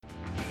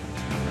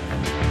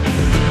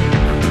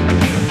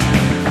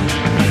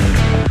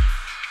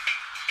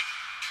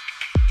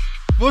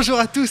Bonjour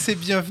à tous et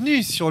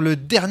bienvenue sur le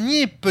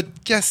dernier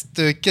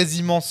podcast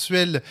quasi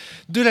mensuel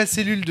de la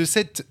cellule de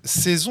cette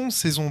saison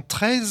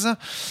 13,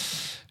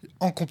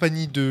 en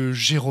compagnie de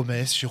Jérôme.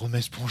 Jérôme,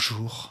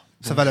 bonjour.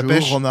 Ça va la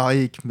pêche ? Bonjour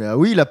Romaric. Mais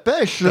oui, la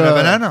pêche. La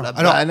banane ?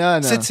 Alors,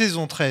 banane. cette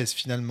saison 13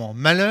 finalement,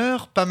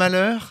 malheur, pas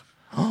malheur ?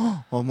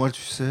 Moi,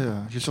 tu sais,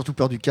 j'ai surtout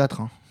peur du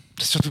 4.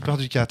 J'ai surtout peur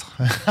du 4.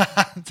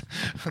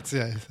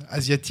 C'est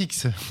asiatique,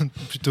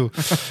 plutôt,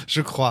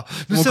 je crois.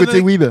 Mon côté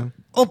weeb.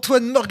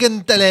 Antoine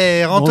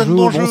Morgenthaler. Antoine,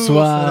 bonjour.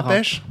 Bonsoir. La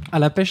pêche ? À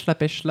la pêche,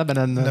 la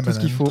banane, tout ce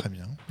qu'il faut. Très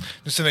bien.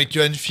 Nous sommes avec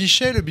Johan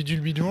Fichet, le bidule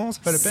bidouan,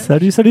 c'est pas le pêche ?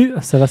 Salut,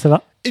 ça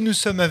va. Et nous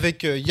sommes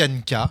avec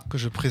Yann K, que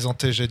je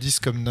présentais jadis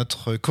comme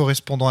notre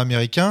correspondant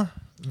américain.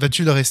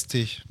 Vas-tu le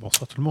rester ?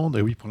 Bonsoir tout le monde,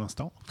 et oui pour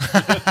l'instant.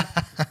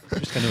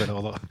 Jusqu'à nouvel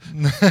ordre.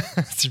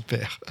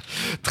 Super.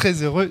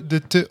 Très heureux de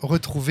te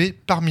retrouver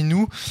parmi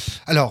nous.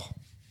 Alors,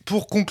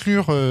 pour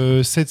conclure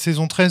cette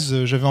saison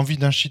 13, j'avais envie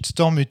d'un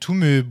shitstorm et tout,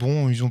 mais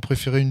bon, ils ont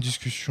préféré une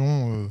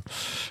discussion.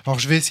 Alors,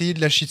 je vais essayer de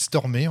la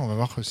shitstormer, on va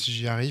voir si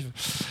j'y arrive.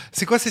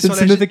 C'est quoi ? C'est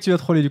noté que tu vas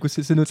troller, du coup,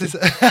 c'est noté. C'est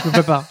ça. Je me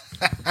prépare.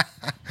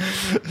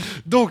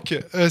 Donc,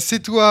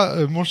 c'est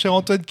toi, mon cher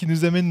Antoine, qui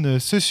nous amène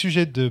ce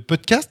sujet de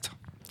podcast.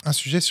 Un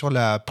sujet sur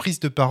la prise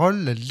de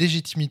parole, la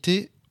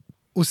légitimité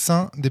au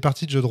sein des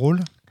parties de jeux de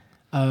rôle.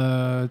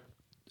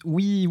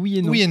 Oui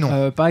et non. Oui et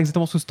non. Pas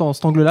exactement sous cet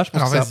angle-là. Je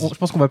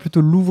pense qu'on va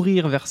plutôt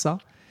l'ouvrir vers ça.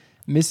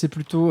 Mais c'est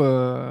plutôt...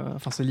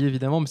 c'est lié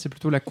évidemment, mais c'est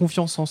plutôt la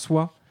confiance en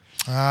soi.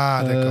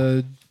 Ah,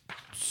 d'accord.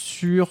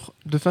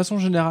 De façon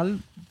générale,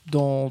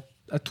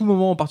 à tout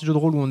moment en partie de jeu de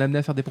rôle où on est amené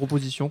à faire des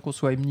propositions, qu'on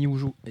soit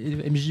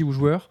MJ ou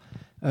joueur,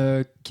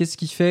 qu'est-ce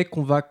qui fait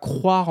qu'on va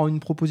croire en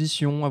une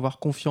proposition, avoir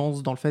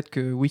confiance dans le fait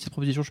que oui, cette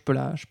proposition, je peux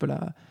la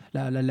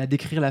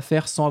décrire, la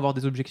faire sans avoir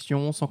des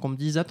objections, sans qu'on me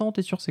dise « Attends,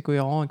 t'es sûr, c'est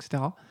cohérent,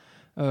 etc. »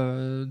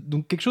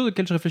 Donc quelque chose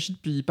auquel je réfléchis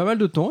depuis pas mal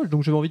de temps.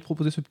 Donc j'avais envie de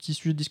proposer ce petit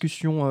sujet de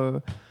discussion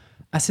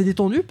assez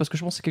détendu, parce que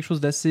je pense que c'est quelque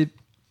chose d'assez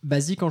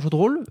basique en jeu de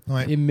rôle,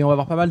 Ouais. mais on va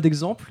avoir pas mal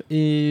d'exemples.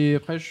 Et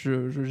après,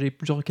 j'ai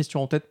plusieurs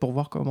questions en tête pour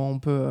voir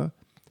comment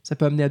ça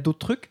peut amener à d'autres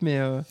trucs, mais...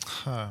 Ah,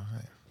 ouais.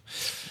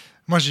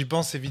 Moi, j'y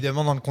pense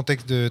évidemment dans le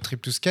contexte de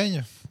Trip to Sky.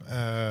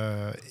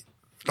 Je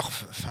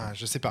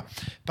sais pas.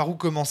 Par où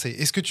commencer ?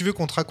 Est-ce que tu veux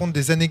qu'on te raconte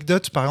des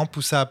anecdotes, par exemple,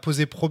 où ça a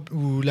posé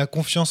où la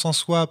confiance en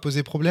soi a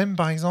posé problème,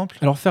 par exemple ?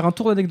 Alors, faire un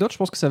tour d'anecdotes, je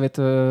pense que ça va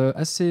être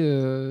assez...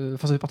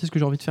 ça fait partie de ce que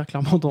j'ai envie de faire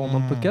clairement dans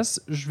le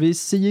podcast. Je vais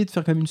essayer de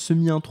faire quand même une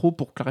semi-intro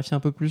pour clarifier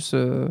un peu plus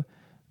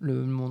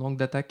mon angle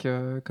d'attaque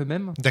quand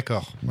même.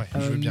 D'accord, ouais,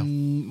 je veux bien.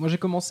 Moi, j'ai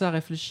commencé à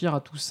réfléchir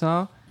à tout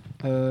ça.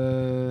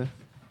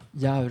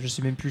 Je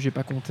sais même plus, j'ai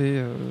pas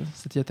compté,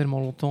 c'était il y a tellement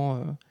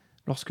longtemps,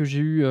 lorsque j'ai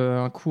eu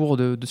un cours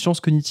de sciences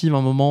cognitives,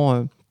 un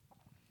moment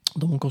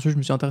dans mon cursus, je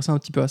me suis intéressé un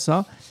petit peu à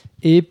ça,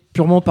 et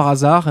purement par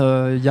hasard,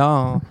 il y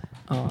a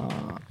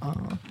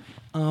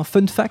un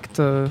fun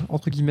fact,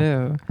 entre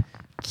guillemets,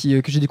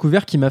 que j'ai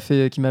découvert, qui m'a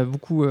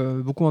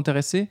beaucoup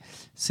intéressé.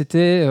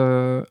 C'était,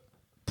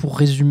 pour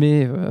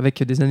résumer,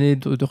 avec des années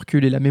de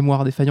recul et la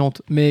mémoire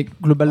défaillante, mais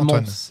globalement,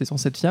 Antoine. C'est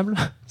censé être fiable,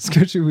 ce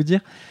que je vais vous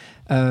dire.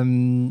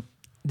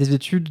 Des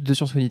études de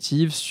sciences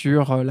cognitives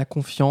sur la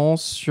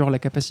confiance, sur la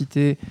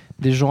capacité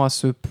des gens à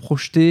se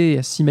projeter et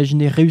à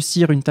s'imaginer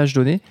réussir une tâche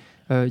donnée.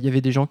 Il y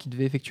avait des gens qui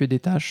devaient effectuer des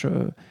tâches, je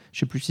ne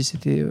sais plus si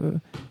c'était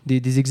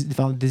des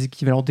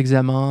équivalents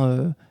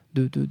d'examen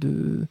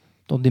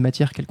dans des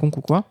matières quelconques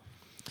ou quoi.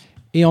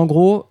 Et en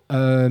gros,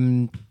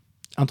 un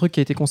truc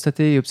qui a été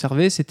constaté et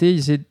observé, c'était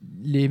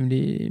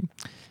les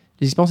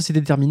expériences essayaient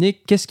de déterminer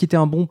qu'est-ce qui était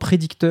un bon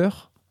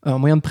prédicteur, un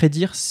moyen de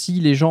prédire si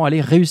les gens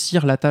allaient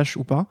réussir la tâche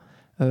ou pas.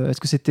 Est-ce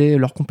que c'était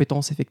leurs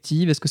compétences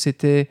effectives ? Est-ce que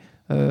c'était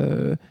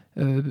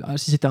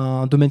si c'était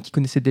un domaine qu'ils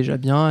connaissaient déjà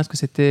bien ? Est-ce que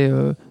c'était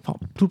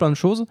tout plein de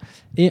choses ?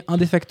 Et un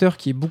des facteurs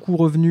qui est beaucoup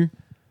revenu,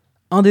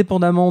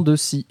 indépendamment de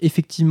si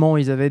effectivement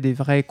ils avaient des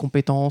vraies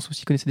compétences ou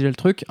s'ils connaissaient déjà le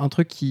truc, un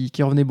truc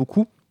qui revenait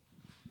beaucoup,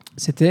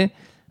 c'était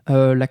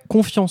la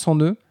confiance en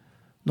eux,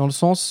 dans le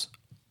sens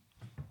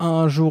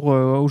au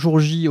jour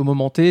J, au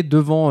moment T,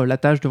 devant la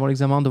tâche, devant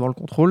l'examen, devant le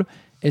contrôle,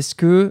 est-ce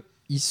qu'ils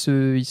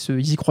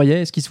y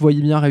croyaient ? Est-ce qu'ils se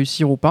voyaient bien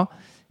réussir ou pas ?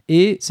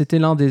 Et c'était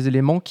l'un des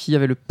éléments qui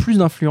avait le plus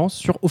d'influence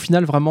sur, au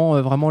final,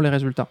 vraiment les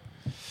résultats.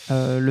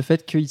 Le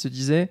fait qu'ils se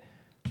disaient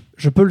 «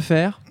 je peux le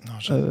faire,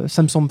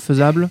 ça me semble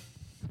faisable,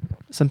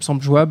 ça me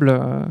semble jouable,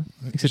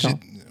 etc. »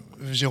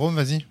 Jérôme,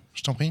 vas-y,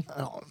 je t'en prie.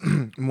 Alors,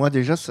 moi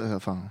déjà,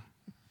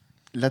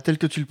 là tel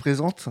que tu le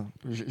présentes,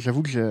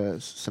 j'avoue que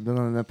ça me donne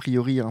un a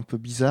priori un peu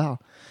bizarre,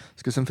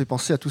 parce que ça me fait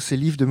penser à tous ces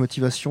livres de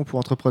motivation pour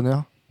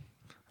entrepreneurs.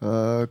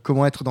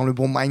 Comment être dans le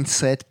bon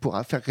mindset pour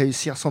faire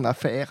réussir son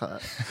affaire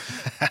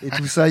et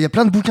tout ça. Il y a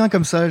plein de bouquins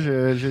comme ça.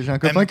 J'ai un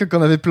copain qui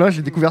en avait plein.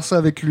 J'ai découvert ça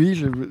avec lui.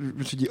 Je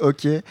me suis dit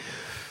OK.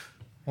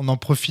 On en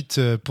profite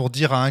pour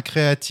dire à un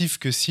créatif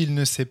que s'il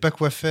ne sait pas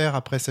quoi faire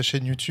après sa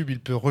chaîne YouTube, il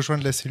peut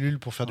rejoindre la cellule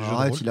pour faire du jeu de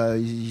rôle.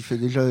 Il fait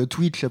déjà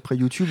Twitch après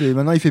YouTube et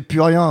maintenant il fait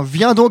plus rien.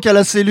 Viens donc à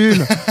la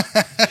cellule.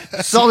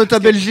 Sors de ta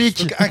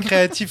Belgique. Donc, un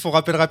créatif, on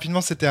rappelle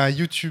rapidement, c'était un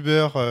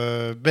youtubeur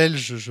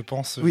belge, je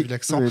pense, vu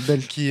l'accent,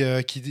 belge. qui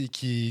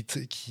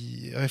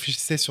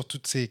réfléchissait sur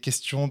toutes ces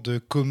questions de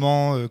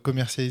comment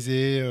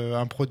commercialiser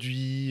un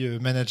produit,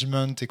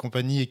 management et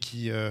compagnie, et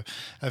qui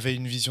avait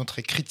une vision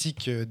très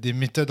critique des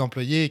méthodes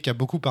employées et qui a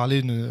beaucoup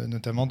parlé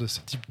notamment de ce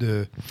type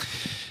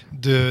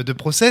de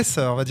process,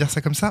 on va dire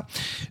ça comme ça.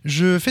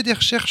 Je fais des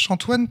recherches,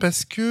 Antoine,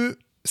 parce que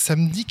ça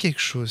me dit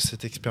quelque chose,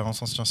 cette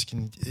expérience en sciences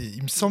cliniques. Et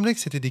il me semblait que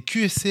c'était des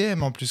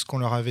QSCM en plus qu'on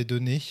leur avait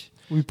donné.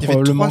 Oui, Il y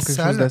avait 3 quelque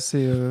salles. chose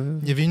d'assez.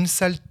 Il y avait une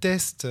salle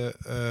test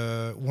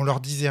où on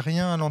leur disait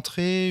rien à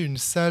l'entrée, une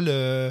salle.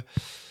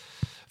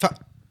 Enfin,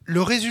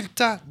 le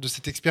résultat de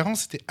cette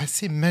expérience était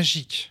assez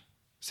magique.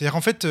 C'est-à-dire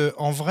en fait,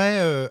 en vrai,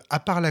 à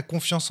part la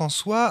confiance en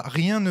soi,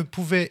 rien ne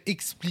pouvait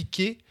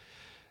expliquer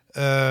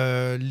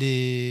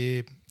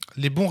les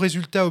bons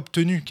résultats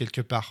obtenus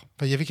quelque part.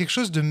 Enfin, il y avait quelque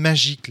chose de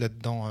magique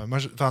là-dedans.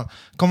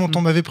 Quand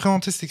on m'avait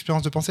présenté cette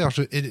expérience de pensée, alors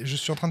je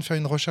suis en train de faire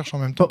une recherche en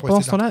même temps.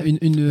 Pendant ce temps-là,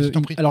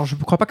 alors je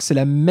ne crois pas que c'est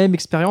la même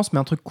expérience, mais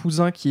un truc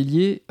cousin qui est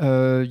lié.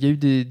 Il y a eu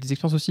des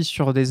expériences aussi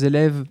sur des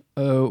élèves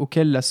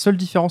auxquels la seule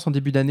différence en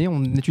début d'année,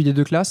 on étudiait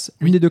 2 classes.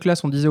 Une des 2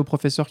 classes, on disait au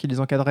professeur qui les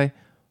encadrait,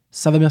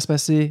 ça va bien se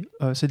passer,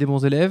 c'est des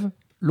bons élèves.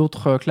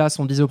 L'autre classe,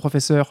 on disait au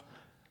professeur,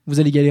 vous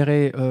allez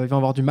galérer, ils vont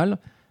avoir du mal.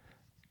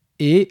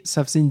 Et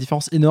ça faisait une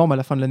différence énorme à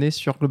la fin de l'année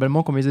sur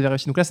globalement comment ils avaient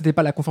réussi. Donc là, c'était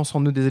pas la confiance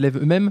en eux des élèves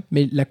eux-mêmes,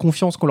 mais la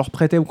confiance qu'on leur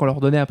prêtait ou qu'on leur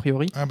donnait a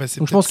priori. Donc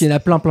je pense qu'il y en a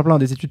plein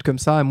des études comme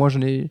ça. Et moi,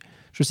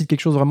 je cite quelque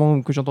chose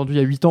vraiment que j'ai entendu il y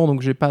a 8 ans,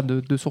 donc j'ai pas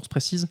de source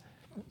précise.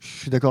 Je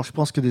suis d'accord, je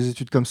pense que des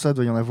études comme ça,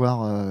 doit y en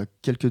avoir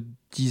quelques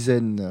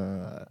dizaines.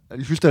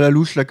 Juste à la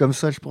louche, là, comme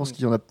ça, je pense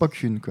qu'il n'y en a pas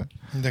qu'une, quoi.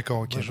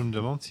 D'accord, ok. Moi, je me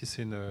demande si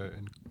c'est une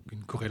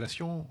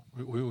corrélation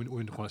ou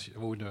une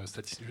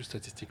juste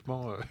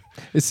statistiquement.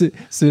 Et c'est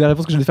la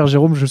réponse que je vais faire,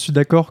 Jérôme. Je suis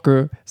d'accord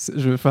que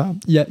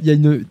il y a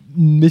une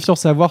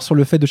méfiance à avoir sur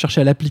le fait de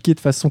chercher à l'appliquer de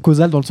façon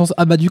causale, dans le sens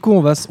du coup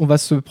on va on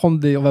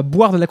va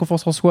boire de la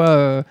confiance en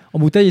soi en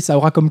bouteille et ça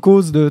aura comme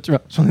cause de, tu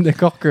vois. J'en ai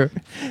d'accord que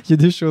il y a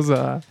des choses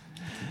à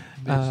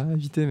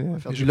éviter. Mais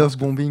faire du love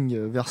bombing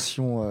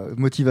version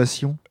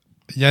motivation.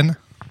 Yann,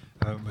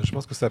 je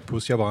pense que ça peut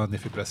aussi avoir un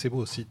effet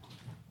placebo. Si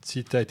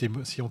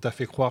on t'a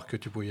fait croire que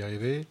tu pouvais y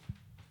arriver,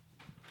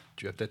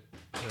 tu vas peut-être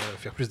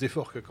faire plus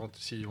d'efforts que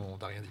si on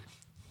t'a rien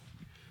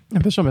dit.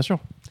 Bien sûr, bien sûr.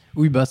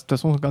 Oui, de toute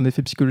façon, un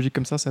effet psychologique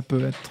comme ça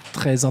peut être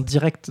très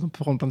indirect, on peut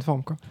prendre plein de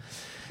formes, quoi.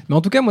 Mais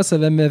en tout cas, moi, ça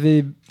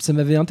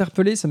m'avait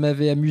interpellé, ça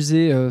m'avait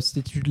amusé, cette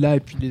étude-là, et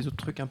puis les autres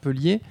trucs un peu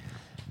liés,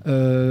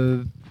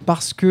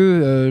 parce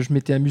que je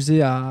m'étais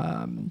amusé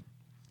à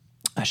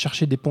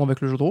chercher des ponts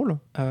avec le jeu de rôle.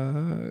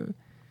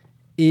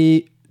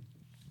 Et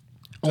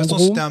de toute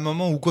façon, c'était un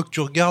moment où quoi que tu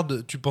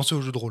regardes, tu pensais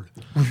au jeu de rôle.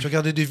 Tu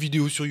regardais des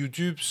vidéos sur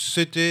YouTube,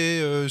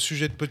 c'était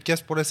sujet de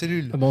podcast pour la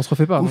cellule. On se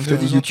refait pas. Ouf, t'as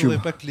dit YouTube.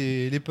 Pas que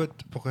les potes.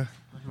 Pourquoi ?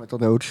 Je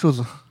m'attendais à autre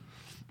chose.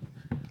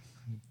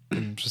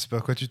 Je sais pas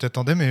à quoi tu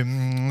t'attendais, mais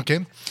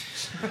ok.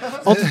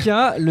 En tout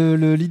cas,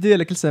 l'idée à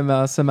laquelle ça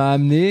m'a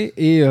amené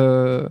et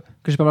que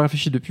j'ai pas mal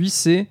réfléchi depuis,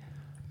 c'est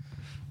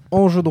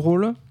en jeu de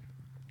rôle.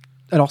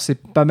 Alors c'est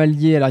pas mal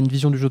lié à une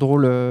vision du jeu de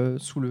rôle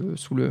sous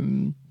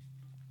le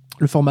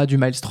format du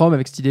Maelstrom,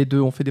 avec cette idée de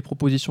on fait des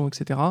propositions,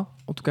 etc.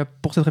 En tout cas,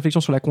 pour cette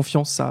réflexion sur la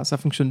confiance, ça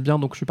fonctionne bien,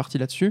 donc je suis parti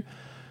là-dessus.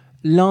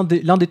 L'un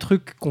des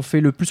trucs qu'on fait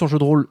le plus en jeu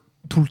de rôle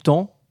tout le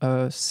temps,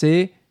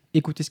 c'est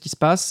écouter ce qui se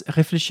passe,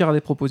 réfléchir à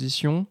des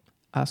propositions,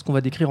 à ce qu'on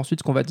va décrire ensuite,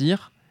 ce qu'on va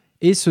dire,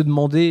 et se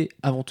demander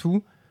avant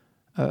tout,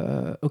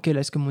 ok,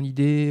 là, est-ce que mon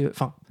idée...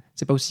 Enfin,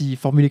 c'est pas aussi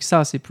formulé que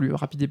ça, c'est plus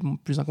rapide et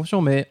plus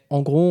inconscient, mais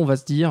en gros, on va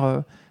se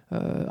dire,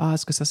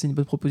 est-ce que ça, c'est une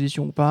bonne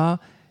proposition ou pas ?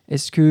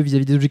 Est-ce que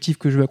vis-à-vis des objectifs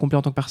que je veux accomplir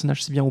en tant que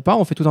personnage, c'est bien ou pas ?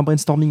 On fait tout un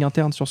brainstorming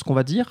interne sur ce qu'on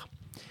va dire.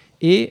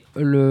 Et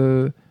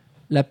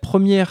la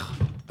première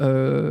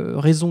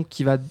raison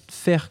qui va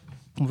faire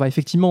qu'on va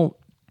effectivement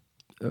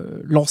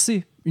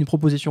lancer une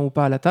proposition ou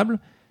pas à la table,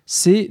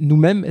 c'est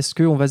nous-mêmes. Est-ce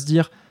qu'on va se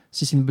dire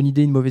si c'est une bonne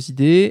idée, une mauvaise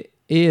idée ?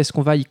 Et est-ce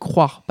qu'on va y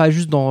croire ? Pas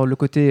juste dans le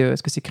côté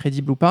est-ce que c'est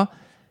crédible ou pas,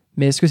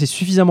 mais est-ce que c'est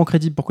suffisamment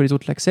crédible pour que les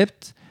autres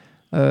l'acceptent ?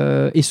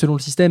 Et selon le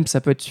système, ça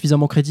peut être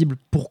suffisamment crédible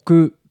pour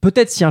que,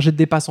 peut-être si un jet de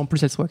dépasse en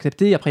plus, elle soit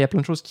acceptée. Après, il y a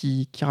plein de choses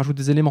qui rajoutent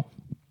des éléments.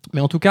 Mais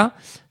en tout cas,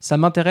 ça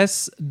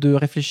m'intéresse de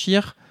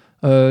réfléchir,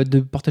 de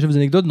partager vos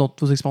anecdotes dans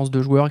vos expériences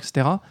de joueurs,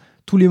 etc.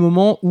 Tous les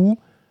moments où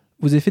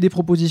vous avez fait des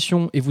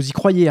propositions et vous y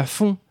croyez à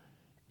fond,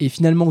 et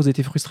finalement vous avez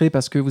été frustré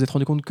parce que vous vous êtes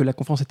rendu compte que la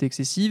confiance était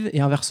excessive, et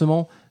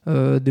inversement,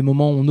 des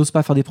moments où on n'ose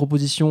pas faire des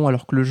propositions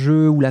alors que le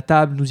jeu ou la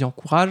table nous y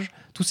encourage.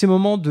 Tous ces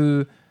moments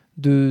de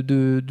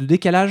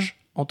décalage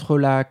entre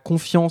la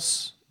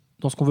confiance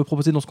dans ce qu'on veut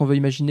proposer, dans ce qu'on veut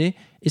imaginer,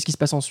 et ce qui se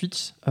passe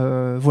ensuite.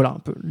 Voilà un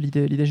peu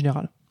l'idée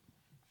générale.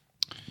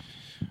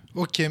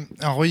 Ok,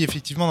 alors oui,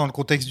 effectivement, dans le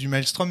contexte du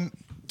Maelstrom,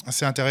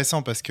 c'est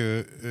intéressant parce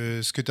que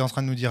ce que tu es en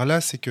train de nous dire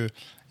là, c'est qu'il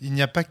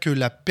n'y a pas que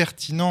la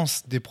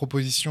pertinence des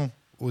propositions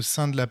au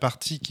sein de la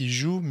partie qui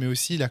joue, mais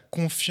aussi la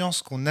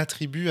confiance qu'on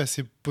attribue à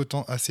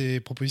ces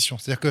propositions.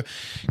 C'est-à-dire que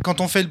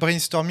quand on fait le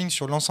brainstorming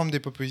sur l'ensemble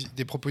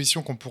des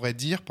propositions qu'on pourrait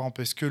dire, par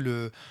exemple, est-ce que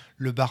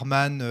le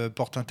barman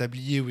porte un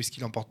tablier ou est-ce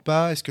qu'il n'en porte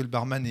pas? Est-ce que le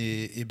barman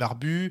est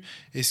barbu?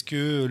 Est-ce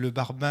que le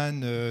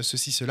barman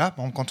ceci, cela?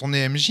 Par exemple, quand on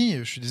est MJ,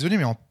 je suis désolé,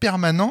 mais en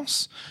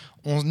permanence,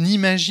 on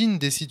imagine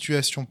des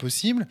situations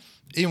possibles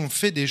et on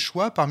fait des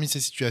choix parmi ces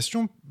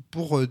situations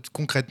pour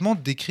concrètement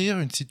décrire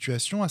une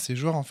situation à ces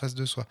joueurs en face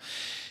de soi.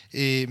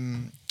 Et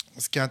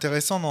ce qui est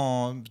intéressant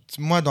dans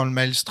le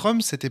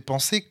Maelstrom, c'était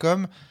pensé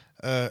comme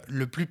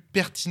le plus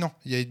pertinent.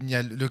 Il y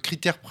a le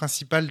critère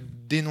principal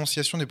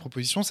d'énonciation des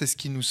propositions, c'est ce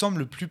qui nous semble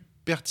le plus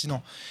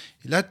pertinent.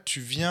 Et là,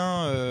 tu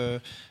viens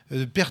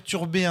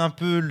perturber un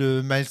peu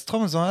le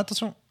Maelstrom en disant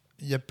attention,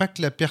 il n'y a pas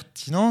que la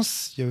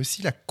pertinence, il y a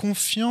aussi la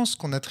confiance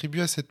qu'on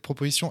attribue à cette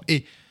proposition.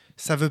 Et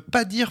ça ne veut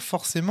pas dire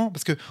forcément,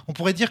 parce qu'on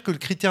pourrait dire que le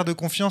critère de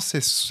confiance,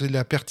 c'est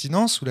la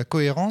pertinence ou la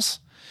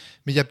cohérence,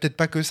 mais il n'y a peut-être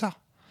pas que ça.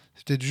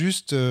 C'est peut-être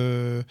juste...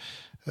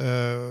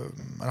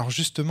 alors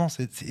justement,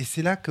 et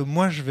c'est là que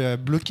moi, je vais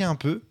bloquer un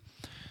peu.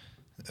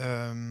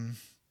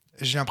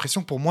 J'ai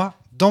l'impression que pour moi,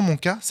 dans mon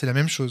cas, c'est la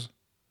même chose.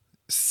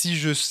 Si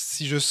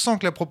je sens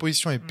que la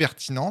proposition est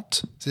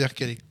pertinente, c'est-à-dire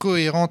qu'elle est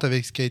cohérente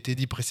avec ce qui a été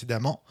dit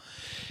précédemment,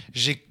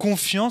 j'ai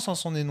confiance en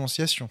son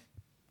énonciation.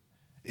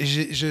 Et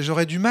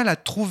j'aurais du mal à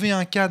trouver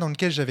un cas dans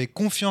lequel j'avais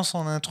confiance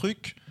en un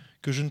truc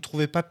que je ne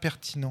trouvais pas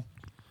pertinent.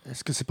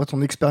 Est-ce que c'est pas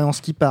ton expérience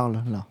qui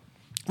parle, là?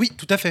 Oui,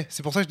 tout à fait.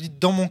 C'est pour ça que je dis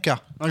dans mon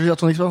cas. Non, je veux dire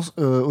ton expérience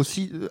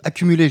aussi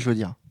accumulée, je veux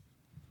dire.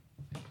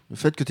 Le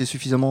fait que tu aies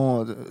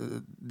suffisamment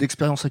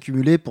d'expérience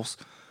accumulée pour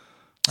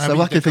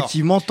savoir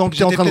qu'effectivement, tant que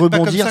tu es en train de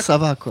rebondir, ça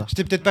va, quoi.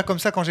 J'étais peut-être pas comme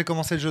ça quand j'ai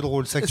commencé le jeu de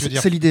rôle, c'est ça que tu veux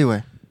dire. C'est l'idée,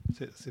 ouais.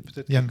 C'est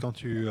peut-être que quand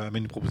tu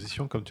amènes une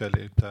proposition, comme tu as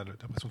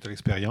l'impression que tu as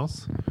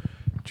l'expérience,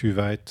 tu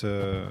vas être...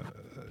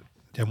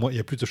 Il y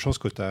a plus de chances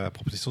que ta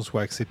proposition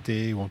soit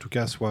acceptée ou en tout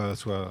cas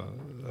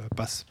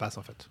passe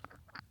en fait.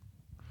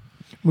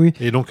 Oui.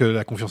 Et donc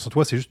la confiance en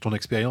toi, c'est juste ton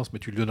expérience, mais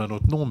tu lui donnes un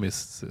autre nom, mais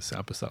c'est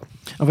un peu ça.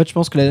 En fait, je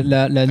pense que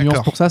la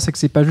nuance pour ça, c'est que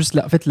c'est pas juste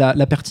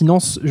la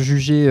pertinence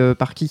jugée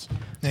par qui.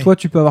 Oui. Toi,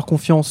 tu peux avoir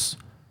confiance,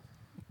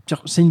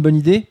 c'est une bonne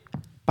idée.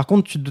 Par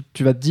contre,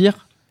 tu vas te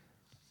dire,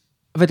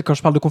 en fait, quand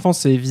je parle de confiance,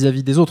 c'est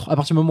vis-à-vis des autres. À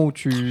partir du moment où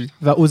tu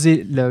vas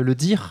oser le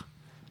dire,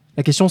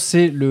 la question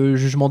c'est le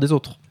jugement des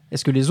autres.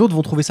 Est-ce que les autres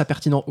vont trouver ça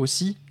pertinent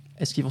aussi?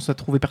 Est-ce qu'ils vont se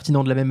trouver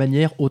pertinent de la même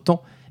manière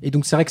autant? Et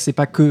donc c'est vrai que c'est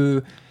pas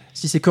que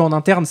si c'est que en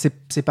interne,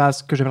 c'est pas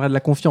ce que j'aimerais de la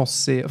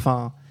confiance.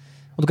 En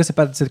tout cas, c'est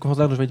pas de cette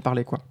confiance-là dont je vais te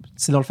parler, quoi.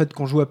 C'est dans le fait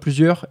qu'on joue à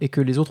plusieurs et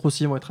que les autres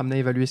aussi vont être amenés à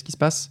évaluer ce qui se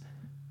passe,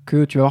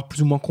 que tu vas avoir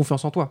plus ou moins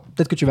confiance en toi.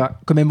 Peut-être que tu vas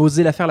quand même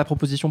oser la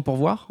proposition pour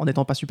voir, en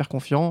n'étant pas super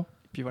confiant.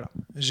 Puis voilà.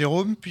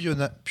 Jérôme, puis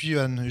Johan.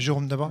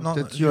 Jérôme d'abord. Non,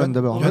 peut-être Johan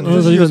d'abord.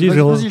 Vas-y,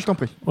 Jérôme. Vas-y, je t'en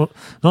prie. Oh.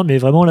 Non, mais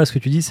vraiment, là, ce que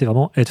tu dis, c'est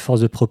vraiment être force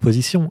de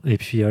proposition. Et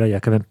puis là, il y a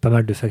quand même pas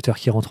mal de facteurs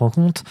qui rentrent en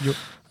compte.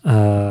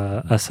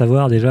 À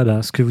savoir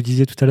déjà, ce que vous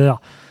disiez tout à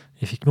l'heure,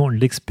 effectivement,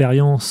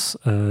 l'expérience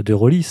de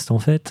rôliste, en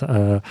fait.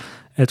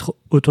 Être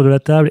autour de la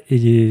table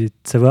et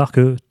savoir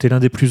que tu es l'un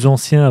des plus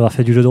anciens à avoir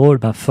fait du jeu de rôle,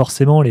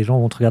 forcément, les gens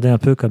vont te regarder un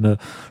peu comme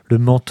le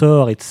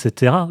mentor,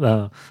 etc.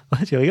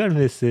 Ouais, tu rigoles,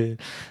 mais j'ai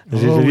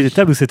vu des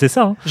tables où c'était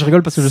ça. Hein. Je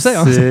rigole parce que je sais.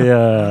 Hein.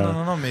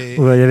 Non, mais...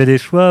 il y avait des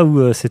choix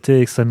où c'était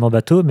extrêmement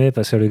bateau, mais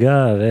parce que le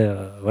gars avait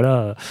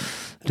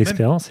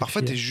l'expérience.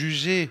 Parfois, tu es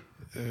jugé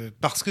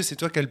parce que c'est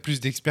toi qui as le plus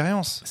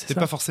d'expérience. T'es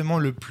pas forcément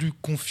le plus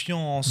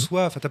confiant en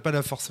soi. Enfin, t'as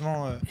pas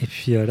forcément. Et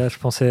puis là, je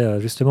pensais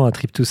justement à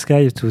Trip to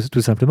Sky,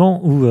 tout simplement,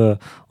 où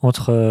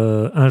entre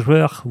un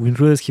joueur ou une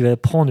joueuse qui va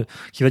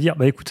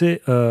dire,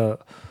 écoutez,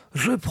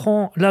 je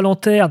prends la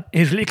lanterne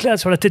et je l'éclate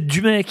sur la tête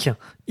du mec,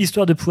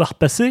 histoire de pouvoir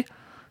passer.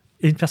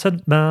 Et une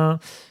personne,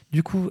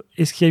 du coup,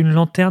 est-ce qu'il y a une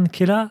lanterne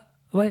qui est là?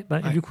 Ouais.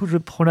 Du coup, je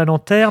prends la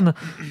lanterne.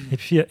 Et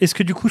puis, est-ce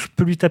que du coup, je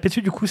peux lui taper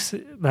dessus? Du coup,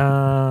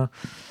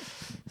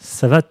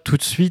 ça va tout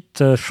de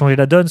suite changer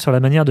la donne sur la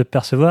manière de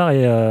percevoir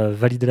et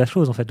valider la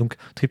chose, en fait. Donc,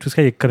 Trip to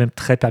Sky est quand même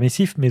très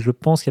permissif, mais je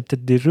pense qu'il y a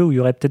peut-être des jeux où il y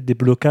aurait peut-être des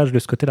blocages de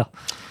ce côté-là.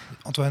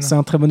 Antoine. C'est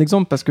un très bon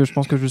exemple parce que je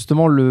pense que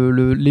justement,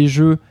 les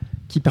jeux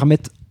qui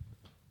permettent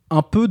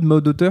un peu de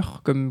mode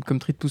auteur, comme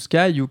Trip to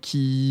Sky, ou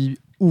qui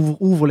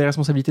ouvrent les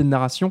responsabilités de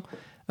narration,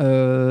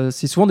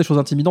 c'est souvent des choses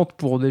intimidantes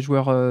pour des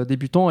joueurs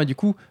débutants. Et du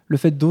coup, le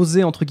fait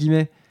d'oser, entre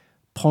guillemets,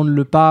 prendre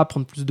le pas,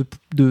 prendre plus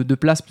de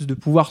place, plus de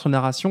pouvoir sur la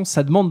narration,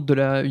 ça demande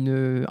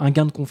un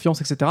gain de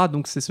confiance, etc.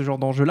 Donc c'est ce genre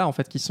d'enjeux-là en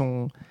fait qui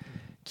sont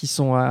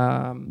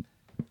à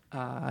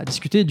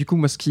discuter. Du coup,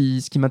 moi, ce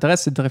qui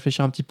m'intéresse, c'est de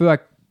réfléchir un petit peu à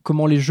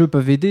comment les jeux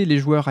peuvent aider les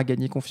joueurs à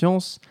gagner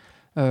confiance.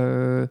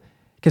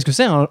 Qu'est-ce que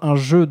c'est un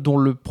jeu dont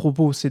le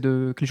propos c'est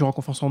que les joueurs ont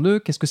confiance en eux?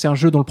 Qu'est-ce que c'est un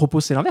jeu dont le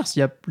propos c'est l'inverse? Il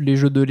y a les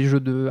jeux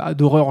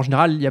d'horreur en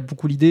général, il y a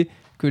beaucoup l'idée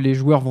que les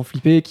joueurs vont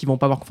flipper, qu'ils vont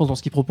pas avoir confiance dans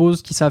ce qu'ils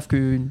proposent, qu'ils savent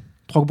que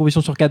 3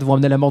 propositions sur 4 vont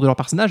amener à la mort de leur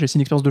personnage, et c'est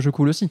une expérience de jeu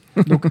cool aussi.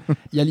 Donc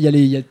il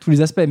y a tous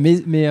les aspects,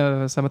 mais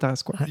ça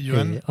m'intéresse, quoi. Et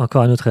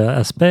encore un autre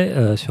aspect,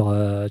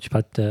 tu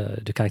parles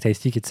de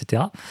caractéristiques,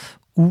 etc.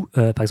 Ou,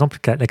 par exemple,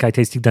 la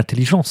caractéristique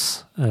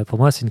d'intelligence. Pour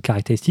moi, c'est une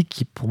caractéristique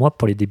qui, pour moi,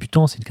 pour les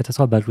débutants, c'est une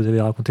catastrophe. Je vous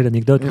avais raconté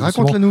l'anecdote.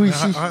 Raconte-la nous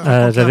ici.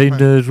 J'avais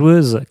une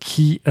joueuse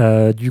qui,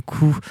 du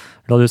coup,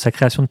 lors de sa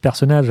création de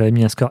personnage, avait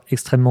mis un score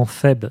extrêmement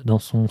faible dans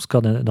son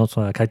score, dans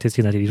sa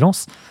caractéristique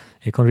d'intelligence.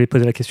 Et quand je lui ai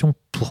posé la question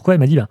pourquoi,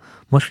 elle m'a dit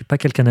moi, je suis pas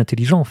quelqu'un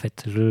d'intelligent, en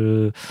fait.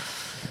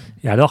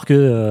 Et alors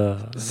que.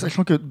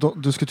 Sachant que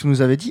de ce que tu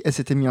nous avais dit, elle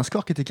s'était mis un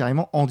score qui était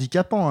carrément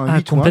handicapant. Un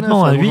 8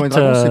 complètement, ou un 9. Un 8,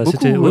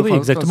 c'est beaucoup. Oui,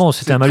 exactement.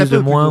 C'était un malus de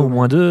moins ou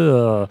moins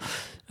 2.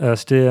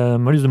 C'était un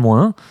malus de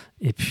moins 1.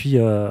 Et puis,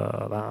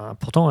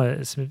 pourtant,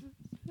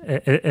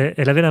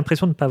 elle avait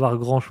l'impression de ne pas avoir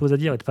grand-chose à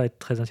dire et de ne pas être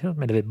très intelligente,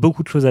 mais elle avait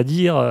beaucoup de choses à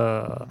dire.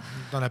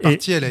 Dans la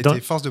partie, elle a été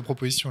force de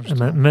proposition.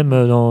 Justement. Même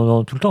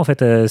dans tout le temps, en fait,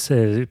 parce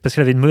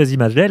qu'elle avait une mauvaise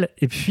image d'elle.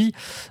 Et puis,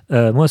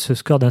 moi, ce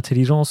score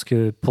d'intelligence,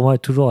 que pour moi est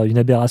toujours une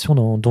aberration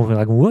dans Donjons et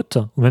Dragons ou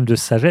autre, ou même de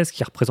sagesse,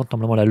 qui représente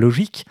normalement la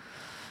logique,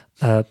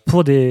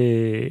 pour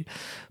des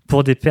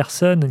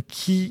personnes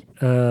qui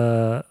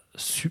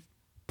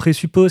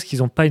présupposent qu'ils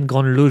n'ont pas une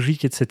grande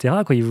logique, etc.,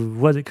 quand ils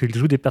voient qu'ils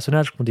jouent des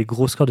personnages qui ont des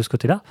gros scores de ce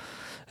côté-là,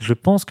 je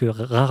pense que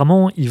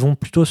rarement ils vont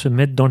plutôt se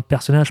mettre dans le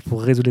personnage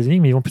pour résoudre les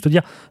énigmes, mais ils vont plutôt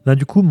dire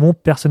du coup mon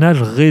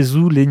personnage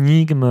résout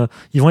l'énigme.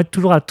 Ils vont être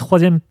toujours à la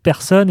troisième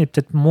personne et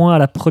peut-être moins à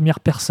la première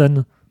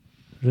personne.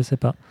 Je sais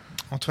pas.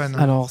 Antoine.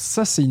 Alors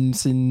ça c'est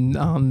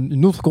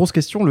une autre grosse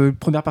question, le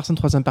première personne,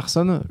 troisième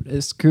personne.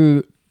 Est-ce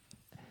que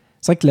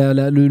c'est vrai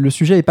que le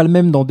sujet est pas le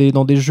même dans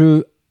des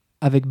jeux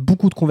avec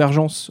beaucoup de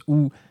convergence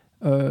où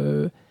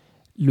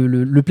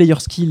le player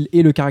skill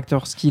et le character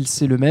skill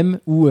c'est le même,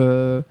 où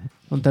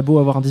t'as beau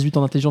avoir un 18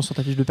 en intelligence sur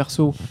ta fiche de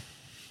perso,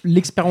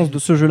 l'expérience de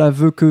ce jeu-là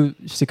veut que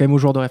c'est quand même au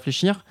joueur de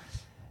réfléchir.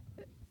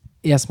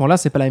 Et à ce moment-là,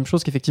 c'est pas la même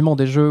chose qu'effectivement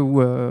des jeux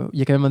où il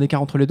y a quand même un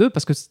écart entre les deux,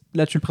 parce que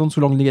là, tu le présentes sous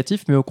l'angle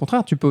négatif, mais au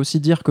contraire, tu peux aussi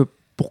dire que,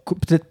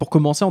 peut-être pour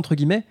commencer, entre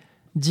guillemets,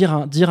 dire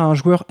à un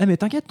joueur mais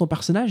t'inquiète, ton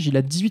personnage, il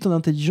a 18 en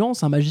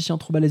intelligence, un magicien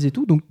trop balèze et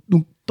tout, donc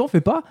t'en fais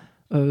pas,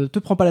 te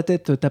prends pas la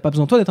tête, t'as pas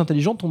besoin toi d'être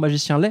intelligent, ton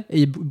magicien l'est.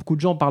 Et beaucoup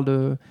de gens parlent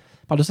de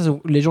ça,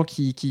 les gens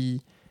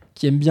qui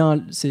aiment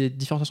bien ces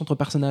différenciations entre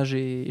personnages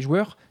et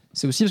joueurs,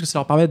 c'est aussi parce que ça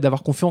leur permet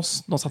d'avoir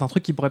confiance dans certains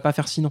trucs qu'ils pourraient pas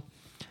faire sinon.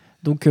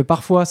 Donc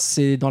parfois,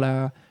 c'est dans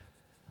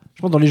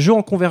les jeux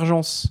en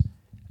convergence,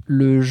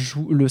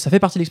 ça fait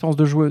partie de l'expérience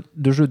de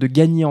jeu de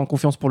gagner en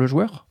confiance pour le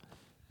joueur,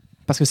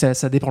 parce que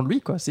ça dépend de lui,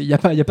 quoi. Il y a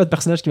pas de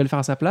personnage qui va le faire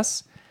à sa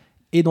place.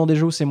 Et dans des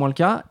jeux où c'est moins le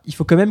cas, il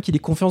faut quand même qu'il ait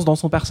confiance dans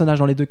son personnage.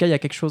 Dans les deux cas, il y a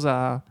quelque chose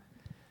dans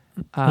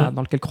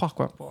lequel croire,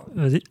 quoi.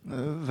 Vas-y.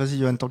 Vas-y,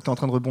 Johan, tant que tu es en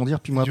train de rebondir,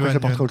 puis moi après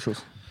j'apporterai autre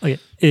chose. Okay.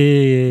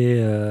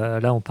 Et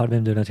là, on parle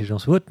même de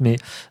l'intelligence ou autre, mais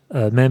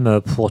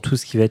même pour tout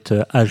ce qui va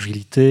être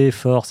agilité,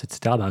 force,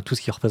 etc., tout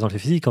ce qui représente le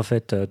physique, en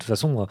fait, de toute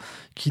façon,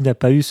 qui n'a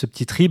pas eu ce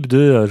petit trip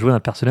de jouer un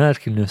personnage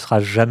qu'il ne sera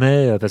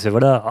jamais, parce que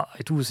voilà,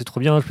 et tout, c'est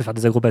trop bien, je peux faire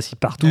des acrobaties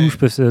partout, je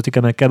peux sauter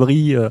comme un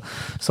cabri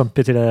sans me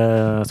péter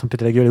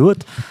la gueule et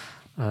autres.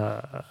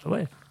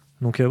 Ouais.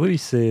 Donc oui,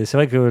 c'est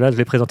vrai que là, je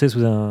l'ai présenté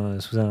sous un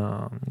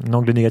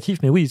angle négatif,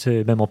 mais oui,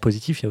 même en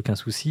positif, il n'y a aucun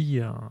souci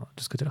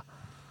de ce côté-là.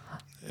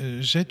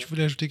 Jay, tu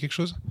voulais ajouter quelque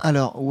chose ?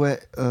 Alors, ouais,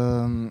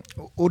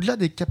 au-delà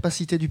des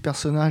capacités du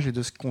personnage et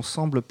de ce qu'on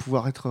semble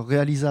pouvoir être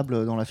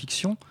réalisable dans la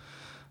fiction,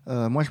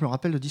 moi, je me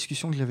rappelle de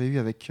discussions que j'avais eues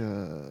avec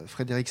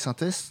Frédéric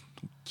Sintès,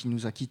 qui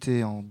nous a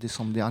quittés en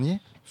décembre dernier.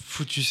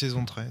 Foutue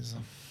saison 13.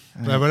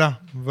 Voilà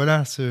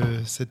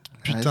cette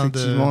putain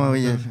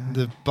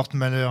de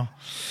porte-malheur.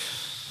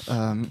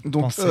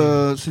 Donc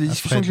c'est des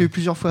discussions que j'ai eues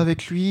plusieurs fois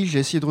avec lui. J'ai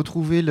essayé de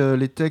retrouver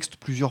les textes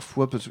plusieurs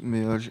fois,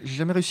 mais j'ai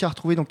jamais réussi à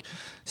retrouver. Donc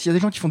s'il y a des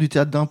gens qui font du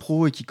théâtre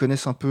d'impro et qui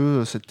connaissent un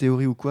peu cette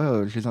théorie ou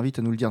quoi, je les invite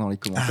à nous le dire dans les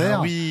commentaires.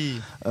 Ah oui.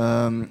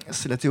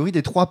 C'est la théorie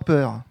des 3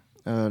 peurs.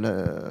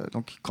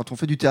 Donc quand on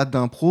fait du théâtre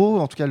d'impro,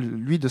 en tout cas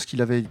lui, de ce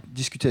qu'il avait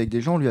discuté avec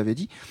des gens, on lui avait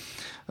dit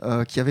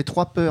qu'il y avait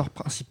 3 peurs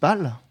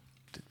principales.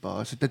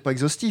 C'est peut-être pas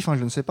exhaustif,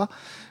 je ne sais pas,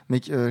 mais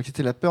qui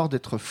était la peur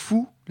d'être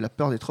fou, la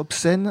peur d'être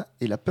obscène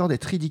et la peur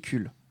d'être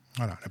ridicule.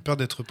 Voilà, la peur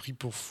d'être pris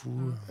pour fou.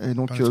 Et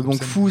donc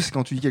fou, c'est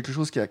quand tu dis quelque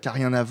chose qui a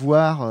rien à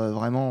voir,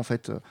 vraiment, en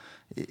fait.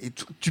 Et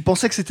tu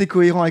pensais que c'était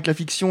cohérent avec la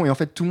fiction, et en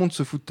fait, tout le monde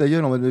se fout de ta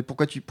gueule en mode mais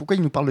pourquoi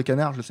il nous parle de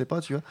canard, je sais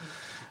pas, tu vois.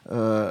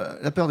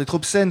 La peur d'être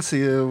obscène,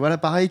 c'est voilà,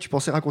 pareil, tu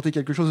pensais raconter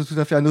quelque chose de tout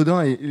à fait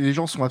anodin, et les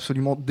gens sont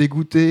absolument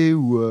dégoûtés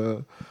ou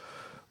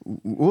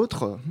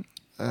autres.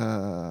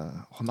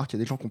 Remarque, il y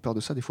a des gens qui ont peur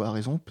de ça, des fois à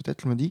raison,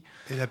 peut-être, je me dis.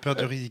 Et la peur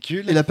du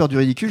ridicule. Et la peur du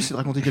ridicule, c'est de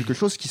raconter quelque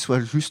chose qui soit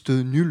juste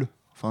nul.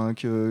 Enfin,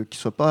 qui ne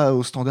soit pas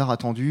au standard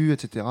attendu,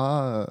 etc.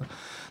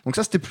 Donc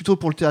ça, c'était plutôt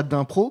pour le théâtre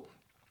d'impro.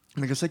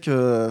 Mais je sais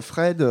que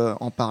Fred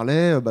en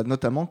parlait,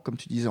 notamment, comme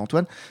tu disais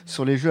Antoine,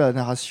 sur les jeux à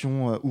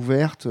narration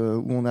ouverte,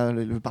 où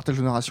le partage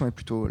de narration est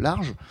plutôt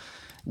large,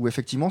 où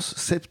effectivement,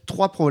 ces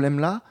 3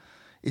 problèmes-là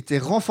étaient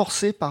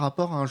renforcés par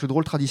rapport à un jeu de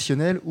rôle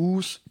traditionnel,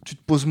 où tu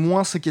te poses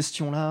moins ces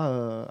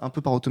questions-là, un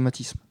peu par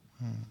automatisme.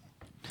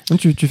 Donc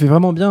tu fais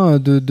vraiment bien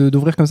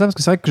d'ouvrir comme ça, parce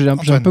que c'est vrai que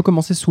j'ai un peu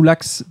commencé sous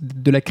l'axe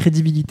de la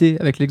crédibilité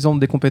avec l'exemple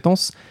des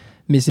compétences,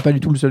 mais c'est pas du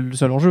tout le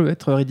seul enjeu.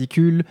 Être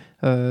ridicule,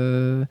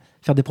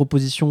 faire des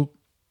propositions.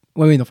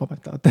 Ouais, non,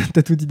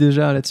 t'as tout dit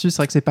déjà là-dessus. C'est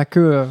vrai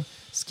que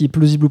c'est ce qui est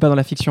plausible ou pas dans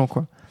la fiction,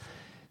 quoi.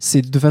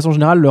 C'est de façon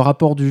générale le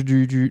rapport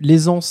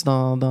l'aisance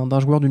d'un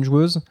joueur, d'une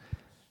joueuse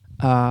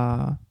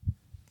à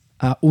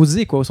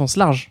oser, quoi, au sens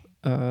large.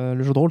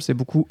 Le jeu de rôle, c'est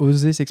beaucoup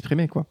oser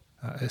s'exprimer, quoi.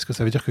 Est-ce que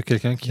ça veut dire que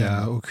quelqu'un qui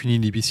a aucune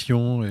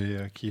inhibition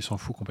et qui s'en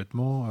fout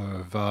complètement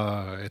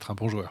va être un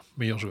bon joueur,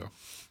 meilleur joueur?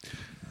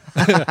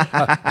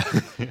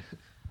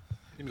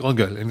 Une grande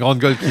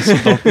gueule qui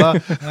saute dans le plat.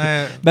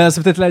 Ouais. Bah,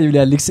 c'est peut-être là, il y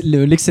a l'excès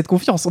de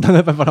confiance, on n'en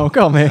a pas parlé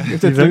encore, mais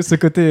peut-être ce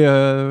côté,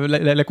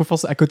 la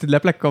confiance à côté de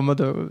la plaque, quoi, en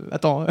mode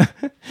attends,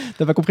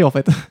 t'as pas compris en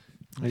fait.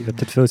 Il va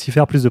peut-être aussi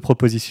faire plus de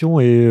propositions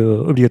et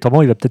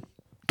obligatoirement, il va peut-être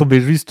tomber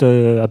juste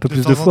un peu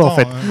plus de fois en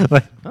fait.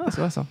 Ouais. Ah,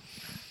 c'est vrai ça.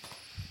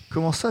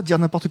 Comment ça, dire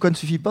n'importe quoi ne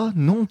suffit pas?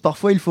 Non,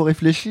 parfois il faut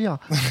réfléchir.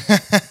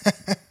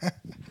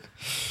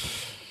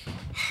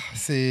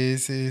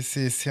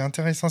 C'est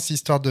intéressant cette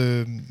histoire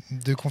de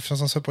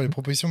confiance en soi pour les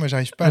propositions. Moi,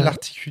 j'arrive pas à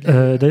l'articuler.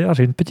 D'ailleurs,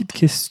 j'ai une petite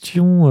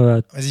question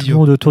à Vas-y, tout le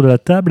monde autour de la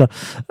table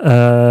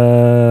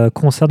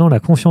concernant la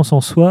confiance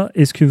en soi.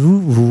 Est-ce que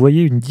vous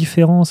voyez une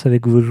différence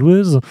avec vos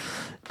joueuses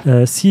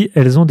si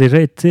elles ont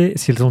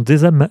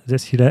déjà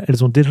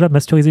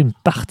masterisé une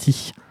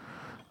partie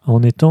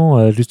en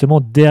étant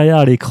justement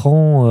derrière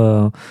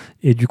l'écran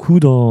et du coup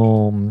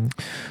dans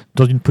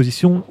une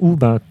position où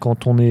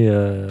quand on est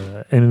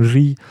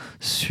MJ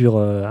sur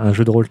un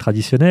jeu de rôle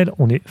traditionnel,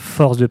 on est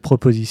force de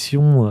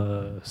proposition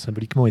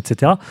symboliquement,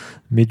 etc.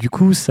 Mais du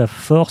coup, ça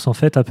force en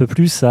fait un peu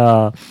plus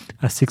à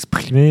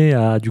s'exprimer,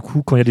 à du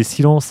coup, quand il y a des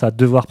silences, à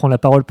devoir prendre la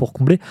parole pour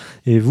combler.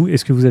 Et vous,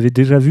 est-ce que vous avez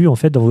déjà vu en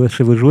fait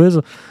chez vos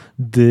joueuses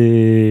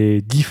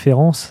des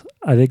différences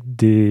avec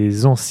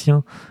des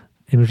anciens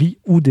MJ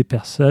ou des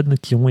personnes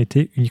qui ont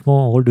été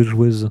uniquement en rôle de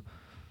joueuse?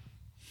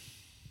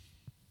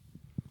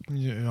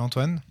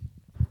 Antoine?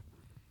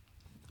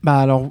 Bah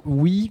alors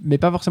oui, mais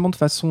pas forcément de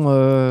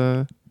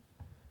façon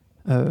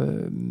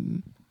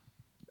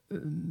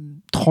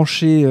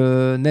tranchée,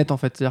 nette en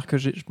fait. C'est-à-dire que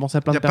je pensais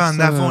à plein de personnes. Il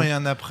n'y a pas un avant et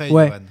un après.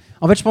 Ouais. Yoann.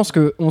 En fait, je pense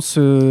que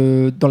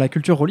dans la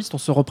culture rôliste, on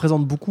se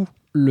représente beaucoup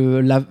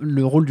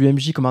le rôle du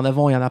MJ comme un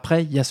avant et un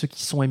après. Il y a ceux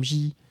qui sont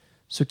MJ,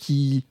 ceux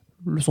qui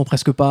le sont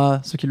presque pas,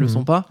 ceux qui le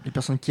sont pas. Les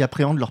personnes qui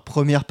appréhendent leur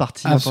première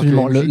partie.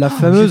 Absolument. En tant que La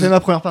fameuse. J'ai fait ma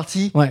première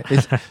partie. Ouais. Et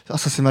ça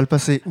s'est mal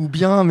passé. Ou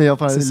bien, mais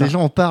enfin, C'est ça. les gens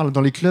en parlent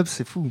dans les clubs,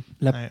 c'est fou.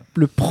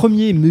 Le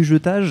premier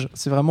mijotage,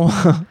 c'est vraiment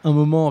un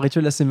moment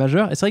rituel assez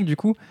majeur. Et c'est vrai que du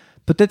coup,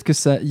 peut-être que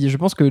je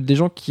pense que des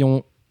gens qui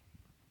ont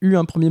eu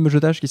un premier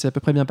mijotage qui s'est à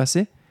peu près bien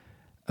passé,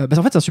 en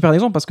fait, c'est un super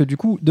exemple parce que du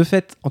coup, de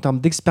fait, en termes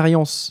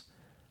d'expérience,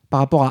 par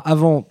rapport à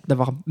avant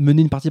d'avoir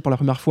mené une partie pour la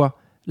première fois,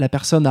 la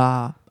personne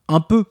a un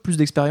peu plus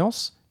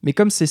d'expérience. Mais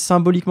comme c'est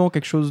symboliquement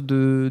quelque chose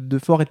de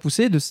fort et de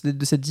poussé, de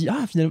s'être dit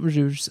ah finalement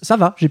ça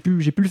va, j'ai pu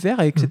le faire,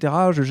 etc.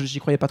 J'y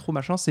croyais pas trop,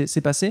 machin, c'est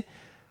passé.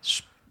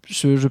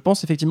 Je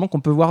pense effectivement qu'on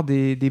peut voir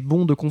des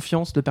bons de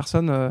confiance de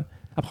personnes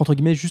après entre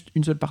guillemets juste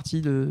une seule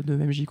partie de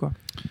MJ, quoi.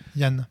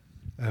 Yann?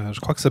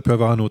 Je crois que ça peut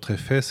avoir un autre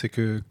effet, c'est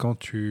que quand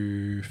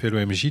tu fais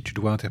le MJ, tu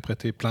dois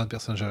interpréter plein de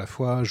personnages à la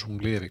fois,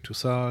 jongler avec tout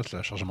ça,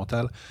 la charge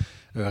mentale,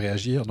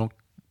 réagir. Donc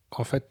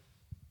en fait,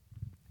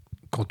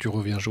 quand tu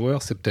reviens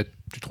joueur,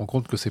 tu te rends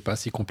compte que c'est pas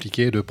si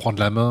compliqué de prendre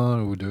la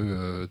main ou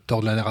de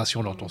tordre la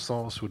narration dans ton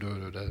sens ou de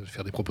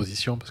faire des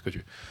propositions parce que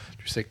tu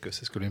sais que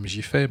c'est ce que le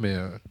MJ fait, mais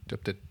tu vas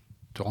peut-être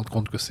te rendre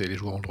compte que les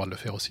joueurs ont le droit de le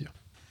faire aussi.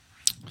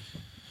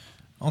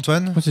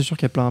 Antoine? Moi, c'est sûr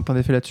qu'il y a plein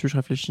d'effets là-dessus. Je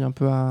réfléchis un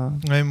peu à.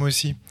 Ouais, moi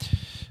aussi.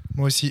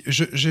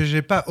 Je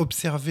n'ai pas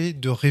observé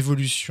de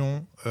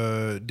révolution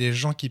des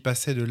gens qui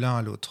passaient de l'un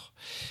à l'autre.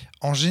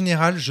 En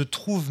général, je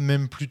trouve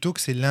même plutôt que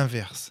c'est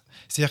l'inverse.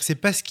 C'est-à-dire que c'est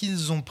parce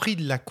qu'ils ont pris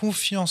de la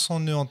confiance en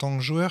eux en tant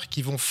que joueurs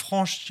qu'ils vont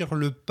franchir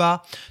le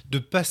pas de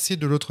passer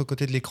de l'autre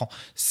côté de l'écran.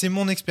 C'est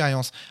mon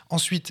expérience.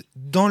 Ensuite,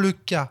 dans le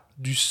cas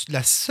de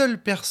la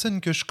seule personne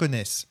que je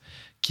connaisse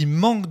qui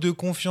manque de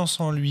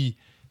confiance en lui,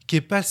 qui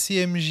est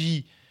passé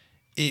MJ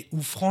et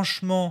où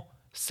franchement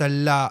ça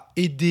l'a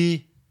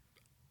aidé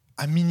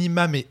à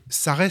minima, mais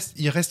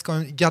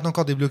il garde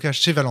encore des blocages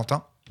chez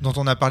Valentin, dont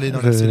on a parlé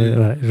dans la cellule.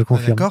 Ouais, je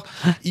confirme. D'accord.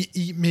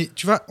 Mais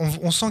tu vois,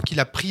 on sent qu'il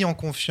a pris en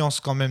confiance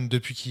quand même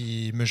depuis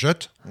qu'il me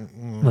jette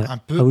un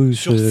peu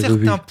sur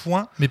certains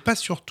points, mais pas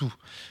sur tout.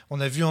 On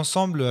a vu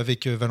ensemble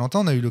avec Valentin,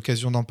 on a eu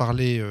l'occasion d'en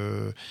parler.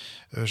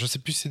 Je ne sais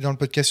plus si c'est dans le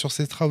podcast sur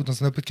Cetra ou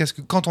dans un autre podcast,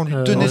 que quand on lui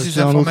donnait des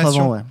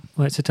informations.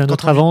 C'était un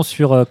autre avant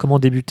sur comment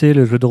débuter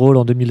le jeu de rôle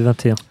en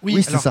 2021.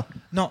 Oui, c'est ça.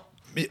 Non.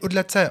 Mais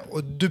au-delà de ça,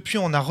 depuis,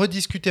 on a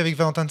rediscuté avec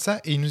Valentin de ça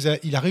et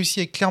il a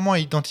réussi clairement à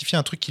identifier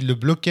un truc qui le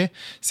bloquait.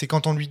 C'est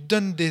quand on lui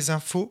donne des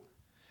infos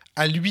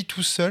à lui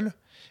tout seul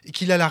et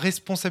qu'il a la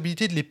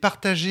responsabilité de les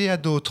partager à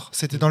d'autres.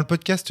 C'était dans le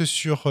podcast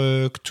sur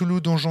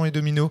Cthulhu, Donjons et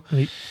Domino, où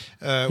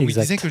il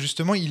disait que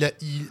justement,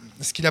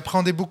 ce qu'il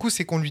appréhendait beaucoup,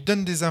 c'est qu'on lui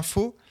donne des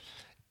infos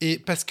et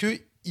parce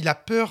qu'il a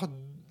peur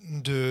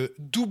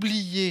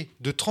d'oublier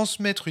de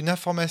transmettre une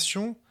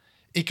information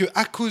et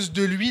qu'à cause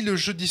de lui, le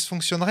jeu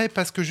dysfonctionnerait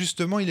parce que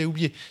justement, il a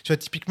oublié. Tu vois,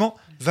 typiquement,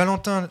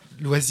 Valentin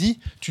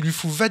Loisy, tu lui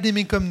fous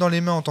Vadémécum dans les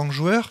mains en tant que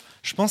joueur,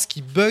 je pense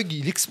qu'il bug,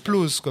 il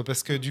explose, quoi,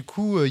 parce que du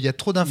coup, il y a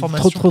trop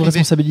d'informations. Trop de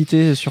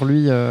responsabilités sur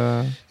lui.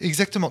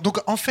 Exactement. Donc,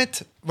 en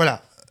fait,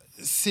 voilà,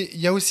 il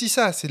y a aussi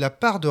ça, c'est la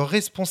part de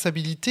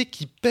responsabilité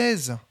qui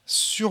pèse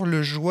sur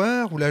le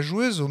joueur ou la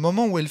joueuse au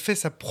moment où elle fait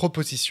sa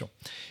proposition.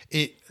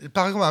 Et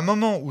par exemple, à un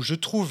moment où je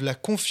trouve la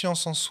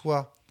confiance en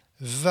soi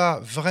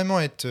va vraiment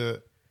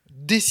être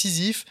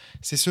décisif,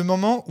 c'est ce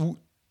moment où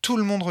tout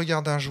le monde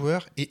regarde un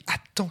joueur et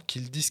attend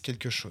qu'il dise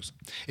quelque chose.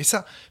 Et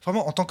ça,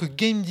 vraiment, en tant que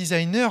game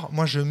designer,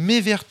 moi, je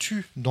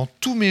m'évertue dans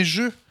tous mes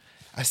jeux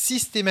à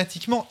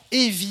systématiquement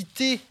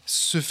éviter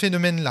ce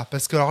phénomène-là.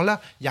 Parce que alors là,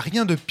 il n'y a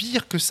rien de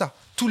pire que ça.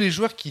 Tous les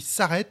joueurs qui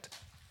s'arrêtent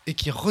et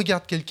qui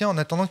regardent quelqu'un en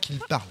attendant qu'il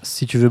parle.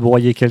 Si tu veux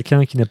broyer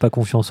quelqu'un qui n'a pas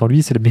confiance en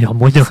lui, c'est le meilleur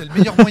moyen. C'est le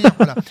meilleur moyen,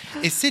 voilà.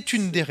 Et c'est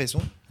une des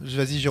raisons.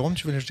 Vas-y, Jérôme,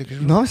 tu veux ajouter quelque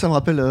chose ? Non, mais ça me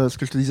rappelle ce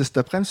que je te disais cet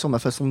après-midi sur ma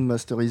façon de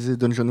masteriser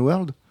Dungeon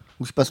World,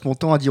 où je passe mon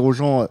temps à dire aux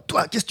gens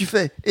toi, qu'est-ce que tu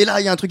fais ? Et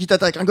là, il y a un truc qui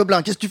t'attaque, un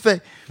gobelin, qu'est-ce que tu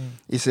fais ?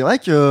 Et c'est vrai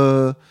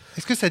que...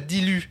 Est-ce que ça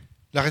dilue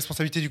la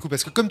responsabilité du coup ?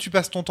 Parce que comme tu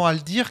passes ton temps à le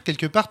dire,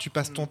 quelque part, tu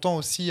passes ton temps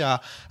aussi à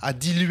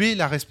diluer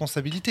la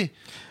responsabilité.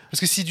 Parce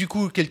que si du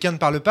coup, quelqu'un ne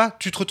parle pas,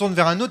 tu te retournes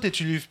vers un autre et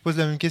tu lui poses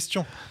la même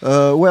question.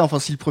 Ouais, enfin,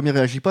 si le premier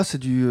réagit pas, c'est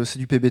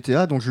du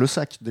PBTA, donc je le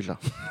sac déjà.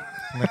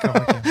 D'accord,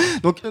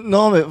 ok. Donc,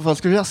 non, mais enfin,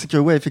 ce que je veux dire, c'est que,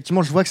 ouais,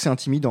 effectivement, je vois que c'est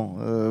intimidant.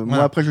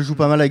 Moi, après, je joue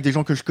pas mal avec des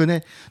gens que je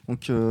connais,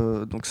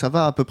 donc ça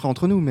va à peu près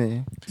entre nous,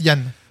 mais...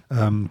 Yann.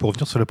 Pour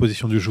revenir sur la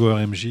position du joueur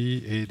MJ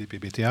et des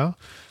PBTA,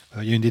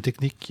 il y a une des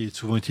techniques qui est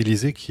souvent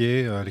utilisée qui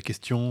est les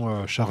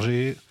questions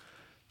chargées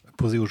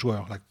posées aux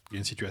joueurs. Là, il y a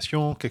une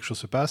situation, quelque chose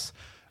se passe,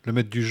 le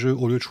maître du jeu,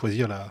 au lieu de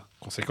choisir la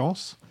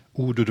conséquence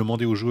ou de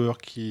demander au joueur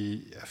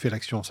qui a fait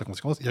l'action sa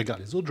conséquence, il regarde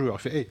les autres joueurs,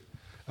 il fait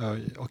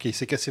ok, il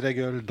s'est cassé la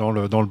gueule dans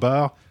le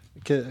bar,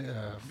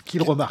 qui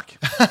le remarque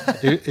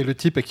et le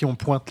type à qui on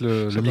pointe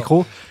le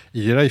micro,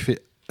 il est là, il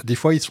fait. Des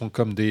fois, ils sont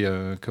comme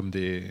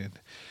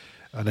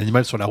un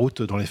animal sur la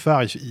route dans les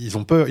phares, ils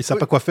ont peur, ils savent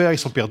pas quoi faire, ils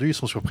sont perdus, ils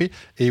sont surpris,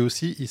 et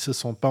aussi ils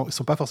sont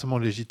pas forcément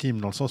légitimes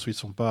dans le sens où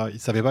ils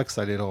savaient pas que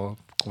ça allait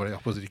qu'on allait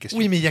leur poser des questions.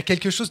 Oui, mais il y a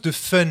quelque chose de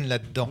fun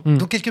là-dedans.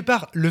 Donc quelque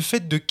part, le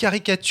fait de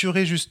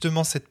caricaturer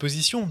justement cette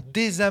position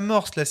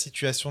désamorce la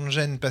situation de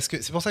gêne, parce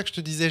que c'est pour ça que je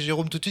te disais,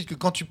 Jérôme, tout de suite, que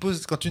quand tu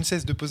ne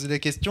cesses de poser la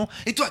question,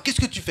 et toi, qu'est-ce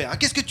que tu fais, hein,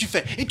 qu'est-ce que tu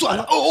fais, et toi,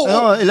 là,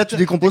 Non, et là tu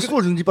décomposes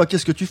trop, je ne dis pas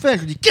qu'est-ce que tu fais,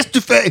 je dis qu'est-ce que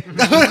tu fais.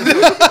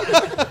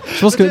 Je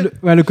pense que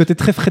le côté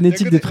très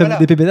frénétique des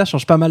PBTA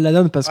change pas mal la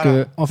donne parce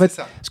que, en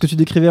fait, ce que tu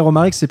décrivais,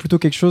 Romaric, c'est plutôt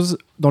quelque chose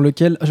dans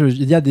lequel.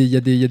 Il y a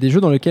des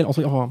jeux dans lesquels.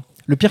 Enfin,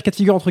 le pire cas de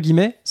figure, entre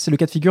guillemets, c'est le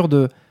cas de figure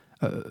de.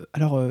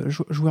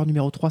 Joueur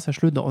numéro 3,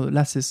 sache-le,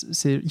 là,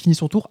 il finit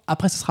son tour,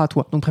 après, ce sera à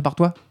toi. Donc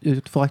prépare-toi,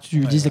 il faudra que tu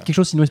dises quelque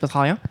chose, sinon il se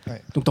passera rien.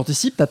 Ouais. Donc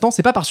t'anticipes, t'attends,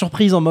 c'est pas par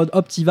surprise en mode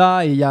hop, t'y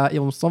vas et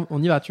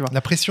on y va, tu vois.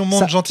 La pression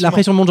monte gentiment. La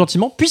pression monte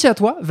gentiment, puis c'est à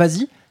toi,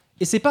 vas-y.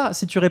 Et c'est pas,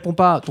 si tu réponds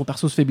pas, ton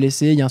perso se fait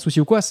blesser, il y a un souci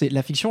ou quoi, c'est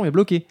la fiction est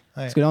bloquée.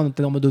 Ouais. Parce que là, on est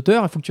en mode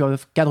auteur, il faut que tu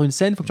cadres une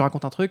scène, il faut que tu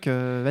racontes un truc,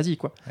 vas-y,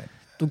 quoi. Ouais.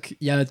 Donc,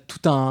 il y a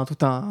tout un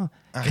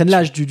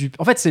crénelage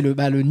En fait, c'est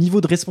le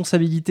niveau de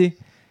responsabilité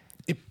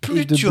et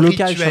de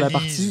blocage sur la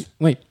partie.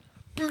 Oui.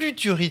 Plus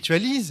tu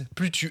ritualises,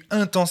 plus tu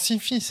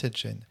intensifies cette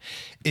chaîne.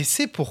 Et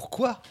c'est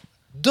pourquoi,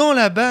 dans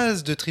la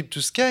base de Trip to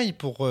Sky,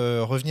 pour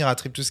revenir à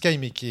Trip to Sky,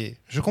 mais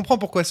je comprends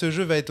pourquoi ce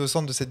jeu va être au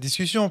centre de cette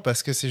discussion,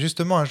 parce que c'est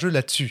justement un jeu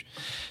là-dessus,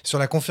 sur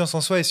la confiance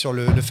en soi et sur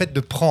le fait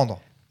de prendre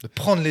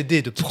les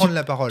dés, de prendre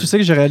la parole. Tu sais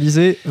que j'ai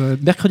réalisé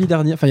mercredi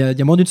dernier, enfin il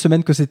y a moins d'une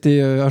semaine, que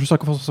c'était un jeu sur la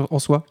confiance en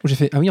soi, où j'ai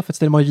fait, ah oui, en fait c'est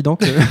tellement évident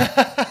que...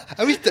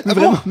 Ah oui,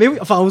 vraiment. Mais oui,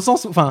 enfin au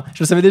sens, je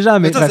le savais déjà,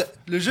 mais attends,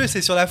 le jeu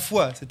c'est sur la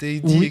foi, c'était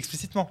dit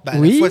explicitement.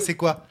 Oui. La foi c'est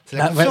quoi ? C'est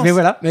la confiance. Mais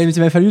voilà, mais il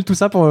m'a fallu tout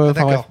ça pour.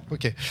 D'accord,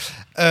 ok.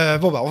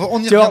 On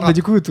y reviendra. Mais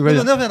du coup, tout va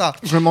bien. On y reviendra.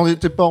 Je m'en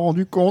étais pas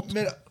rendu compte.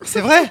 Mais là,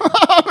 c'est vrai.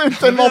 Mais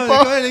tellement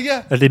pas. Ouais, les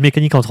gars. Les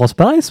mécaniques en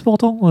transparaissent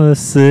pourtant.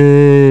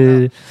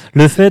 C'est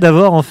le fait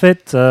d'avoir en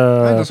fait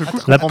la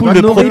poule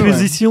de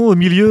proposition au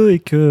milieu et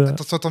que.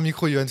 Attention à ton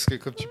micro, Johan, parce que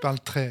comme tu parles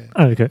très.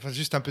 Ah, ok. Enfin,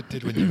 juste un peu de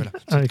t'éloigner, voilà.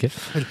 Ah, ok.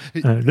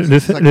 Le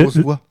fait. Sa grosse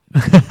voix.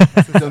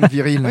 C'est un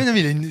viril. Oui, non,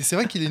 mais c'est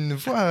vrai qu'il a une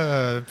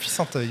voix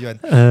puissante, Johan.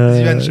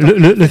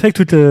 Le fait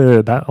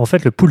que en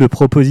fait, le pool de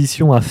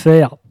propositions à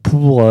faire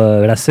pour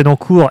la scène en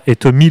cours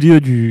est au milieu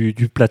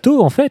du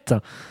plateau, en fait.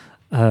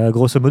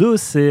 Grosso modo,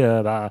 c'est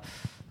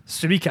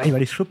celui qui arrive à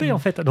les choper, en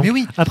fait. Donc, mais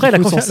oui, après, la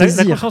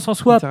confiance en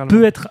soi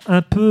peut être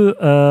un peu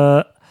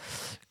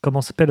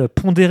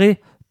pondérée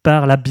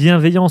par la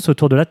bienveillance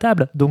autour de la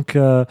table. Donc,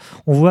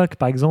 on voit que,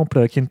 par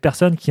exemple, qu'il y a une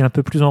personne qui est un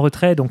peu plus en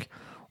retrait, donc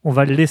on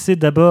va le laisser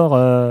d'abord,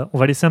 on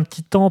va laisser un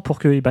petit temps pour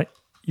qu'il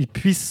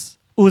puisse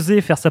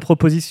oser faire sa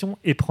proposition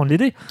et prendre les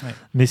dés. Ouais.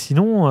 Mais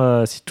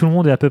sinon, si tout le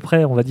monde est à peu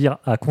près, on va dire,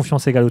 à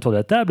confiance égale autour de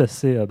la table,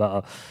 c'est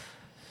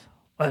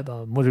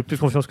moi j'ai plus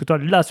confiance que toi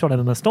là sur le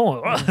même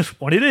instant, je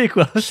prends les dés,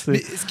 quoi. Mais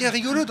ce qui est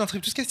rigolo dans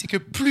Trip to Sky, c'est que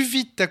plus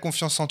vite tu as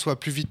confiance en toi,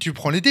 plus vite tu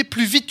prends les dés,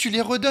 plus vite tu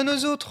les redonnes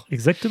aux autres.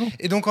 Exactement.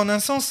 Et donc en un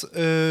sens,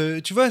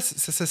 tu vois,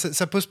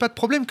 ça pose pas de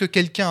problème que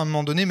quelqu'un à un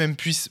moment donné même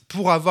puisse,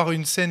 pour avoir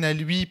une scène à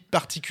lui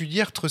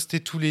particulière, truster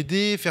tous les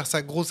dés, faire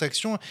sa grosse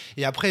action,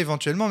 et après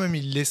éventuellement même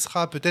il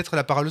laissera peut-être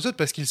la parole aux autres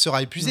parce qu'il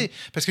sera épuisé.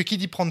 Parce que qui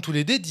dit prendre tous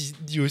les dés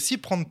dit aussi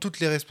prendre toutes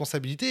les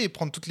responsabilités et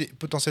prendre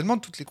potentiellement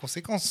toutes les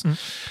conséquences.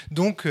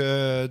 Donc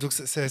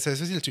ça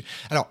s'associe là-dessus.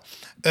 Alors,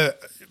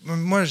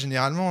 moi,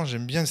 généralement,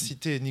 j'aime bien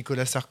citer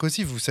Nicolas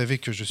Sarkozy. Vous savez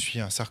que je suis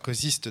un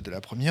sarkozyste de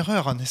la première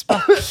heure, hein, n'est-ce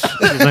pas? Je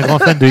suis un grand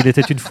fan de Il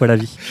était une fois la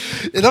vie.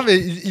 Et non, mais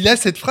il a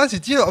cette phrase, il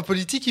dit, en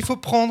politique, il faut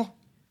prendre.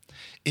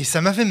 Et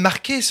ça m'avait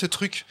marqué, ce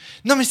truc.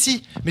 Non, mais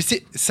si,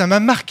 ça m'a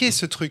marqué,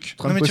 ce truc.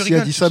 Trump non, mais tu aussi a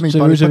rigoles. dit ça, mais il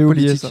parlait pas de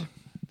oublié politique.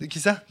 ça. Qui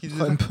ça? Qui disait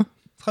ça Trump.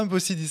 Trump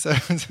aussi dit ça.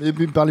 Mais il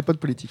ne parlait pas de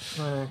politique.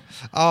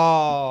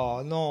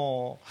 Oh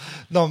non.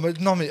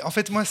 Non, mais en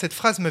fait, moi, cette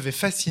phrase m'avait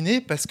fasciné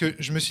parce que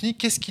je me suis dit,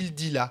 qu'est-ce qu'il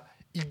dit là?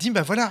 Il dit,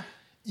 bah voilà,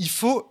 il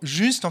faut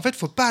juste, en fait,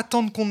 faut pas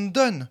attendre qu'on te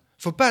donne.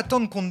 Faut pas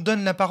attendre qu'on te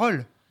donne la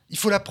parole. Il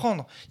faut la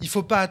prendre. Il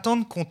faut pas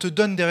attendre qu'on te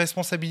donne des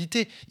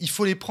responsabilités. Il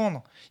faut les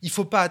prendre. Il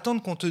faut pas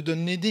attendre qu'on te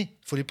donne les dés.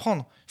 Il faut les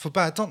prendre. Il faut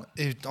pas attendre.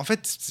 Et en fait,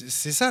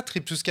 c'est ça,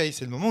 Trip to Sky.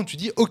 C'est le moment où tu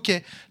dis, ok,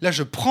 là,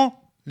 je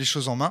prends les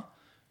choses en main.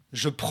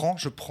 Je prends.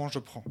 Je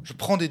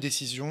prends des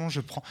décisions,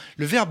 je prends.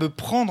 Le verbe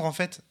prendre, en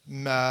fait,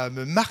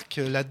 me marque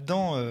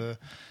là-dedans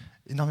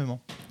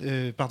énormément.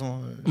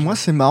 Pardon. Moi,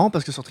 c'est marrant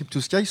parce que sur Trip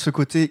to Sky, ce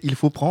côté il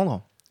faut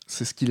prendre,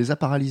 c'est ce qui les a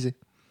paralysés.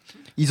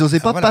 Ils n'osaient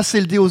pas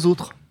passer le dé aux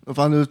autres.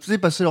 Enfin,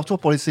 passer leur tour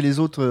pour laisser les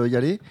autres y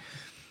aller.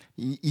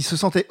 Ils se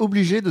sentaient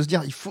obligés de se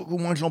dire il faut au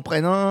moins que j'en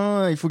prenne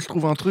un, il faut que je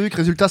trouve un truc.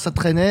 Résultat, ça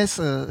traînait,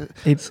 ça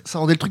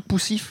rendait le truc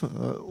poussif.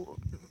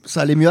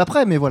 Ça allait mieux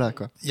après, mais voilà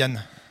quoi.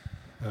 Yann.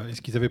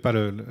 Est-ce qu'ils n'avaient pas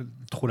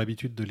trop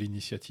l'habitude de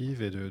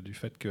l'initiative et du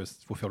fait qu'il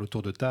faut faire le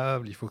tour de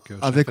table, il faut que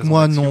avec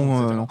moi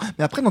non.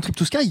 Mais après dans Trip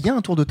to Sky, il y a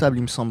un tour de table,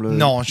 il me semble.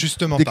 Non,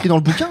 justement décrit pas. dans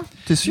le bouquin,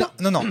 t'es sûr?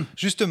 Non,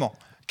 justement.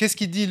 Qu'est-ce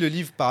qu'il dit le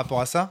livre par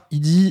rapport à ça? Il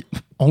dit,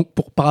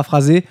 pour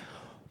paraphraser,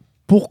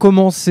 pour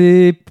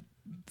commencer,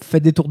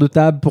 faites des tours de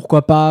table,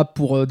 pourquoi pas,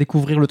 pour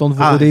découvrir le temps de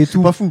vous roder et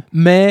tout. Pas fou.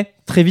 Mais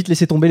très vite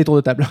laissez tomber les tours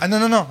de table. Ah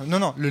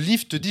non. Le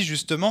livre te dit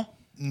justement,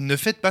 ne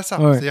faites pas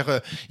ça. Ouais.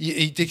 C'est-à-dire,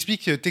 il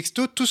t'explique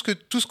texto tout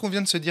ce qu'on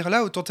vient de se dire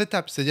là autour de cette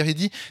table. C'est-à-dire, il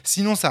dit,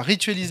 sinon ça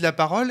ritualise la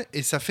parole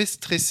et ça fait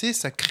stresser,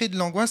 ça crée de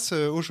l'angoisse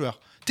aux joueurs.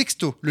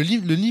 Texto. Le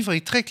livre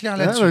est très clair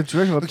là-dessus. Ouais, tu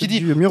vois, Donc il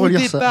dit, mieux au relire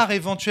départ, ça.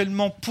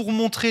 éventuellement, pour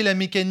montrer la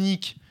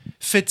mécanique,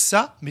 faites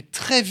ça, mais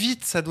très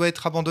vite, ça doit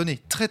être abandonné.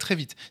 Très, très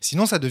vite.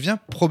 Sinon, ça devient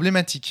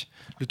problématique.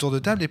 Le tour de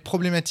table est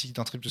problématique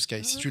dans Trip to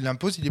Sky. Si tu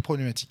l'imposes, il est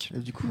problématique. Et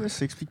du coup,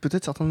 ça explique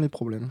peut-être certains de mes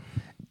problèmes.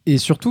 Et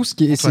surtout,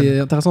 c'est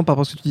intéressant par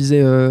rapport à ce que tu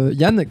disais,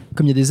 Yann,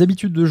 comme il y a des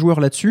habitudes de joueurs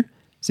là-dessus,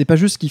 c'est pas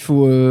juste qu'il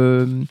faut,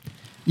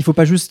 il faut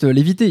pas juste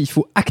l'éviter, il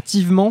faut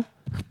activement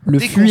le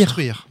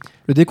fuir,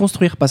 le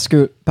déconstruire, parce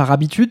que par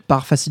habitude,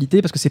 par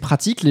facilité, parce que c'est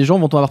pratique, les gens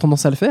vont avoir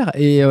tendance à le faire,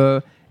 et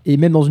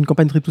même dans une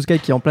campagne Trip to Sky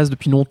qui est en place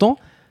depuis longtemps,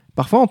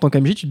 parfois en tant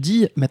qu'MJ, tu te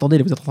dis, mais attendez,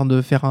 vous êtes en train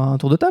de faire un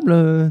tour de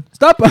table,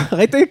 stop,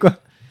 arrêtez quoi.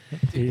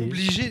 T'es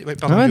obligé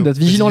d'être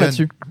vigilant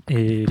là-dessus.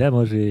 Et là,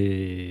 moi,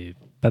 j'ai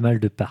pas mal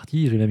de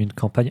parties. J'ai même une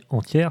campagne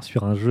entière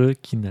sur un jeu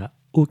qui n'a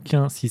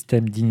aucun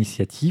système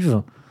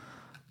d'initiative,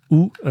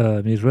 où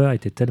mes joueurs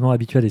étaient tellement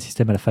habitués à des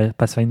systèmes à la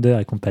Pathfinder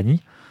et compagnie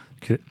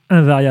que,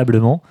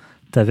 invariablement,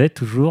 tu avais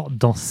toujours,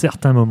 dans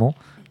certains moments,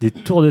 des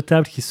tours de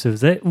table qui se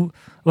faisaient où,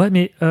 ouais,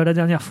 mais la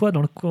dernière fois,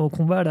 dans le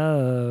combat,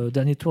 là,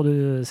 dernier tour,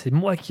 c'est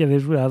moi qui avais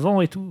joué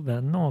avant et tout.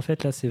 Ben non, en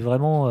fait, là, c'est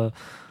vraiment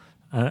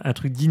un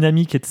truc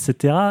dynamique,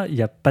 etc. Il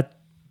n'y a pas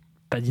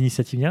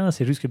d'initiative, ni rien.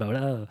 C'est juste que, bah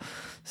voilà,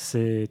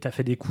 tu as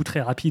fait des coups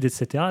très rapides,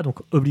 etc. Donc,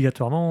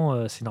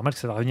 obligatoirement, c'est normal que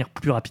ça va revenir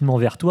plus rapidement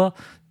vers toi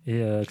et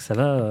que ça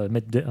va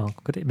mettre un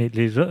côté. Mais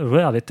les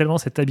joueurs avaient tellement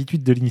cette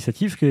habitude de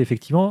l'initiative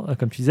qu'effectivement,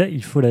 comme tu disais,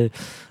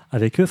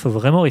 avec eux, il faut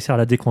vraiment réussir à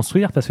la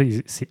déconstruire parce que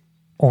c'est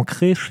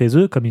ancré chez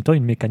eux comme étant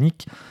une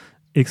mécanique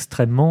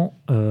extrêmement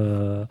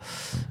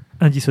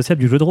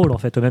indissociable du jeu de rôle, en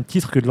fait, au même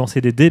titre que de lancer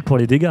des dés pour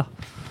les dégâts.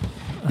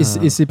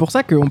 Et c'est pour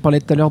ça qu'on parlait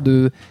tout à l'heure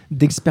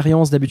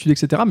d'expérience, d'habitude,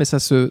 etc. Mais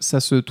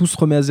tout se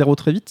remet à zéro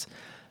très vite.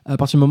 À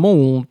partir du moment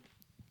où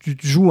tu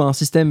joues à un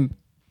système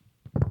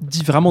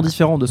vraiment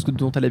différent de ce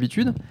dont tu as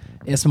l'habitude.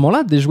 Et à ce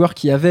moment-là, des joueurs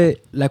qui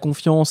avaient la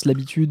confiance,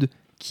 l'habitude,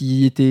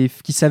 qui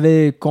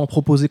savaient quand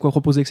proposer, quoi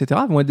proposer,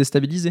 etc., vont être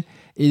déstabilisés.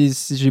 Et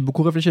j'ai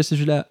beaucoup réfléchi à ces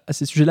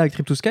sujets-là avec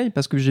Trip to Sky,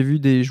 parce que j'ai vu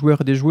des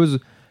joueurs et des joueuses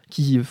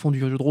qui font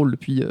du jeu de rôle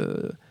depuis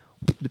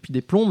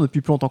des plombs,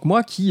 depuis plus longtemps que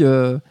moi, qui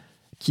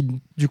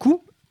du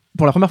coup,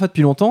 pour la première fois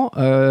depuis longtemps,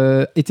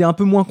 étaient un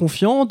peu moins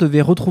confiants,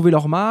 devaient retrouver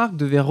leur marque,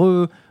 devaient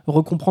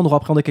recomprendre,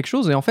 réappréhender quelque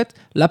chose. Et en fait,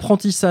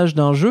 l'apprentissage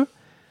d'un jeu,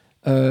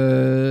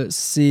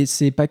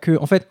 c'est pas que...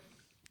 En fait,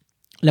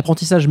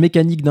 l'apprentissage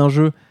mécanique d'un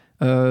jeu,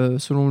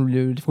 selon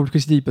les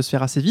complexités, il peut se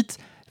faire assez vite.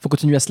 Il faut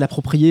continuer à se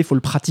l'approprier, il faut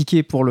le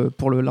pratiquer pour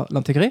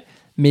l'intégrer.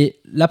 Mais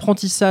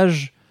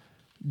l'apprentissage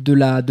des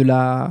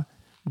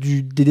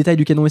détails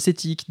du canon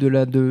esthétique et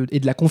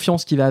de la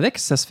confiance qui va avec,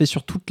 ça se fait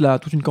sur toute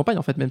une campagne,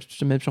 en fait,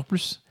 même sur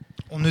plus.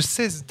 on ne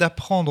cesse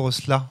d'apprendre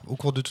cela au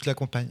cours de toute la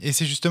campagne. Et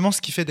c'est justement ce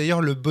qui fait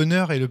d'ailleurs le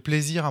bonheur et le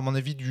plaisir, à mon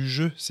avis, du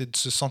jeu, c'est de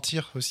se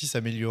sentir aussi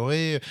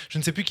s'améliorer. Je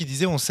ne sais plus qui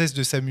disait, on cesse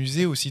de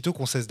s'amuser aussitôt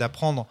qu'on cesse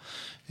d'apprendre.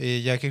 Et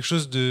il y a quelque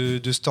chose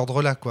de cet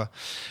ordre-là, quoi.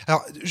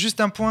 Alors,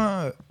 juste un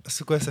point,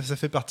 c'est quoi, ça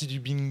fait partie du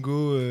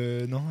bingo,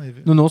 non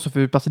Non, ça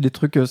fait partie des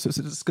trucs.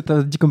 Ce que tu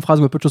as dit comme phrase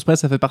ou à peu de choses près,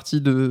 ça fait partie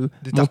de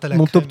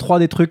mon top 3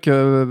 des trucs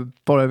sur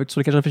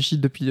lesquels je réfléchis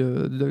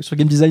sur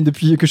game design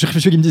depuis que je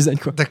réfléchis au game design,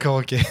 quoi. D'accord,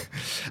 ok.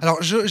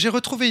 Alors, j'ai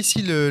retrouvé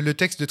ici le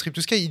texte de Trip to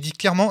Sky. Il dit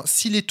clairement,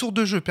 si les tours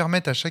de jeu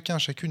permettent à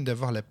chacune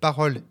d'avoir la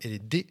parole et les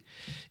dés,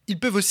 ils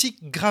peuvent aussi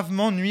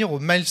gravement nuire au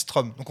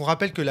maelstrom. Donc on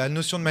rappelle que la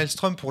notion de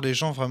maelstrom, pour les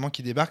gens vraiment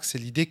qui débarquent, c'est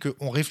l'idée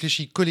qu'on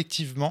réfléchit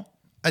collectivement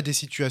à des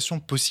situations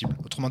possibles.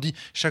 Autrement dit,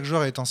 chaque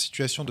joueur est en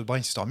situation de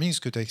brainstorming,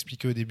 ce que tu as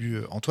expliqué au début,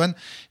 Antoine.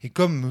 Et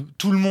comme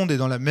tout le monde est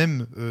dans la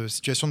même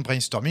situation de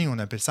brainstorming, on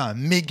appelle ça un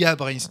méga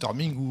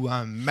brainstorming ou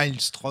un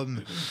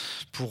maelstrom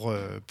pour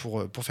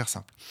faire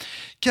simple.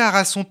 Car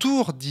à son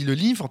tour, dit le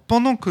livre,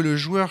 pendant que le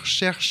joueur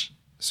cherche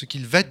ce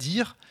qu'il va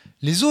dire,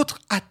 les autres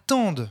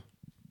attendent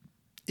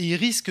et il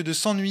risque de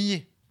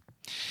s'ennuyer.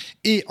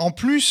 Et en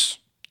plus,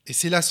 et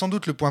c'est là sans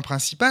doute le point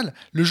principal,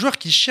 le joueur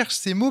qui cherche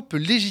ces mots peut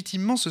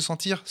légitimement se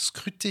sentir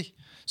scruté,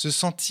 se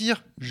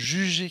sentir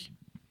jugé.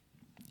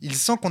 Il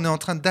sent qu'on est en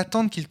train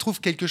d'attendre qu'il trouve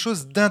quelque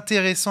chose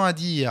d'intéressant à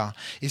dire.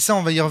 Et ça,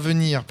 on va y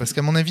revenir, parce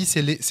qu'à mon avis,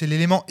 c'est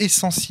l'élément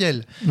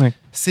essentiel. Ouais.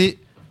 Il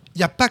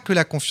n'y a pas que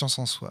la confiance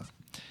en soi.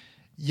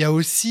 Il y a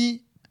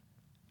aussi...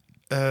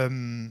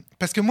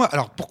 parce que moi...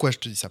 Alors, pourquoi je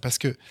te dis ça ? Parce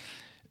que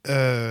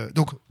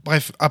donc,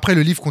 bref, après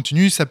le livre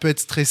continue, ça peut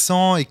être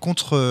stressant et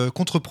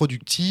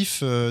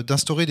contre-productif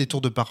d'instaurer des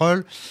tours de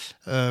parole,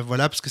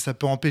 voilà, parce que ça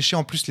peut empêcher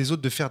en plus les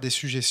autres de faire des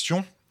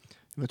suggestions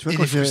Tu vois, et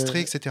quand les frustrer,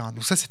 etc.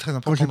 Donc ça, c'est très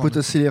important. Quand j'ai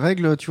potassé les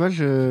règles, tu vois,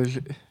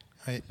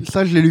 Ouais.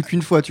 ça, je l'ai lu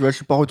qu'une fois, tu vois, je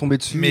suis pas retombé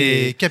dessus.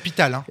 Mais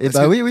capital, hein. Et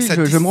bah oui,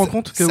 je me rends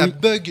compte que ça oui.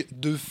 bug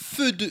de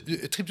feu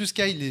de Trip to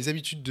Sky, les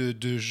habitudes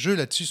de jeu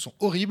là-dessus sont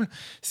horribles.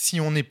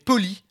 Si on est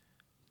poli,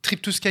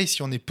 Trip to Sky,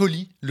 si on est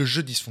poli, le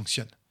jeu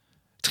dysfonctionne.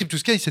 Trip to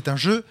Sky, c'est un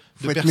jeu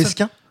de personnes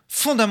mesquin.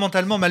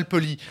 Fondamentalement mal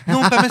polies.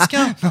 Non, pas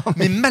mesquin,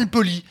 mais mal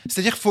polies.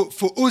 C'est-à-dire qu'il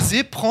faut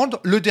oser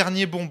prendre le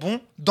dernier bonbon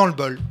dans le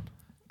bol.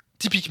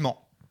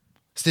 Typiquement.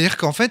 C'est-à-dire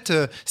qu'en fait,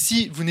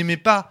 si vous n'aimez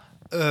pas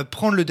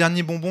prendre le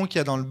dernier bonbon qu'il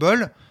y a dans le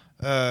bol,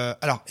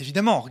 alors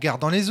évidemment, en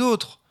regardant les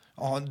autres,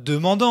 en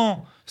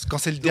demandant, quand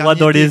c'est le dernier... Droit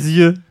dans les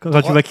yeux,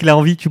 quand tu vois qu'il a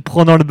envie, tu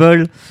prends dans le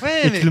bol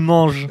et tu le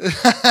manges.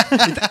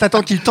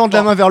 T'attends qu'il tende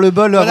la main vers le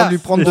bol avant de lui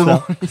prendre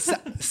devant.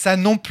 Ça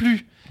non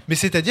plus. Mais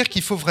c'est-à-dire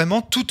qu'il faut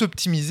vraiment tout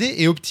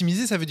optimiser. Et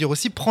optimiser, ça veut dire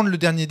aussi prendre le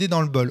dernier dé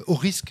dans le bol, au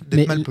risque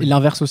d'être mal poli. Mais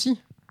l'inverse aussi.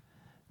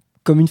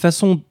 Comme une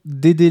façon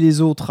d'aider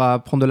les autres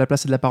à prendre de la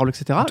place et de la parole,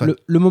 etc.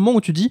 Le moment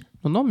où tu dis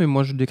 « Non, mais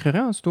moi, je ne décris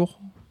rien à ce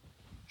tour.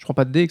 Je prends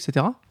pas de dé,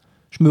 etc. »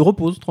 Je me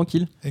repose,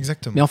 tranquille.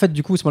 Exactement. Mais en fait,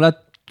 du coup, à ce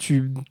moment-là,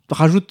 tu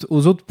rajoutes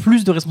aux autres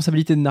plus de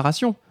responsabilités de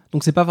narration.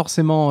 Donc, c'est pas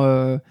forcément...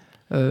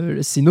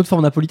 c'est une autre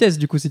forme d'impolitesse,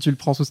 du coup, si tu le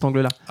prends sous cet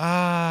angle-là.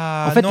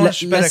 Ah, en fait, non, je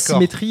suis pas la d'accord.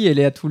 symétrie, elle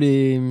est à tous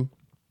les...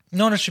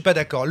 Non, là, je suis pas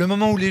d'accord. Le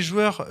moment où les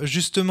joueurs,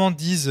 justement,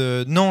 disent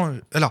non...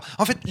 Alors,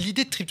 en fait,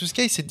 l'idée de Trip to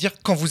Sky, c'est de dire,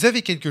 quand vous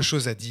avez quelque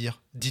chose à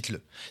dire,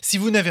 dites-le. Si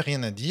vous n'avez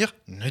rien à dire,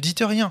 ne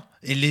dites rien.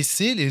 Et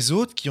laissez les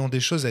autres qui ont des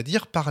choses à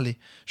dire parler.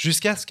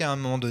 Jusqu'à ce qu'à un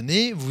moment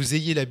donné, vous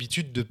ayez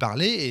l'habitude de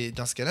parler et,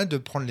 dans ce cas-là, de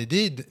prendre les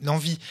dés,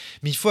 l'envie.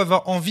 Mais il faut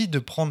avoir envie de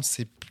prendre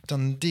ces putains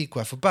de dés,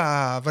 quoi. Faut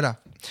pas...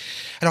 Voilà.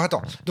 Alors,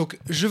 attends. Donc,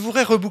 je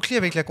voudrais reboucler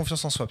avec la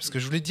confiance en soi, parce que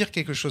je voulais dire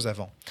quelque chose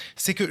avant.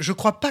 C'est que je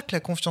crois pas que la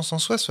confiance en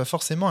soi soit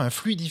forcément un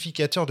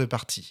fluidificateur de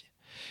partie.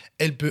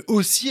 Elle peut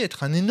aussi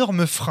être un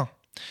énorme frein.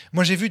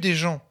 Moi, j'ai vu des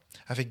gens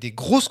avec des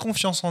grosses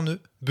confiances en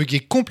eux bugger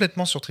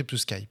complètement sur Trip to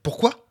Sky.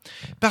 Pourquoi ?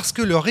 Parce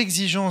que leur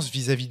exigence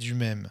vis-à-vis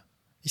d'eux-mêmes,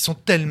 ils sont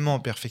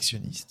tellement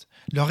perfectionnistes.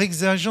 Leur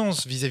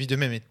exigence vis-à-vis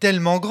d'eux-mêmes est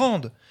tellement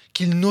grande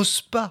qu'ils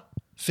n'osent pas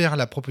faire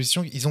la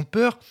proposition. Ils ont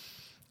peur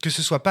que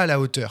ce soit pas à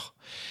la hauteur.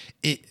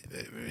 Et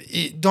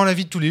dans la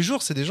vie de tous les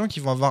jours, c'est des gens qui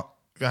vont avoir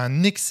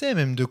un excès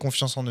même de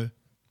confiance en eux.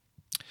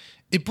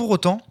 Et pour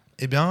autant,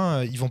 eh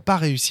bien, ils vont pas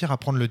réussir à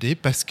prendre le dé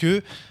parce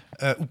que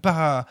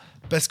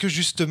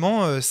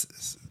justement,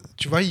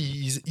 tu vois,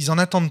 ils en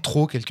attendent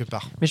trop quelque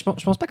part. Mais je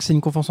pense pas que c'est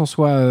une confiance en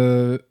soi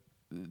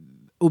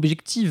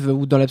objective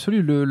ou dans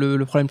l'absolu.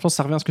 Le problème, je pense,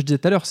 ça revient à ce que je disais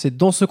tout à l'heure. C'est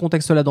dans ce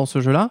contexte-là, dans ce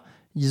jeu-là,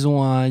 ils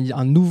ont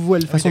un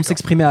nouvelle façon de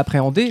s'exprimer, à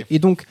appréhender. Okay. Et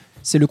donc,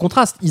 c'est le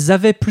contraste. Ils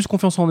avaient plus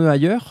confiance en eux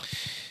ailleurs.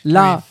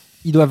 Là,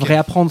 ils doivent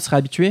réapprendre, se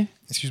réhabituer.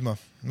 Excuse-moi.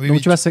 Oui, donc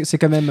tu vois, c'est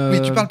quand même...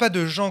 Oui, tu parles pas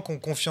de gens qui ont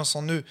confiance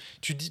en eux.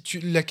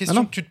 La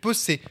question que tu te poses,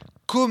 c'est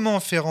comment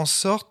faire en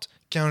sorte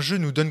qu'un jeu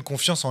nous donne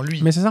confiance en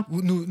lui. Mais c'est ça.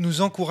 Ou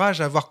nous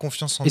encourage à avoir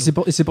confiance en nous.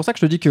 Et c'est pour ça que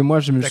je te dis que moi,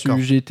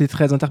 j'ai été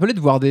très interpellé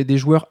de voir des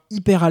joueurs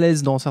hyper à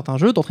l'aise dans certains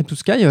jeux, dans Trip to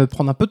Sky,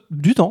 prendre un peu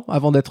du temps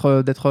avant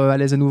d'être à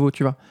l'aise à nouveau,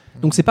 tu vois.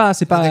 Donc c'est pas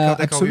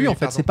absolu, en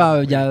fait. C'est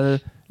pas... Il y a...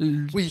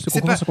 Oui,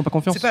 c'est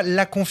pas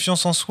la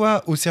confiance en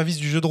soi au service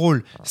du jeu de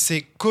rôle.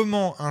 C'est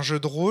comment un jeu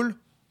de rôle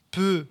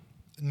peut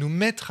nous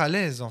mettre à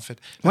l'aise, en fait.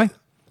 Ouais.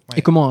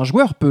 Et comment un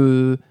joueur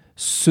peut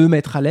se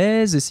mettre à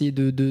l'aise, essayer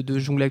de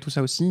jongler avec tout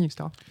ça aussi,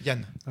 etc.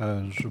 Yann.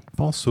 Je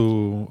pense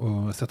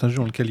à certains jeux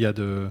dans lesquels il y a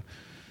des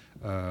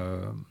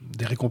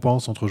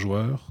récompenses entre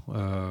joueurs.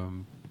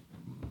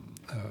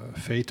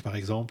 Fate, par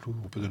exemple, où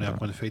on peut donner un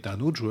point de Fate à un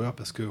autre joueur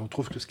parce qu'on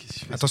trouve que ce qui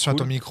s'y fait. Attention c'est à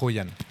ton cool. micro,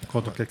 Yann.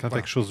 Quand quelqu'un fait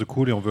quelque chose de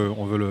cool et on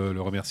veut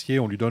le remercier,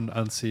 on lui donne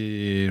un de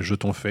ses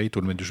jetons Fate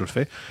au domaine du jeu le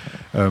fait.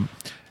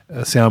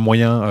 C'est un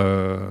moyen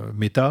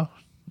méta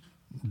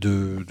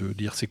de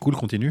dire c'est cool,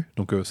 continue.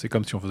 Donc c'est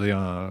comme si on faisait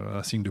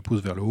un signe de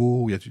pouce vers le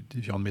haut, il y a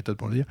différentes méthodes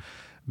pour le dire.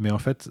 Mais en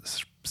fait,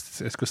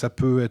 est-ce que ça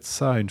peut être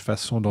ça, une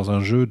façon dans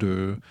un jeu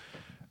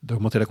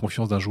d'augmenter la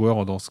confiance d'un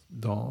joueur,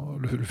 dans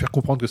le faire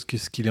comprendre que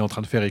ce qu'il est en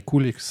train de faire est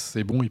cool et que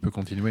c'est bon, il peut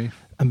continuer?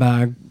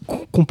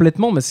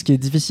 Complètement, mais ce qui est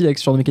difficile avec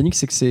ce genre de mécanique,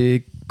 c'est que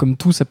c'est comme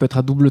tout, ça peut être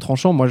à double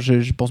tranchant. Moi,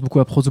 je pense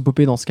beaucoup à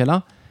prosopopée dans ce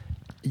cas-là.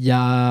 Il y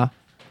a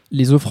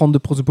les offrandes de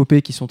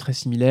prosopopée qui sont très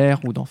similaires,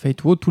 ou dans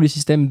Fate ou autre, tous les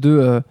systèmes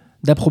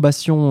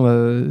d'approbation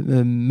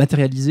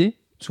matérialisés,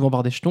 souvent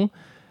par des jetons.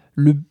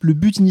 Le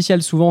but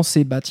initial, souvent,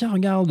 c'est tiens,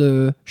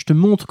 regarde, je te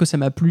montre que ça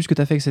m'a plu, ce que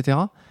tu as fait, etc.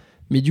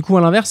 Mais du coup,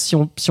 à l'inverse,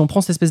 si on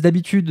prend cette espèce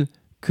d'habitude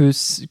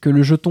que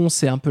le jeton,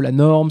 c'est un peu la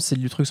norme, c'est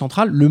le truc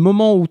central, le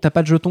moment où t'as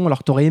pas de jeton alors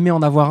que t'aurais aimé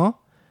en avoir un,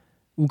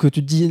 ou que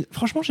tu te dis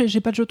franchement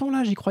j'ai pas de jeton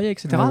là, j'y croyais,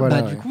 etc.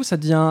 Voilà, Du coup, ça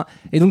devient...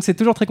 Et donc, c'est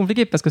toujours très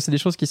compliqué parce que c'est des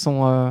choses qui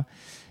sont...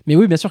 Mais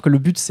oui, bien sûr que le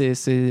but,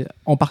 c'est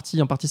en partie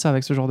ça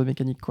avec ce genre de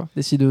mécanique, quoi.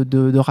 D'essayer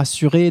de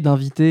rassurer,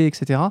 d'inviter,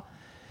 etc.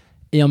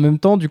 Et en même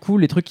temps, du coup,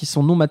 les trucs qui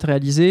sont non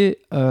matérialisés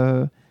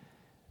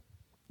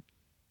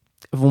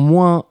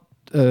vont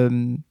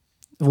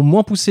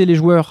moins pousser les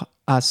joueurs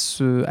à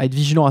être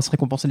vigilants, à se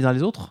récompenser les uns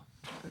les autres,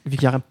 vu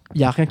qu'il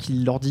n'y a rien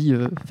qui leur dit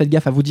faites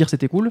gaffe à vous dire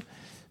c'était cool.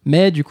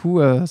 Mais du coup,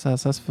 ça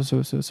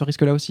ce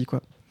risque-là aussi,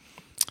 quoi.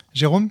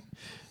 Jérôme?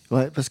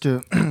 Ouais, parce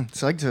que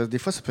c'est vrai que des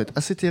fois, ça peut être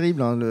assez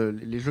terrible, hein,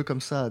 les jeux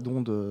comme ça à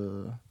don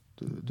de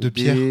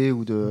pierre. dés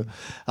ou de...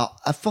 Alors,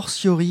 a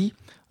fortiori,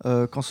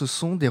 quand ce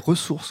sont des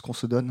ressources qu'on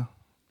se donne,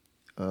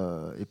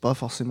 et pas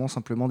forcément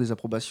simplement des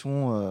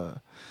approbations.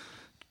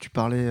 Tu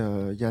parlais,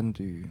 Yann,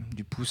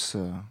 du pouce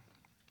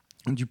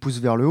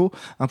vers le haut.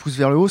 Un pouce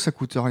vers le haut, ça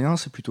coûte rien,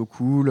 c'est plutôt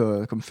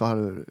cool, comme faire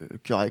le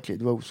cœur avec les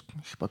doigts ou je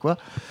sais pas quoi.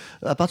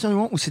 À partir du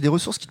moment où c'est des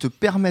ressources qui te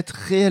permettent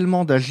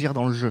réellement d'agir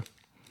dans le jeu,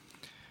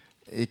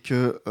 et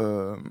que,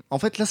 en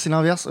fait, là, c'est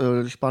l'inverse.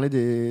 Je parlais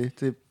des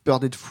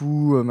peurs d'être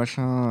fou,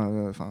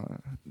 machin,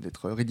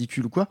 d'être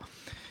ridicule ou quoi.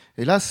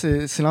 Et là,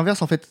 c'est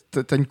l'inverse. En fait,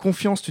 t'as une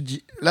confiance, tu te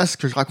dis, là, ce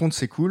que je raconte,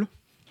 c'est cool,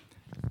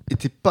 et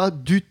t'es pas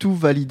du tout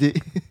validé.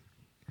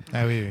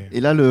 Ah oui.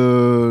 Et là,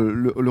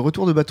 le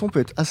retour de bâton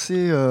peut être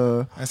assez...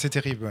 C'est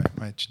terrible,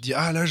 ouais. Tu te dis,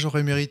 là,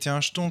 j'aurais mérité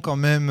un jeton quand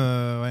même,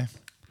 ouais.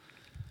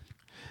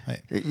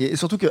 Et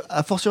surtout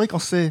qu'à fortiori, quand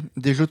c'est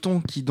des jetons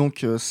qui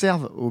donc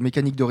servent aux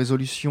mécaniques de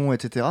résolution,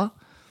 etc.,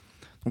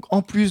 donc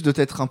en plus de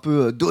t'être un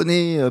peu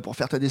donné pour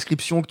faire ta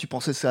description, que tu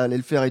pensais ça allait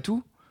le faire et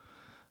tout,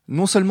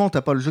 non seulement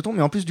t'as pas le jeton,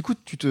 mais en plus, du coup,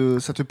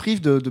 ça te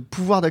prive de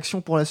pouvoir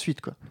d'action pour la suite,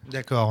 quoi.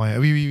 D'accord, ouais.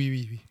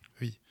 Oui.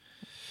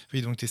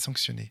 Oui, donc t'es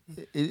sanctionné.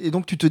 Et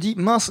donc tu te dis,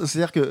 mince,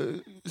 c'est-à-dire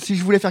que si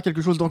je voulais faire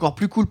quelque chose d'encore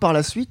plus cool par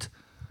la suite,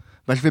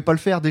 je vais pas le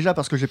faire déjà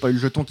parce que j'ai pas eu le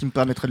jeton qui me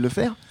permettrait de le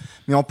faire,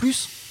 mais en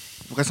plus,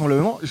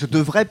 vraisemblablement, je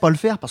devrais pas le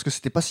faire parce que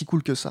c'était pas si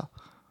cool que ça.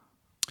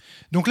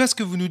 Donc là, ce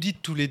que vous nous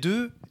dites tous les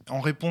deux, en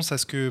réponse à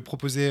ce que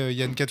proposait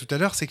Yanka tout à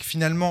l'heure, c'est que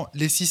finalement,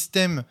 les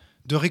systèmes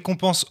de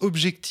récompense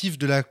objective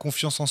de la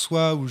confiance en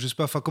soi, ou je sais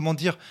pas, comment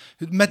dire,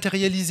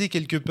 matérialiser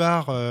quelque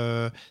part,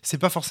 c'est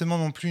pas forcément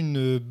non plus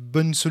une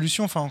bonne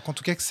solution, en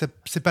tout cas que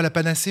c'est pas la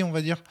panacée, on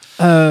va dire.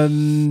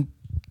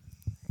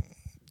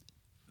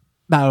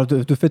 Alors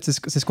de fait,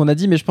 c'est ce qu'on a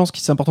dit, mais je pense que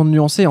c'est important de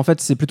nuancer. En fait,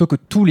 c'est plutôt que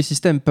tous les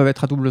systèmes peuvent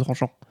être à double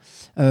tranchant.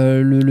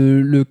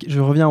 Je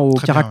reviens aux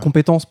caractères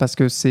compétences parce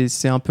que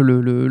c'est un peu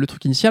le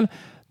truc initial.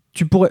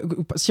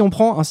 Si on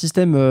prend un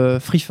système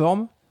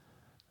freeform,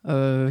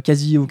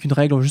 quasi aucune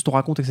règle, juste on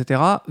raconte,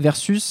 etc.,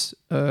 versus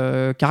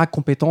caractère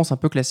compétence un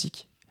peu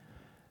classique.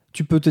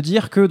 Tu peux te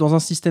dire que dans un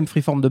système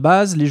freeform de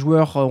base, les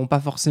joueurs n'ont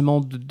pas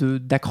forcément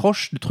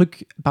d'accroche, de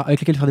trucs avec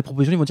lesquels faire des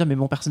propositions. Ils vont dire mais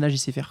mon personnage il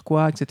sait faire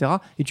quoi, etc.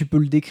 Et tu peux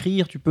le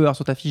décrire, tu peux avoir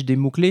sur ta fiche des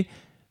mots-clés,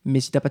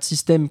 mais si tu n'as pas de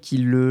système qui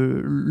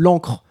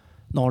l'ancre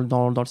dans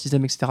le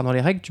système, etc., dans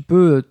les règles, tu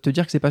peux te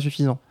dire que c'est pas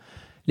suffisant.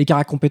 Les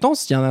caractères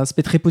compétences, il y a un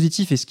aspect très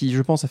positif et ce qui,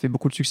 je pense, a fait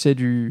beaucoup de succès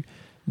du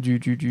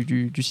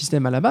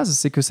système à la base,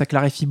 c'est que ça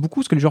clarifie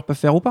beaucoup ce que les joueurs peuvent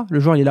faire ou pas. Le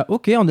joueur il est là,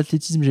 ok, en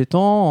athlétisme j'ai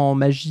tant, en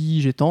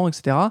magie j'ai tant,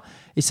 etc.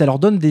 Et ça leur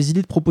donne des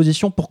idées de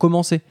propositions pour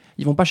commencer.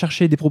 Ils vont pas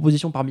chercher des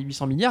propositions parmi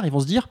 800 milliards, ils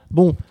vont se dire,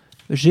 bon,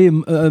 j'ai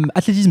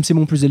athlétisme c'est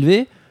mon plus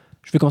élevé,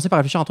 je vais commencer par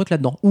réfléchir à un truc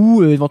là-dedans.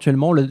 Ou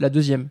éventuellement la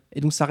deuxième.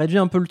 Et donc ça réduit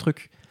un peu le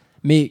truc.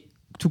 Mais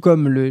tout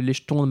comme les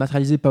jetons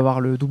matérialisés peuvent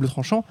avoir le double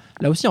tranchant,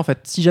 là aussi en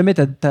fait, si jamais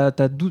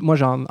t'as doute, moi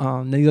j'ai un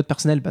anecdote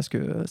personnelle parce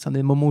que c'est un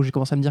des moments où j'ai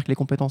commencé à me dire que les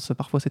compétences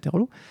parfois c'était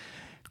relou.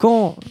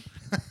 Quand,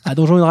 à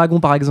Donjons et Dragons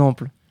par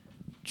exemple,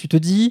 tu te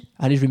dis,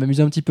 allez, je vais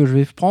m'amuser un petit peu, je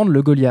vais prendre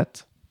le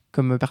Goliath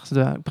comme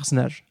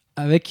personnage.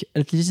 avec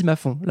l'athlétisme à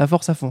fond, la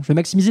force à fond. Je vais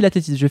maximiser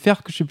l'athlétisme. Je vais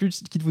faire, je sais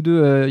plus qui de vous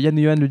deux, Yann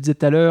et Johan le disaient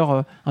tout à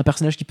l'heure, un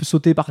personnage qui peut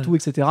sauter partout,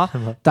 etc.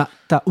 T'as,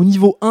 au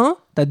niveau 1,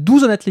 t'as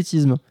 12 en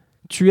athlétisme.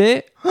 Tu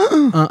es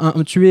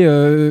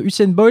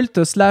Usain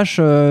Bolt /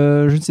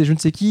 je ne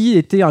sais qui,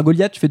 et t'es un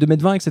Goliath, tu fais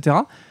 2m20, etc.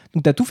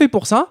 Donc t'as tout fait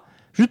pour ça,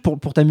 juste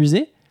pour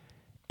t'amuser.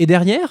 Et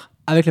derrière,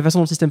 avec la façon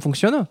dont le système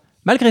fonctionne,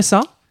 malgré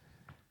ça,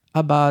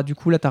 du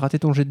coup là t'as raté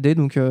ton jet de dés,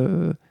 donc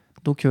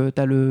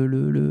t'as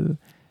le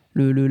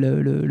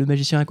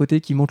magicien à côté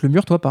qui monte le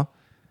mur, toi pas.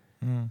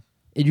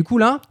 Et du coup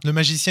là, le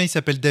magicien il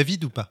s'appelle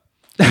David ou pas?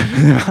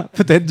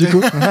 peut-être du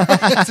coup.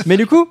 Mais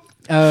du coup,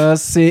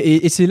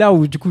 c'est là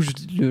où du coup je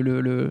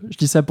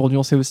dis ça pour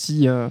nuancer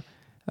aussi.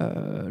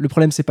 Le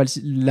problème c'est pas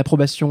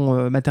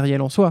l'approbation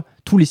matérielle en soi.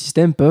 Tous les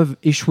systèmes peuvent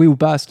échouer ou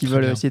pas à ce qu'ils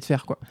veulent essayer de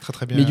faire, quoi.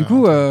 Très bien. Mais du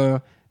coup,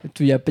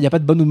 il y a pas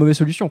de bonne ou de mauvaise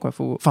solution, quoi.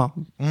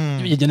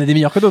 Il y en a des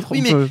meilleures que d'autres.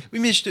 Oui,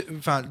 mais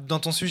dans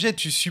ton sujet,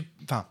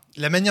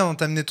 la manière dont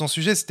tu amenais ton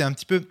sujet, c'était un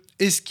petit peu,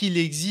 est-ce qu'il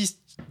existe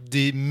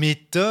des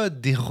méthodes,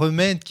 des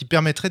remèdes qui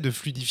permettraient de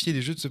fluidifier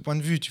les jeux de ce point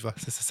de vue, tu vois,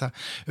 c'est ça.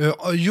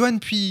 Johan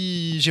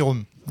puis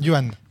Jérôme.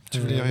 Johan, tu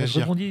voulais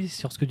réagir? Je rebondis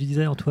sur ce que tu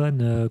disais,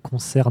 Antoine,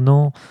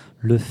 concernant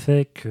le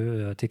fait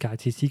que tes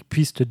caractéristiques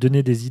puissent te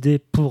donner des idées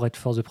pour être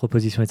force de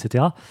proposition,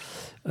 etc.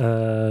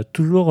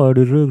 Toujours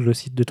le jeu que je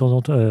cite de temps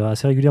en temps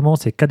assez régulièrement,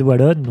 c'est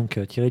Cadwallon, donc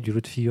tiré du jeu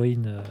de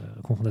figurines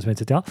confrontation,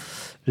 etc.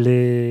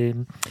 Les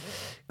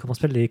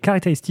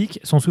caractéristiques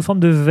sont sous forme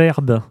de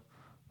verbes.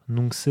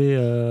 Donc c'est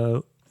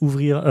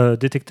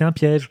détecter un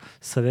piège,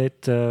 ça va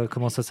être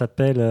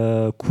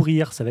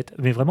courir, ça va être,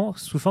 mais vraiment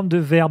sous forme de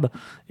verbe,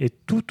 et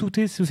tout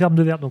est sous forme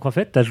de verbe. Donc en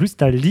fait, tu as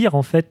juste à lire,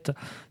 en fait,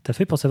 tu as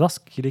fait pour savoir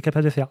ce qu'il est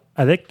capable de faire,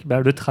 avec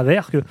le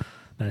travers que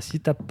si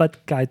tu n'as pas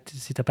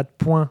de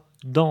point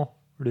dans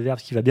le verbe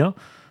qui va bien,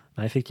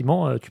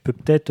 effectivement, tu peux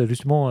peut-être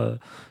justement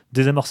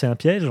désamorcer un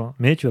piège,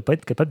 mais tu vas pas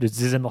être capable de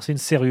désamorcer une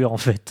serrure, en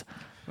fait.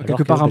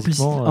 Quelque part,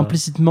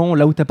 implicitement,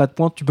 là où t'as pas de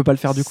point, tu peux pas le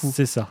faire du coup.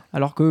 C'est ça.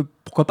 Alors que,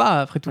 pourquoi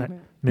pas, après tout. Ouais.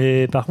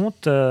 Mais par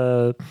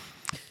contre,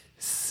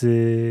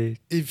 c'est...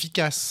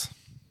 efficace.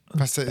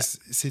 Enfin,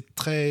 c'est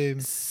très...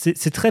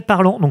 C'est très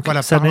parlant. Donc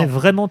voilà, ça met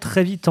vraiment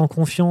très vite en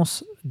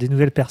confiance des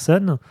nouvelles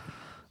personnes.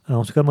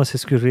 En tout cas, moi, c'est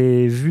ce que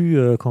j'ai vu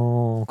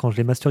quand je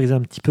l'ai masterisé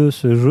un petit peu,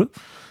 ce jeu.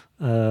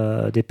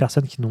 Des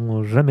personnes qui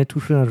n'ont jamais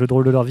touché un jeu de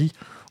rôle de leur vie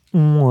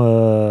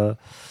ont...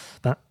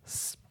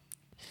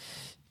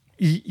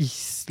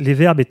 les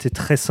verbes étaient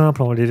très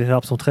simples, les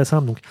verbes sont très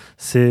simples, donc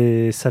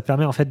ça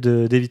permet en fait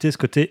d'éviter ce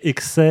côté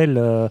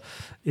Excel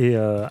et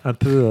un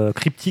peu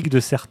cryptique de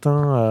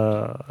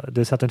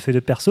certaines feuilles de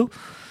perso.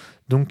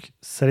 Donc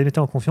ça les mettait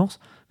en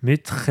confiance, mais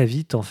très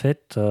vite en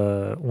fait,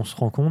 on se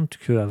rend compte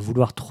qu'à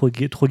vouloir trop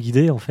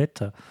guider, en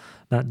fait,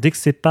 dès que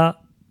c'est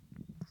pas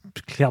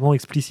clairement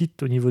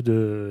explicite au niveau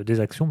des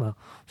actions, en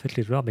fait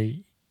les joueurs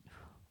ils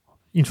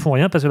ne font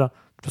rien parce que là, de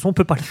toute façon on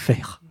peut pas le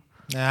faire.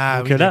 Ah,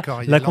 donc oui, là,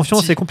 la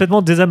confiance est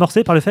complètement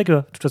désamorcée par le fait que,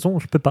 de toute façon,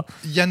 je peux pas.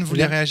 Yann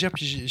voulait réagir,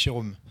 puis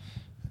Jérôme.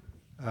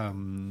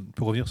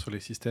 Pour revenir sur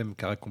les systèmes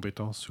caractères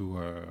compétences ou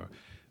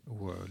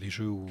les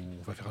jeux où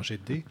on va faire un jet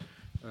de dés,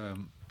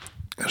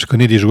 je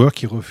connais des joueurs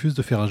qui refusent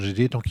de faire un jet de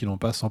dés tant qu'ils n'ont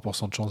pas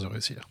 100% de chance de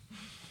réussir.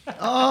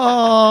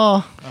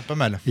 Pas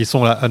mal. Ils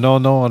sont là,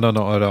 non,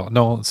 alors,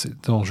 non,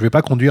 je vais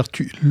pas conduire,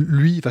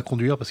 lui il va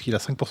conduire parce qu'il a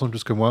 5% de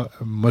plus que moi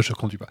je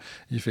conduis pas.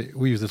 Il fait,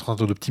 oui, vous êtes en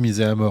train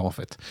d'optimiser à mort, en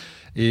fait.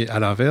 Et à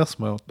l'inverse,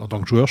 moi, en tant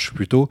que joueur, je suis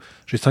plutôt,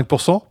 j'ai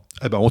 5%,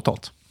 on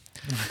tente.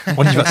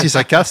 On y va, si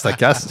ça casse,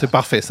 c'est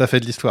parfait, ça fait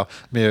de l'histoire.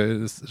 Mais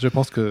je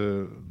pense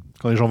que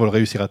quand les gens veulent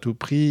réussir à tout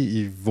prix,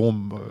 ils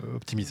vont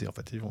optimiser, en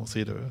fait, ils vont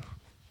essayer de...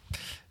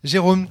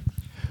 Jérôme.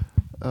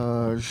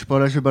 Je sais pas,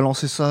 là je vais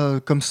balancer ça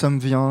comme ça me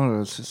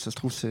vient, ça se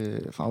trouve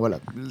c'est... Enfin voilà,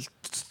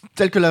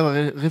 tel que la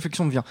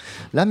réflexion me vient.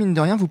 Là mine de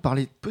rien vous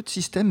parlez peu de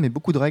systèmes mais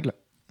beaucoup de règles,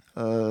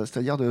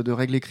 c'est-à-dire de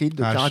règles écrites,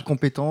 de caractères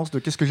compétences, de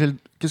qu'est-ce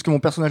que mon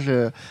personnage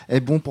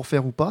est bon pour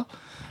faire ou pas.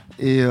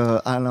 Et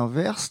à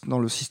l'inverse, dans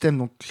le système,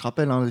 donc je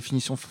rappelle la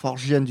définition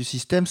forgienne du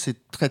système, c'est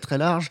très très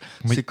large,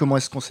 c'est comment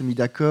est-ce qu'on s'est mis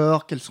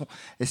d'accord,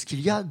 est-ce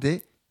qu'il y a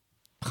des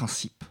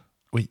principes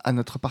à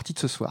notre partie de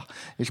ce soir.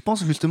 Et je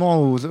pense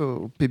justement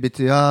au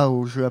PBTA,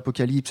 au jeu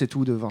Apocalypse et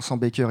tout, de Vincent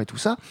Baker et tout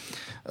ça,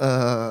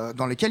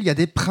 dans lesquels il y a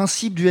des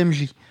principes du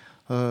MJ.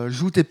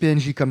 Joue tes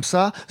PNJ comme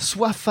ça,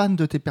 sois fan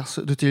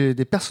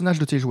des personnages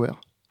de tes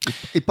joueurs,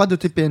 et pas de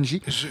tes PNJ.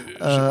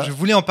 Je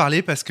voulais en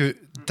parler parce que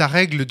ta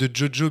règle de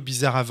Jojo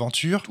Bizarre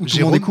Aventure, où tout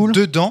le monde est cool.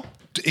 Dedans,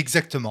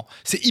 exactement.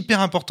 C'est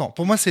hyper important.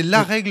 Pour moi, c'est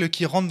la règle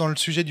qui rentre dans le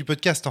sujet du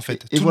podcast, en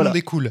fait. Tout le monde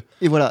est cool.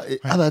 Et voilà.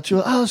 Tu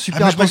vois,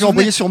 super. Je l'ai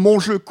envoyé sur mon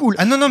jeu, cool.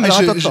 Non, mais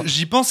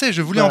j'y pensais,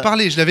 je voulais en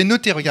parler. Je l'avais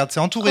noté, regarde, c'est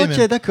entouré.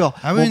 Ok, d'accord.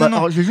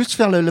 Alors, je vais juste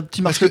faire le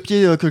petit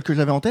marche-pied que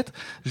j'avais en tête.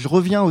 Je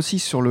reviens aussi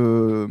sur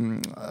le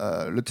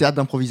théâtre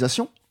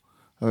d'improvisation.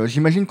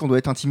 J'imagine qu'on doit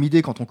être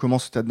intimidé quand on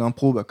commence au théâtre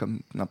d'impro, comme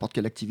n'importe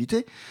quelle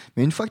activité.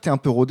 Mais une fois que tu es un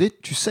peu rodé,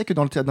 tu sais que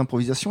dans le théâtre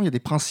d'improvisation, il y a des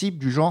principes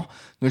du genre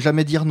ne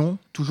jamais dire non,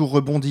 toujours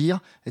rebondir,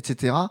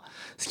 etc.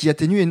 Ce qui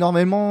atténue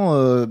énormément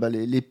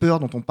les peurs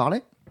dont on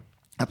parlait.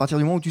 À partir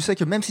du moment où tu sais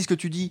que même si ce que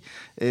tu dis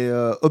est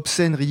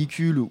obscène,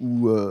 ridicule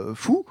ou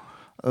fou,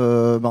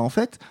 en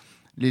fait,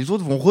 les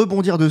autres vont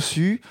rebondir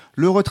dessus,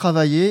 le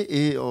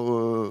retravailler et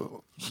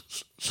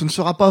ce ne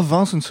sera pas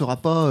vain, ce ne sera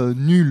pas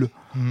nul.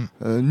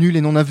 Nul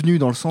et non avenu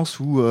dans le sens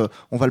où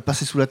on va le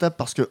passer sous la table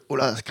parce que, oh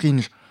là,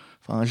 cringe,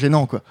 enfin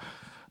gênant quoi.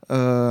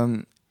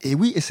 Et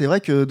oui, et c'est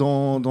vrai que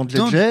dans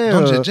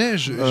JDR,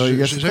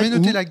 j'avais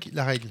noté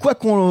la règle. Quoi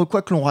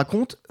que l'on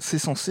raconte, c'est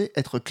censé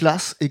être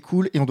classe et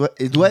cool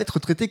et doit être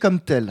traité comme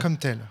tel. Comme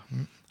tel.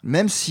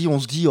 Même si on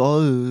se dit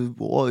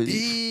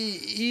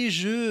Et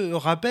je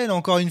rappelle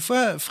encore une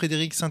fois,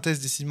 Frédéric Sintès,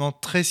 décidément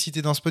très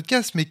cité dans ce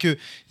podcast, mais qu'il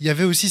y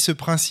avait aussi ce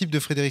principe de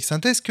Frédéric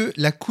Sintès que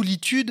la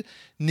coolitude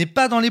n'est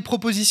pas dans les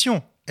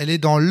propositions. Elle est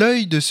dans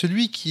l'œil de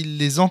celui qui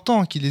les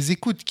entend, qui les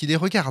écoute, qui les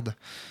regarde.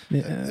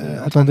 Mais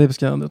attendez, parce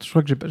qu'il y a je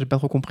crois que j'ai pas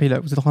trop compris là.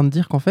 Vous êtes en train de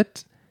dire qu'en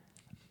fait,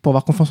 pour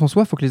avoir confiance en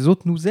soi, il faut que les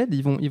autres nous aident.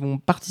 Ils vont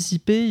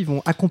participer, ils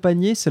vont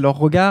accompagner. C'est leur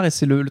regard et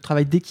c'est le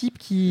travail d'équipe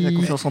qui. La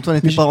confiance en toi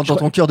n'était pas dans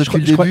ton cœur depuis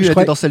le début, elle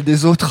était dans celle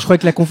des autres. Je croyais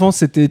que la confiance,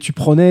 c'était tu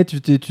prenais, tu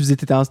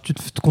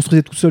te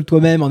construisais tout seul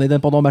toi-même en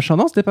indépendant, machin.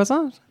 Non, c'était pas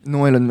ça.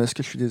 Non, Elon Musk,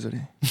 je suis désolé.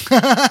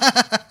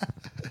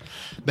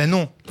 Ben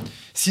non.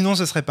 Sinon,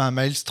 ce serait pas un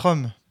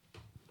maelstrom.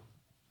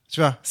 Tu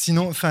vois,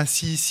 sinon, enfin,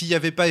 s'il n'y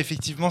avait pas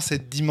effectivement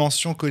cette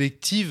dimension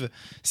collective,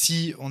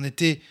 si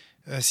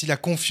la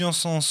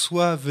confiance en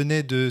soi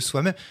venait de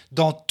soi-même,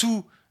 dans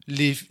tous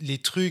les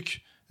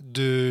trucs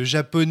de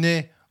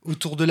japonais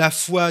autour de la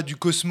foi, du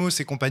cosmos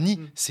et compagnie,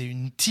 c'est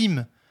une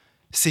team.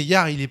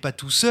 Seyar, il n'est pas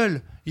tout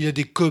seul, il a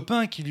des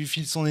copains qui lui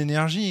filent son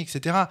énergie,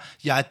 etc.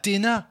 Il y a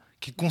Athéna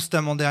qui est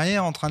constamment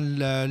derrière en train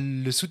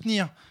de le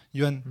soutenir.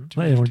 Yohan,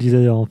 ouais, on le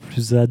disait en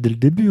plus dès le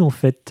début en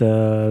fait,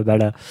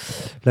 la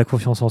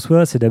confiance en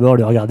soi c'est d'abord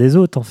le regard des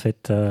autres en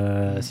fait,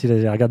 si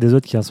le regard des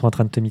autres qui sont en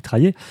train de te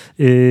mitrailler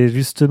et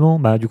justement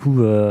du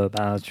coup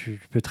tu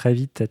peux très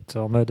vite être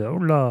en mode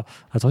oh là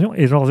attention,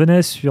 et j'en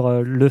revenais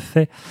sur le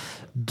fait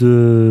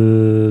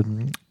de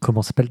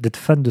d'être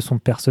fan de son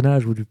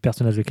personnage ou du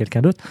personnage de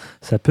quelqu'un d'autre,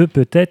 ça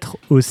peut-être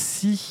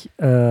aussi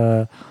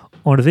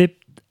enlever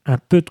un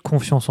peu de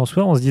confiance en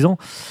soi en se disant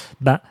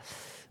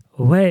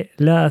ouais,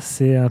 là,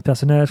 c'est un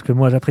personnage que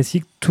moi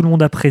j'apprécie, que tout le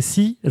monde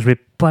apprécie. Je vais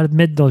pas le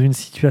mettre dans une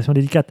situation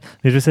délicate.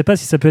 Mais je sais pas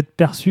si ça peut être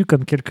perçu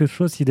comme quelque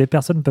chose, si des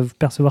personnes peuvent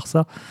percevoir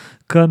ça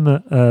comme,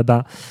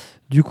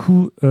 du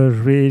coup, je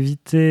vais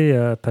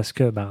éviter, parce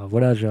que,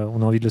 voilà,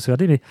 on a envie de le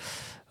sauvegarder, mais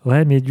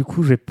ouais, mais du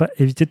coup, je vais pas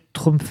éviter de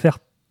trop me faire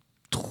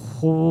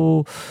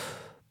trop,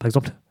 par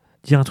exemple,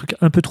 dire un truc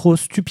un peu trop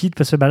stupide,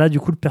 parce que là, du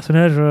coup, le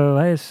personnage,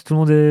 tout le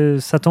monde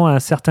s'attend à un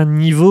certain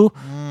niveau,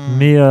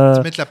 mais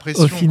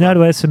pression, au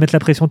final, se mettre la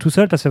pression tout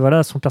seul, parce que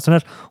voilà, son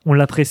personnage, on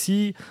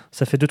l'apprécie,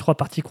 ça fait 2-3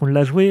 parties qu'on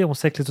l'a joué, on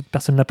sait que les autres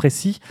personnes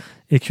l'apprécient,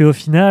 et qu'au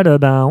final,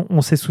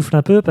 on s'essouffle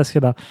un peu, parce que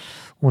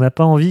on n'a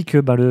pas envie que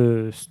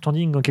le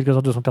standing, en quelque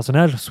sorte, de son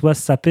personnage soit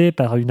sapé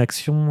par une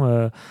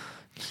action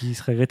qui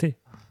serait regrettée.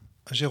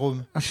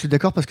 Jérôme. Je suis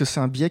d'accord, parce que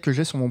c'est un biais que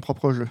j'ai sur mon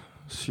propre jeu.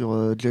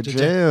 Sur JJ,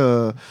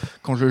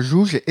 quand je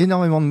joue, j'ai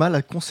énormément de mal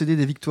à concéder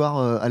des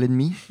victoires à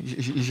l'ennemi.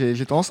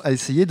 J'ai tendance à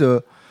essayer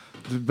de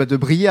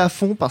briller à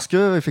fond, parce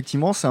que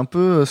effectivement, c'est un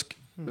peu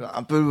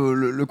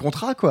le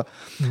contrat, quoi.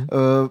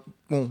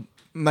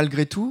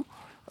 Malgré tout,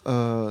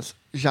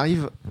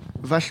 j'arrive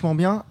vachement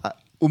bien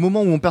au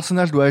moment où mon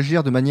personnage doit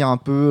agir de manière un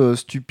peu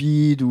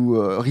stupide ou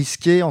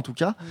risquée, en tout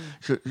cas,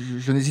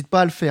 je n'hésite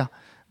pas à le faire.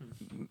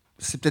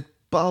 C'est peut-être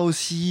pas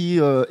aussi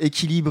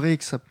équilibré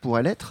que ça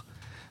pourrait l'être,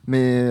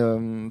 mais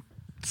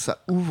ça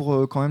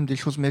ouvre quand même des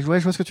choses. Mais ouais,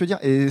 je vois ce que tu veux dire,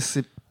 et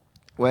c'est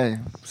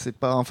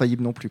pas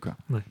infaillible non plus, quoi.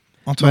 Ouais.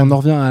 Antoine. On en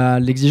revient à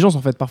l'exigence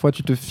en fait. Parfois,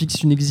 tu te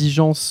fixes une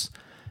exigence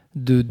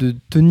de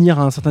tenir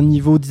à un certain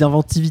niveau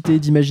d'inventivité,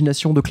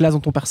 d'imagination, de classe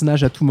dans ton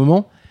personnage à tout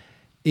moment,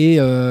 et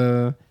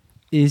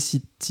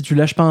si tu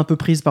lâches pas un peu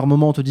prise par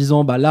moment en te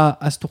disant là,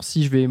 à ce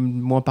tour-ci, je vais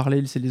moins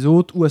parler, laisser les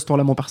autres, ou à ce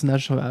tour-là, mon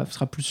personnage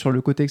sera plus sur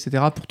le côté,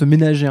 etc., pour te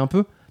ménager un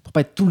peu, pour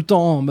pas être tout le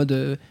temps en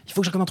mode il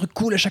faut que je raconte un truc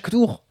cool à chaque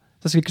tour.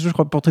 Ça, c'est quelque chose, je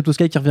crois, pour Trip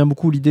Sky qui revient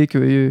beaucoup, l'idée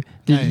que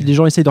les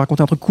gens essayent de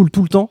raconter un truc cool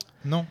tout le temps.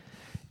 Non.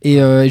 Et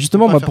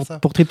justement, moi,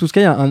 pour Trip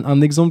Sky,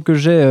 un exemple que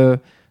j'ai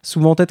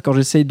souvent en tête quand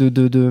j'essaye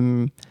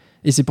de...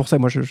 Et c'est pour ça,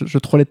 moi, je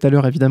trollais tout à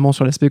l'heure, évidemment,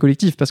 sur l'aspect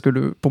collectif, parce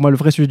que pour moi, le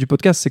vrai sujet du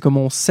podcast, c'est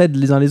comment on s'aide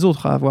les uns les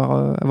autres à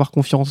avoir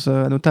confiance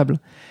à nos tables.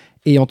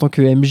 Et en tant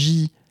que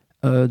MJ,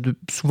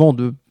 souvent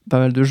de pas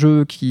mal de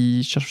jeux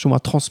qui cherchent souvent à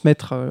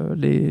transmettre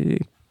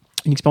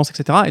une expérience,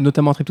 etc., et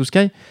notamment à Trip to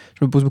Sky,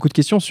 je me pose beaucoup de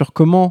questions sur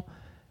comment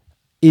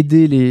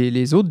aider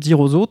les autres, dire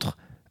aux autres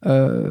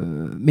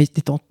mais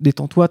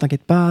détends-toi,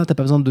 t'inquiète pas, t'as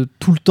pas besoin de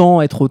tout le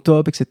temps être au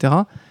top, etc.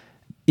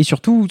 Et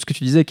surtout, ce que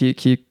tu disais qui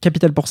est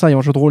capital pour ça, et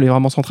en jeu de rôle est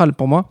vraiment central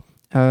pour moi,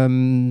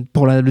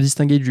 pour le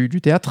distinguer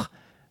du théâtre,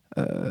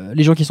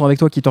 les gens qui sont avec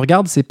toi, qui te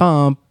regardent, c'est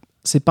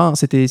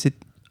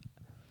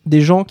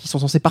des gens qui sont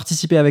censés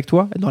participer avec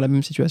toi dans la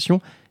même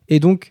situation, et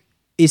donc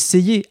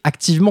essayer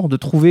activement de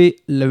trouver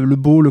le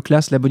beau, le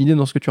classe, la bonne idée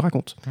dans ce que tu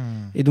racontes.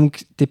 Et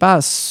donc t'es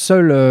pas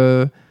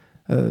seul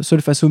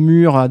face au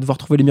mur à devoir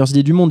trouver les meilleures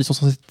idées du monde, ils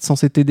sont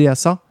censés t'aider à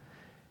ça.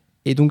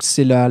 Et donc,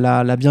 c'est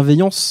la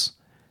bienveillance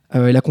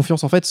et la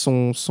confiance, en fait,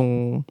 en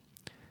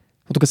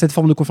tout cas, cette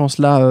forme de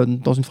confiance-là,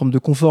 dans une forme de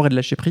confort et de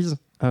lâcher prise,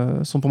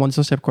 sont pour moi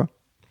indissociables, quoi.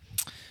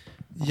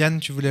 Yann,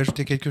 tu voulais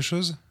ajouter quelque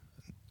chose ?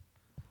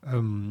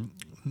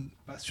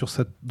 Pas sur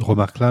cette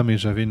remarque-là, mais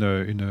j'avais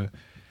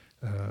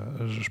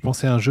je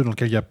pensais à un jeu dans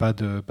lequel il n'y a pas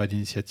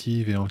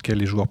d'initiative et dans lequel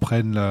les joueurs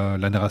prennent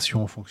la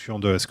narration en fonction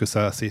de est-ce que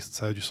ça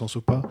a du sens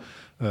ou pas.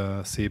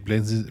 C'est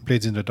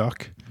Blades in the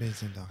Dark.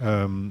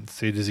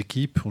 C'est des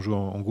équipes, on joue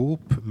en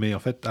groupe, mais en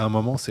fait, à un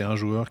moment, c'est un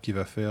joueur qui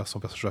va faire, son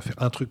personnage va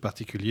faire un truc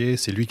particulier,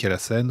 c'est lui qui a la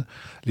scène,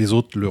 les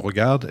autres le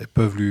regardent et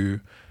peuvent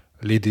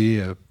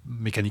l'aider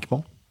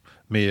mécaniquement.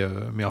 Mais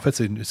en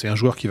fait, c'est un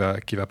joueur qui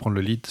va prendre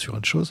le lead sur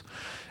une chose.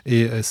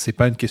 Et c'est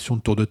pas une question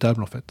de tour de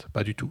table, en fait.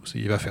 Pas du tout.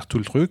 Il va faire tout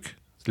le truc.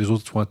 Les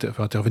autres vont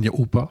intervenir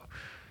ou pas.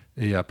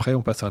 Et après,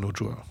 on passe à un autre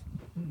joueur.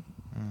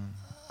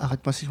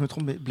 Arrête-moi si je me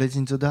trompe, mais Blades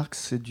in the Dark,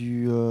 c'est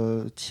du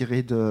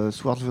tiré de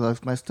Swords of the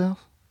Dark Master ?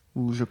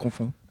 Ou je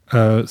confonds ?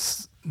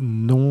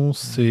 Non,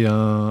 c'est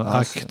un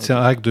hack. C'est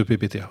un hack de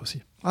PPTA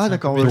aussi. Ah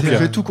d'accord,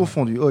 j'ai tout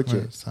confondu. Ok.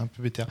 Ouais, c'est un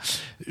peu bêta.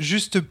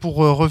 Juste pour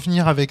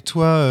revenir avec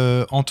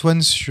toi,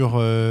 Antoine, sur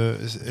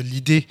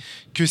l'idée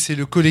que c'est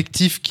le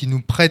collectif qui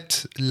nous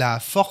prête la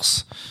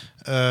force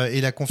et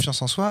la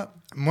confiance en soi.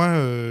 Moi,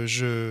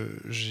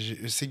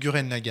 c'est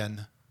Gurren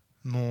Lagann.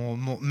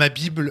 Ma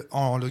Bible,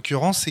 en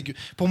l'occurrence,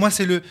 pour moi,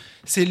 c'est le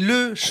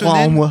shonen. Crois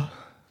en moi.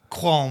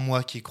 Crois en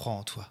moi qui croit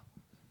en toi.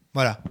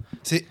 Voilà.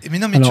 Mais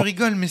non, mais Alors, tu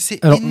rigoles, mais c'est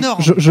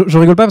énorme. Je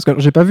rigole pas parce que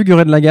j'ai pas vu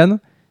Gurren Lagann.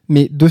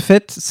 Mais de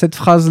fait, cette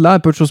phrase-là, à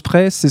peu de choses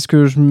près, c'est ce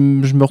que je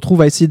me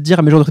retrouve à essayer de dire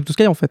à mes joueurs de Trip to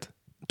Sky, en fait.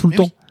 Tout le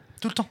temps. Oui,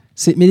 tout le temps.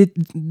 Mais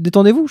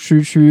détendez-vous, je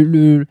suis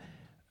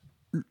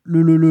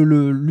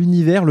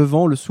l'univers, le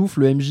vent, le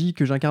souffle, le MJ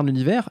que j'incarne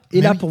l'univers,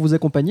 est là pour vous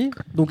accompagner.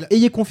 Donc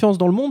ayez confiance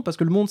dans le monde, parce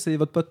que le monde, c'est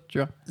votre pote, tu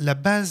vois. La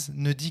base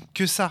ne dit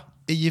que ça.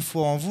 Ayez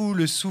foi en vous,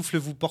 le souffle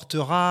vous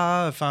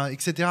portera,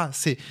 etc.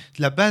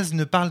 La base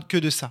ne parle que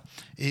de ça.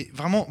 Et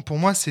vraiment, pour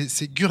moi,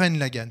 c'est Gurren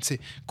Lagann.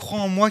 C'est crois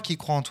en moi qui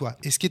croit en toi.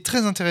 Et ce qui est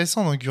très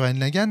intéressant dans Gurren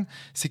Lagann,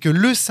 c'est que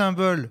le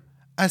symbole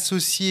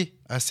associé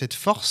à cette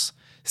force,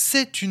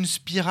 c'est une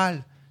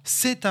spirale,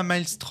 c'est un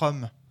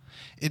maelstrom.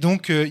 Et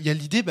donc, il y a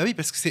l'idée, bah oui,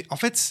 parce que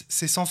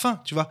c'est sans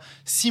fin, tu vois.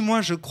 Si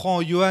moi, je crois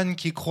en Johan,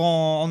 qui croit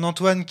en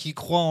Antoine, qui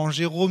croit en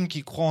Jérôme,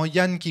 qui croit en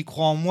Yann, qui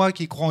croit en moi,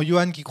 qui croit en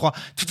Johan, qui croit...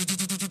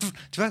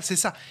 Tu vois, c'est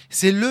ça.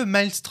 C'est le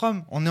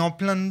maelstrom. On est en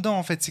plein dedans,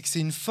 en fait. C'est que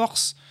c'est une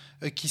force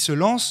qui se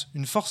lance,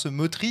 une force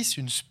motrice,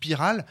 une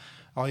spirale.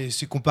 Alors,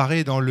 c'est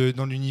comparé dans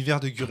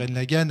l'univers de Gurren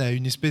Lagann à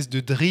une espèce de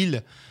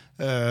drill.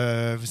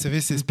 Vous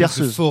savez, c'est une espèce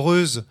de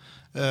foreuse.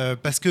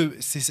 Parce que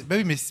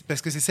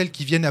parce que c'est celles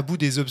qui viennent à bout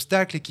des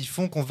obstacles et qui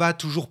font qu'on va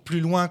toujours plus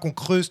loin, qu'on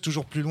creuse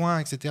toujours plus loin,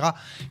 etc.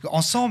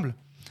 Ensemble.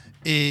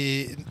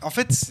 Et en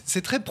fait,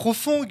 c'est très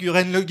profond,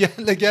 Gurren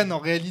Lagann, en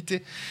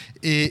réalité.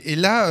 Et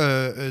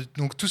là,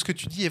 donc tout ce que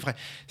tu dis est vrai.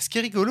 Ce qui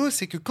est rigolo,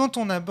 c'est que quand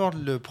on aborde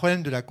le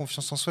problème de la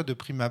confiance en soi de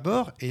prime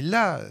abord, et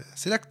là,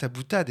 c'est là que ta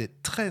boutade est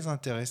très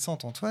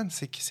intéressante, Antoine,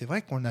 c'est que c'est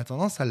vrai qu'on a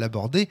tendance à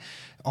l'aborder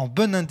en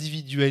bon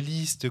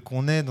individualiste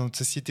qu'on est dans notre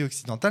société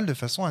occidentale de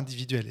façon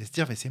individuelle. Et se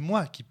dire, mais c'est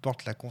moi qui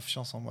porte la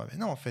confiance en moi. Mais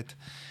non, en fait.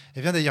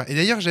 Et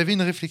d'ailleurs, j'avais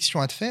une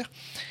réflexion à te faire.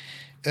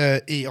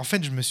 Et en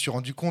fait, je me suis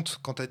rendu compte,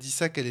 quand tu as dit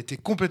ça, qu'elle était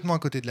complètement à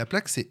côté de la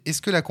plaque. C'est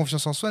est-ce que la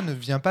confiance en soi ne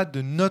vient pas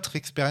de notre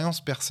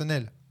expérience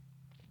personnelle ?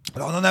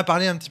 Alors, on en a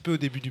parlé un petit peu au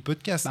début du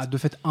podcast. De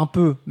fait, un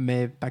peu,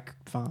 mais pas que...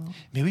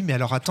 Mais oui, mais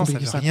alors attends, ça ne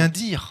veut rien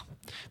dire.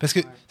 Parce que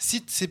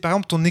si c'est par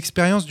exemple ton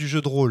expérience du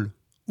jeu de rôle,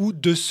 ou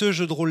de ce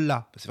jeu de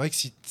rôle-là, c'est vrai que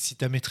si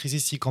tu as maîtrisé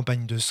 6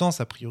 campagnes de sens,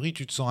 a priori,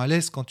 tu te sens à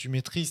l'aise quand tu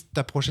maîtrises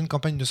ta prochaine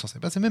campagne de sens.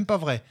 C'est même pas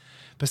vrai.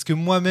 Parce que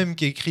moi-même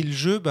qui ai écrit le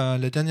jeu,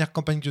 la dernière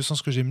campagne de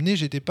sens que j'ai menée,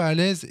 j'étais pas à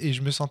l'aise et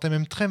je me sentais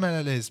même très mal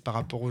à l'aise par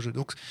rapport au jeu.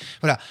 Donc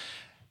voilà.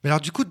 Mais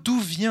alors du coup, d'où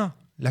vient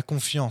la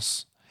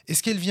confiance ?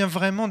 Est-ce qu'elle vient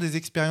vraiment des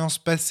expériences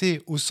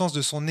passées, au sens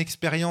de son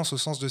expérience, au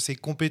sens de ses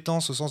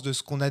compétences, au sens de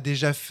ce qu'on a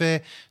déjà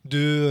fait,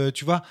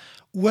 tu vois ?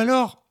 Ou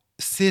alors,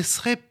 ce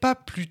serait pas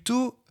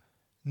plutôt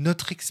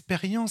notre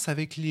expérience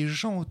avec les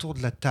gens autour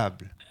de la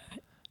table ?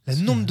 Le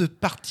nombre de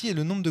parties et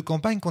le nombre de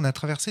campagnes qu'on a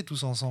traversées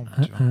tous ensemble.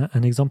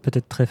 Un exemple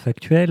peut-être très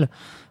factuel,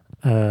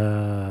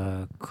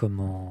 la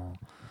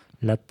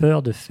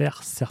peur de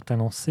faire certains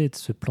lancers et de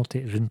se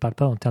planter. Je ne parle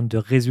pas en termes de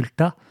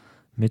résultats,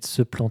 mais de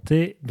se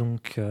planter,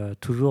 donc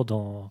toujours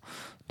dans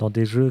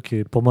des jeux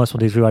qui, pour moi, sont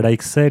des jeux à la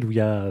Excel, où il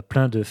y a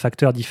plein de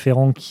facteurs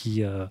différents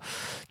qui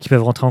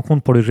peuvent rentrer en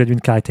compte pour le jeu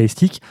d'une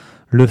caractéristique.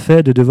 Le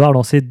fait de devoir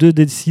lancer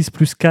 2d6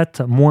 plus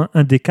 4 moins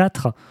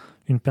 1d4,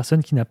 une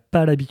personne qui n'a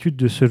pas l'habitude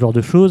de ce genre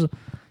de choses,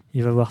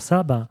 il va voir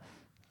ça,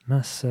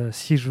 mince,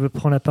 si je veux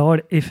prendre la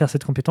parole et faire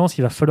cette compétence,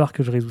 il va falloir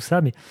que je résoue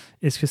ça, mais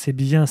est-ce que c'est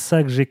bien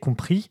ça que j'ai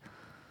compris ?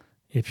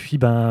 Et puis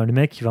le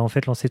mec, il va en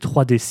fait lancer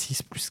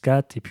 3d6 plus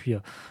 4, et puis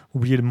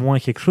oublier le moins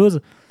quelque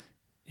chose,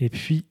 et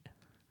puis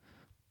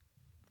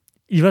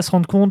il va se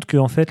rendre compte que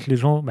en fait, les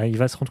gens, il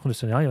va se rendre compte de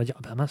ce scénario, il va dire,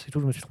 mince, c'est tout,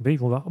 je me suis trompé, ils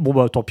vont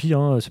voir, tant pis,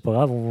 c'est pas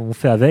grave, on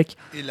fait avec.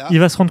 Et là... Il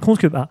va se rendre compte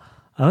que,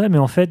 ouais, mais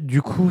en fait,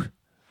 du coup,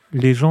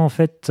 les gens, en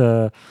fait,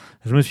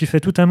 je me suis fait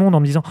tout un monde en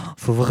me disant,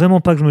 faut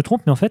vraiment pas que je me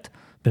trompe, mais en fait,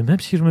 même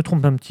si je me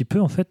trompe un petit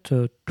peu, en fait,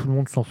 tout le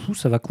monde s'en fout,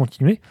 ça va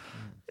continuer.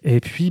 Et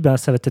puis,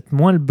 ça va peut-être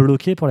moins le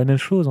bloquer pour la même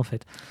chose, en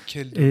fait.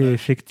 Quel Et dommage.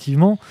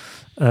 effectivement,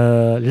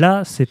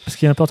 là, ce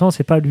qui est important,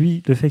 c'est pas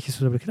lui, le fait qu'il se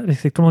soit bloqué là, mais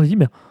c'est que tout le monde dit,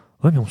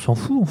 ouais, mais on s'en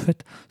fout, en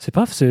fait. C'est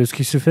pas c'est ce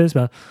qui se fait,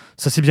 ça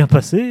s'est bien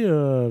passé,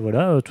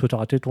 voilà, soit t'as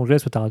raté ton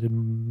geste, soit t'as raté,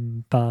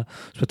 pas,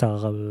 soit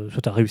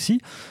t'as réussi,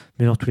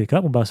 mais dans tous les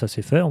cas, ça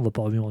s'est fait, on va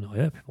pas revenir en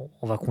arrière, puis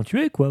on va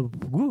continuer, quoi.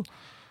 Go.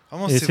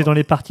 Vraiment, Et c'est dans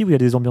les parties où il y a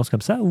des ambiances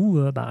comme ça, où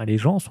les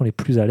gens sont les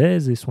plus à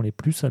l'aise et sont les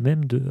plus à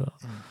même de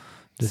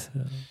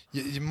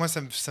Moi,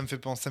 ça me fait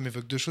penser, ça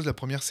m'évoque deux choses. La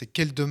première, c'est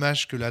quel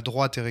dommage que la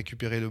droite ait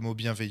récupéré le mot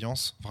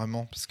bienveillance,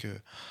 vraiment, parce que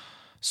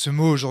ce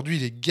mot aujourd'hui,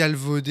 il est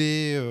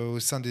galvaudé au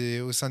sein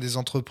des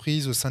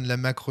entreprises, au sein de la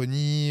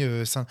Macronie.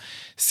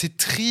 C'est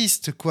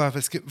triste, quoi,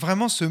 parce que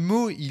vraiment, ce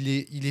mot, il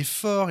est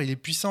fort, il est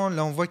puissant.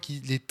 Là, on voit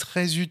qu'il est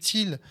très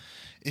utile,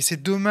 et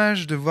c'est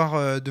dommage de voir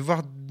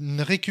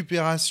une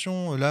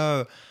récupération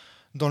là.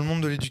 Dans le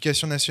monde de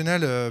l'éducation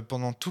nationale,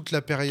 pendant toute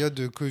la période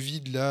de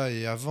Covid là,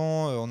 et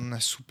avant, on a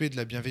soupé de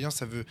la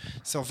bienveillance.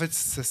 En fait,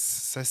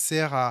 ça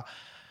sert à...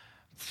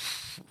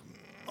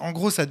 En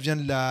gros, ça devient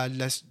de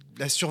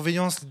la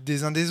surveillance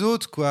des uns des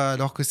autres, quoi,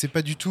 alors que c'est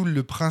pas du tout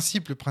le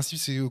principe. Le principe,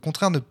 c'est au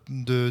contraire de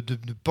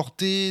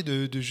porter,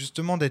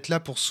 justement d'être là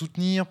pour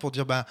soutenir, pour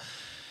dire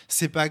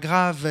c'est pas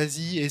grave,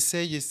 vas-y,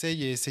 essaye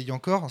et essaye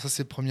encore. Ça,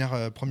 c'est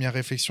la première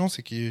réflexion,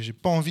 c'est que j'ai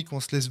pas envie qu'on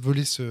se laisse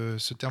voler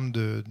ce terme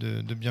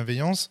de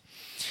bienveillance.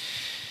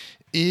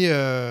 Et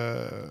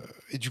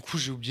du coup,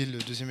 j'ai oublié le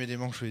deuxième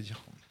élément que je voulais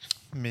dire.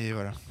 Mais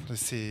voilà,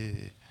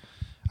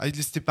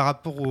 c'était par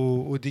rapport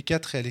au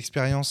D4 et à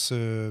l'expérience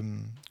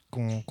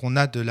qu'on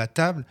a de la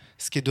table.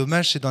 Ce qui est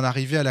dommage, c'est d'en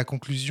arriver à la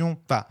conclusion.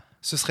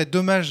 Ce serait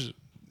dommage,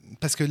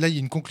 parce que là, il y a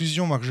une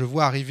conclusion, moi, que je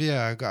vois arriver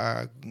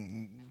à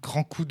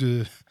grand coup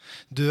de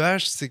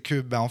hache, c'est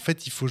que en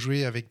fait, il faut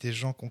jouer avec des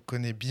gens qu'on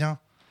connaît bien.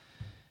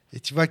 Et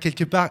tu vois,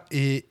 quelque part,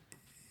 et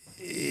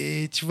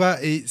tu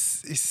vois, et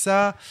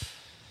ça...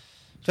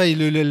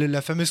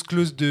 la fameuse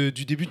clause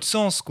du début de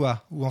Sens,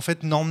 quoi, où en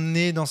fait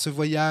n'emmener dans ce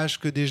voyage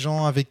que des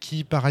gens avec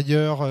qui par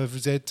ailleurs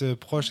vous êtes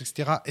proches,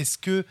 etc. Est-ce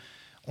que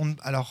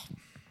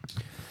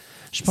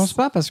je pense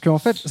pas, parce qu'en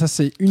fait ça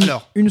c'est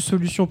une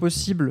solution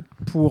possible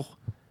pour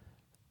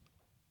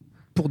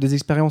des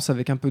expériences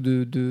avec un peu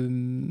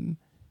de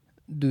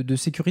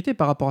sécurité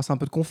par rapport à ça, un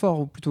peu de confort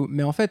ou plutôt.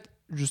 Mais en fait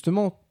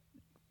justement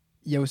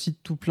il y a aussi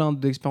tout plein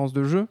d'expériences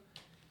de jeu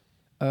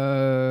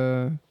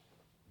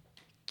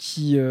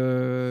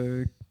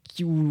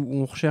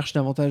où on recherche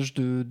davantage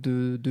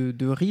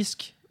de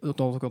risques en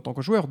tant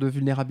que joueur, de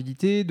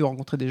vulnérabilité, de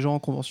rencontrer des gens en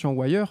convention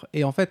ou ailleurs.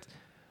 Et en fait,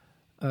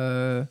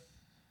 à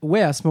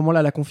ce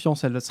moment-là, la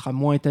confiance, elle sera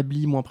moins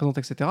établie, moins présente,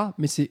 etc.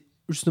 Mais c'est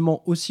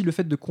justement aussi le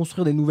fait de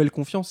construire des nouvelles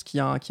confiances qui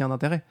a un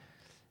intérêt.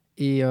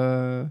 Et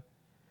je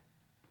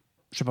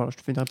sais pas, je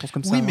te fais une réponse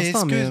comme ça. Oui, mais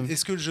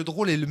est-ce que le jeu de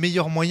rôle est le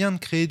meilleur moyen de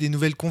créer des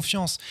nouvelles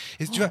confiances ?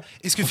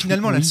 Est-ce que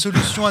finalement la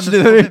solution à notre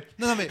problème...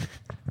 Non, mais...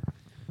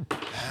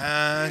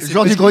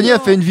 Jean du Grenier a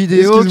fait une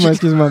vidéo.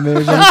 Excuse-moi, mais...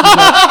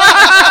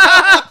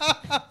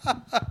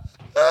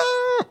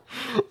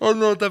 Oh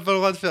non, t'as pas le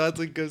droit de faire un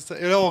truc comme ça.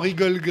 Et là, on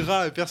rigole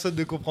gras et personne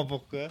ne comprend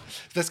pourquoi.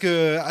 Parce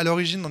qu'à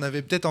l'origine, on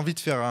avait peut-être envie de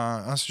faire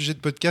un sujet de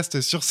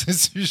podcast sur ce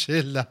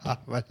sujet-là.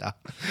 Voilà.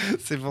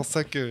 C'est pour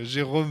ça que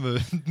Jérôme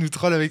nous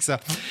troll avec ça.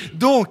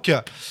 Donc...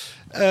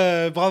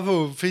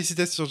 bravo,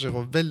 félicitations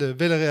Jérôme,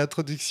 belle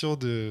réintroduction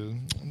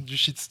du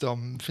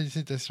shitstorm,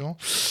 félicitations.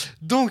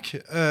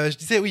 Donc, je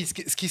disais, oui,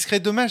 ce qui serait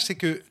dommage, c'est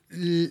que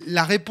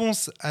la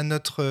réponse à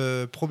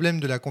notre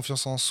problème de la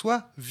confiance en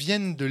soi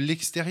vienne de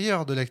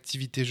l'extérieur de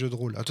l'activité jeu de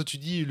rôle. Alors toi, tu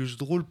dis, le jeu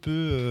de rôle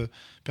peut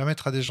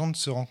permettre à des gens de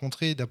se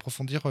rencontrer et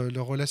d'approfondir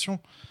leurs relations.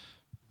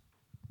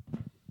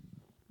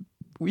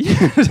 Oui,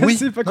 je ne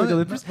sais pas quoi dire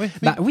de plus.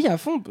 Oui, à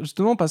fond,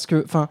 justement, parce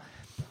que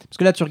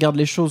là, tu regardes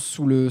les choses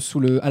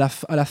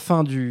à la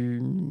fin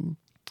du...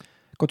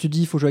 Quand tu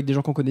dis il faut jouer avec des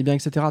gens qu'on connaît bien,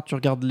 etc., tu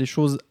regardes les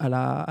choses à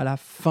la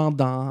fin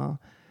d'un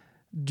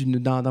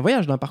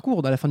voyage, d'un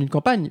parcours, à la fin d'une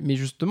campagne. Mais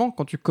justement,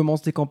 quand tu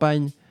commences des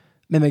campagnes,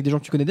 même avec des gens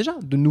que tu connais déjà,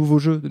 de nouveaux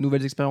jeux, de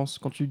nouvelles expériences,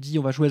 quand tu dis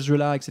on va jouer à ce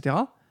jeu-là, etc.,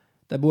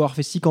 t'as beau avoir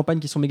fait 6 campagnes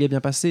qui sont méga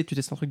bien passées, tu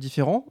testes un truc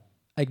différent,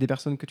 avec des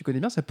personnes que tu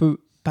connais bien, ça peut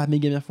pas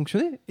méga bien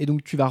fonctionner. Et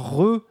donc, tu vas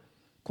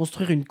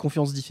reconstruire une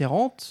confiance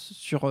différente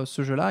sur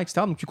ce jeu-là,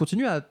 etc. Donc, tu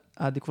continues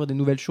à découvrir des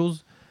nouvelles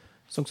choses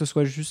sans que ce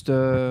soit juste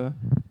une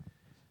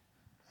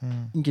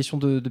question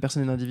de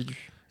personne et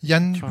d'individu.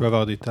 Yann, tu peux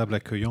avoir des tables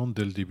accueillantes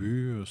dès le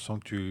début sans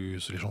que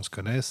les gens se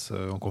connaissent.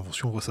 En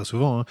convention, on voit ça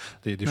souvent. Hein.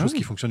 Des choses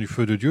qui fonctionnent du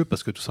feu de Dieu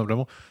parce que tout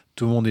simplement,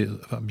 tout le monde est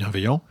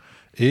bienveillant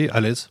et à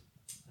l'aise.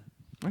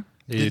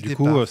 Dès Et le du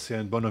départ. coup, c'est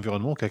un bon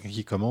environnement, quelqu'un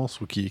qui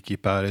commence ou qui est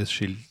pas à l'aise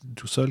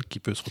tout seul, qui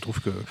peut se retrouver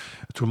que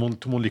tout le monde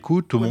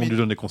l'écoute, tout le Ouais, monde mais lui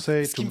donne des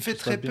conseils. Ce qui me fait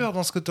très peur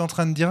dans ce que tu es en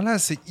train de dire là,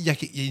 c'est qu'il y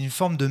a une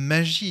forme de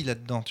magie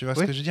là-dedans. Tu vois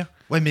ce Oui. que je veux dire?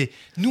 Ouais, mais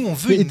nous, on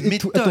veut une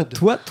méthode.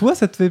 Toi,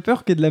 ça te fait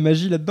peur qu'il y ait de la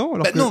magie là-dedans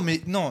alors Bah que... non.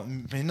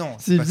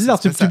 C'est pas- bizarre,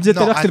 c'est tu pas me disais tout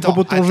à ça. l'heure que c'était le Non,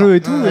 propos de ton attends, jeu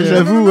et tout, non, et non,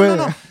 j'avoue, non, ouais.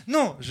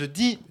 Non, je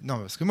dis... Non,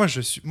 parce que moi,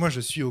 je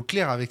suis au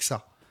clair avec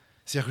ça.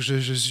 C'est-à-dire que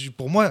je suis,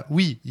 pour moi,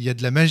 oui, il y a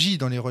de la magie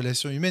dans les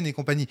relations humaines et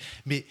compagnie.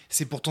 Mais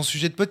c'est pour ton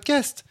sujet de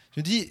podcast.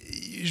 Je dis,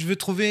 je veux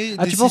trouver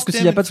Ah, des tu penses que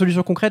s'il n'y a systèmes- pas de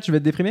solution concrète, tu vas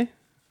être déprimé?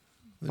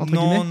 entre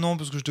guillemets Non,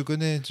 parce que je te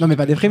connais. Non, mais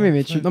pas déprimé, mais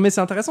Ouais. non, mais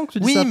c'est intéressant que tu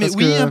dises Oui, ça mais parce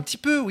oui, que... un petit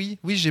peu, oui.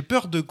 Oui, j'ai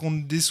peur qu'on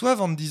me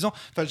déçoive en me disant...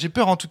 Enfin, j'ai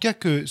peur en tout cas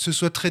que ce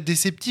soit très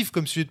déceptif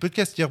comme sujet de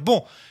podcast. C'est-à-dire,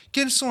 bon,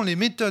 quelles sont les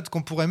méthodes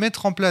qu'on pourrait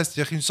mettre en place?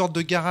 C'est-à-dire une sorte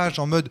de garage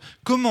en mode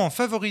comment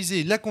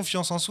favoriser la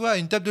confiance en soi à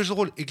une table de jeu de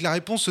rôle? Et que la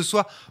réponse ce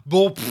soit,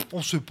 bon,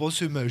 on sait pas,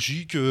 c'est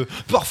magique.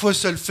 Parfois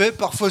ça le fait,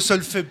 parfois ça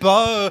le fait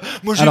pas.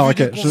 Moi j'ai Alors, vu ok,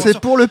 des je- conventions. C'est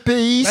pour le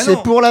pays, Bah c'est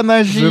non. pour la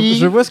magie.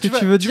 Je vois ce que Tu tu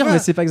vois- veux tu dire, vois, mais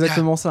c'est pas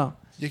exactement ça.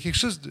 Il y a quelque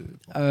chose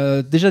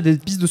de... Déjà des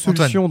pistes de Antoine.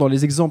 solutions dans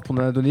les exemples, on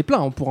en a donné plein,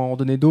 on pourra en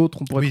donner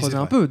d'autres, on pourrait Oui, creuser c'est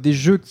un vrai. peu. Des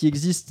jeux qui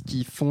existent,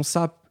 qui font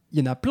ça, il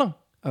y en a plein.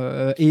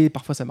 Et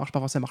parfois ça marche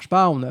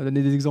pas. On a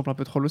donné des exemples un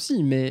peu trolls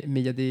aussi, mais il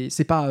y a des...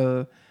 C'est pas...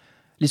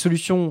 les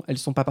solutions, elles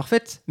sont pas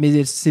parfaites,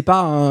 mais c'est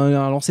pas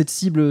un lancer de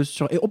cible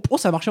sur... Et oh,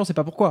 ça a marché, on sait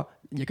pas pourquoi.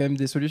 Il y a quand même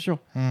des solutions.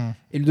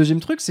 Et le deuxième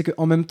truc, c'est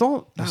qu'en même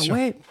temps, Bien sûr.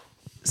 ouais,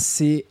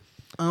 c'est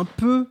un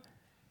peu...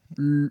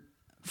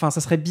 Enfin,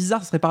 ça serait bizarre,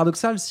 ça serait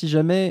paradoxal si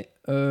jamais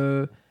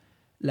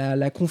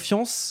la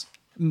confiance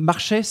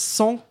marchait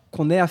sans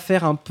qu'on ait à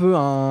faire un peu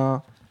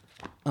un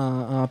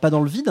pas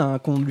dans le vide,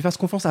 qu'on lui fasse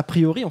confiance a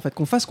priori, en fait,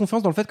 qu'on fasse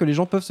confiance dans le fait que les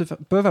gens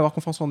peuvent avoir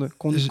confiance en eux,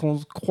 qu'on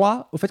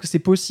croit au fait que c'est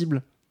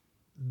possible.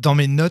 Dans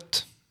mes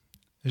notes,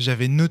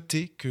 j'avais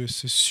noté que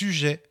ce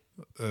sujet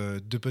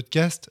de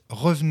podcast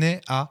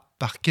revenait à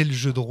par quel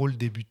jeu de rôle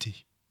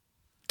débuter.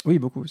 Oui,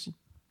 beaucoup aussi.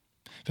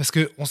 Parce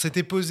qu'on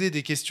s'était posé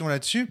des questions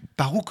là-dessus,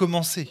 par où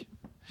commencer?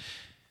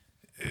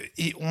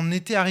 Et on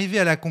était arrivé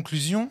à la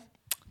conclusion,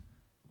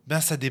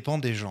 ça dépend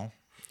des gens.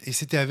 Et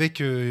c'était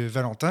avec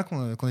Valentin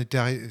qu'on était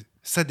arrivé.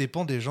 Ça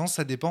dépend des gens,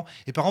 ça dépend.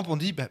 Et par exemple, on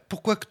dit,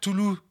 pourquoi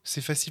Cthulhu,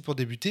 c'est facile pour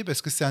débuter?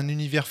 Parce que c'est un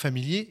univers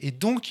familier, et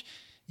donc,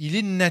 il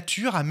est de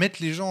nature à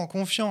mettre les gens en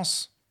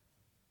confiance.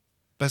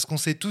 Parce qu'on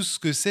sait tous ce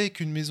que c'est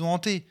qu'une maison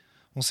hantée.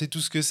 On sait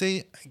tous ce que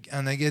c'est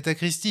un Agatha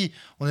Christie.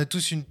 On a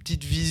tous une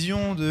petite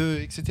vision de...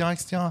 etc.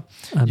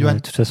 Johan. De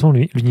toute façon,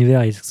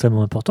 l'univers est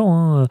extrêmement important.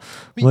 Hein.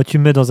 Oui. Moi, tu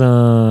me mets dans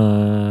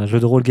un jeu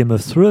de rôle Game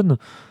of Thrones,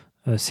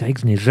 série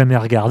que je n'ai jamais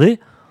regardée,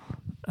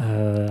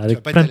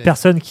 avec pas être plein à de l'aise.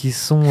 personnes qui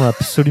sont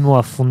absolument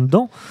à fond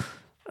dedans.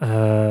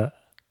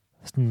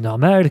 C'est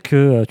normal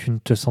que tu ne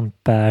te sentes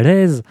pas à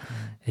l'aise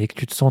et que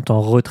tu te sentes en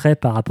retrait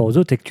par rapport aux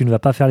autres et que tu ne vas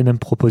pas faire les mêmes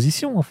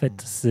propositions, en fait.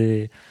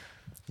 C'est...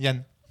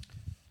 Yann.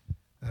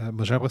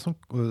 J'ai l'impression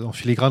qu'en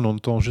filigrane, on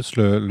entend juste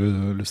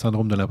le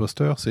syndrome de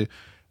l'imposteur.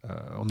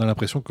 On a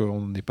l'impression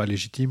qu'on n'est pas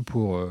légitime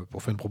pour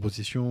faire une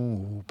proposition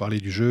ou parler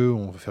du jeu,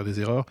 on veut faire des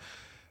erreurs.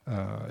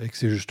 Et que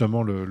c'est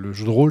justement le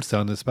jeu de rôle, c'est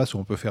un espace où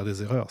on peut faire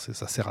des erreurs.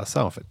 Ça sert à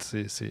ça, en fait.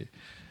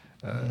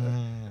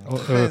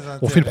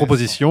 On fait une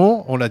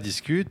proposition, on la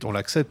discute, on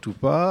l'accepte ou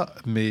pas,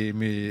 mais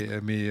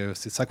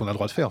c'est ça qu'on a le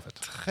droit de faire, en fait.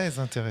 Très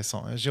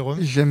intéressant. Jérôme.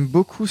 J'aime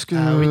beaucoup ce que,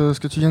 Ah oui. ce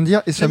que tu viens de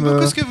dire. Et ça J'aime me...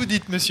 beaucoup ce que vous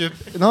dites, monsieur.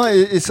 Non,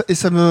 et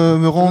ça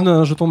me rend...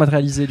 Un jeton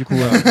matérialisé, du coup.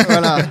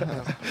 Voilà,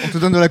 on te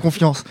donne de la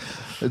confiance,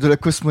 de la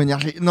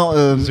cosmo-énergie. Non,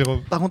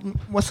 Jérôme. par contre,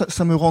 moi,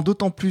 ça me rend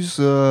d'autant plus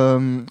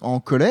en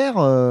colère,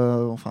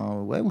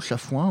 ou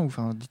chafouin,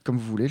 enfin, dites comme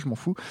vous voulez, je m'en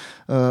fous,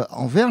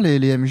 envers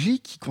les MJ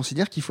qui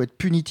considèrent qu'il faut être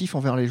punitif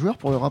envers les joueurs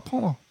pour leur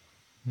apprendre.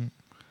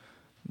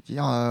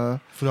 Dire,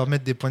 Faut leur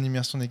mettre des points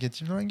d'immersion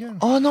négatifs dans la gueule.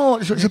 oh non,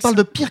 je parle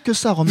de pire que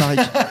ça, Romaric.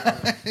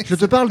 Je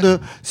te parle de,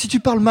 si tu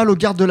parles mal aux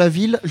gardes de la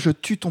ville, je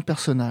tue ton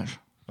personnage.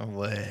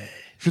 Ouais.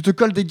 Je te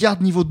colle des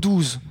gardes niveau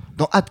 12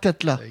 dans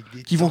Atkatla Avec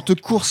des qui vont te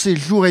tanks. courser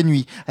jour et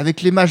nuit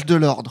avec les mages de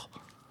l'ordre.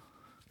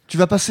 Tu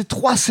vas passer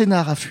 3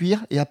 scénars à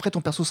fuir et après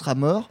ton perso sera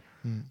mort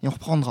et on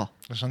reprendra.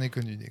 J'en ai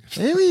connu des.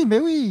 Eh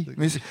oui,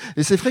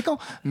 et c'est fréquent.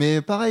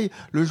 Mais pareil,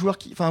 le joueur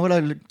qui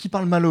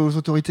parle mal aux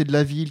autorités de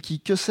la ville,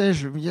 que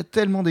sais-je, il y a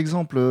tellement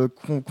d'exemples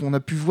qu'on a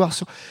pu voir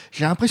sur.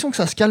 J'ai l'impression que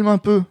ça se calme un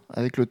peu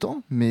avec le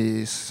temps,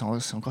 mais c'est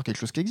encore quelque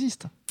chose qui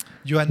existe.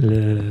 Johan.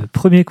 Le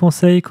premier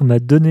conseil qu'on m'a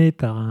donné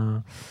par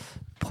un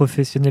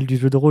professionnel du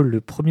jeu de rôle, le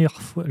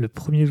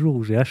premier jour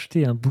où j'ai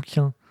acheté un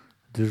bouquin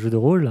de jeu de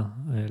rôle,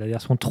 la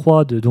version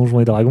 3 de Donjons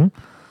et Dragons,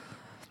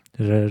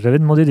 j'avais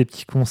demandé des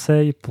petits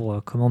conseils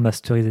pour comment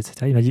masteriser, etc.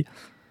 Il m'a dit,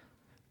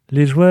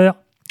 les joueurs,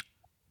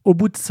 au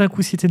bout de 5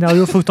 ou 6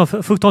 scénarios, faut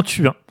que t'en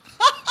tues un.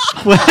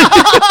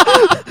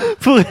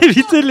 Pour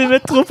éviter de les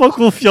mettre trop en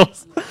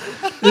confiance.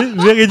 Et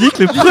véridique,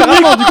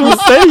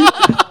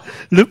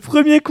 le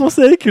premier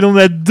conseil que l'on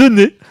m'a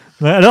donné,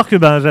 alors que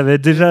j'avais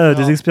déjà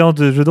des expériences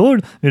de jeu de rôle,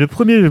 mais le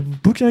premier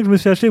bouquin que je me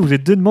suis acheté où j'ai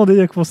demandé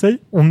un conseil,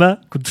 on m'a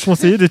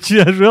conseillé de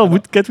tuer un joueur au bout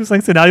de 4 ou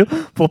 5 scénarios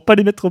pour pas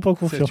les mettre trop en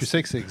confiance. Tu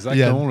sais que c'est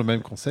exactement le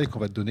même conseil qu'on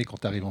va te donner quand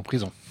tu arrives en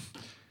prison.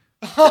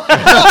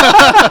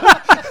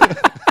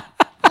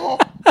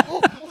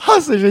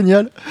 c'est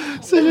génial.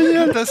 C'est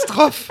génial.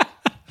 Catastrophe.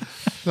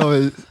 Non,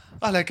 mais...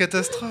 Ah, la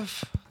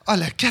catastrophe. Ah,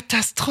 la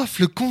catastrophe,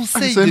 le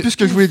conseil. je savais plus ce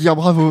que je voulais dire.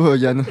 Bravo,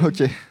 Yann.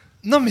 Ok.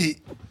 Non, mais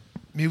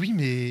oui,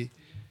 mais.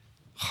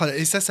 Oh,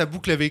 et ça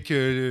boucle avec.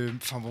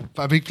 Enfin bon,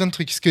 avec plein de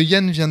trucs. Ce que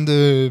Yann vient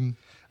de.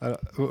 Alors,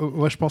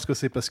 moi, je pense que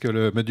c'est parce que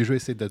le maître du jeu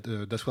essaie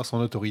d'asseoir son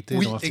autorité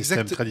dans un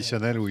système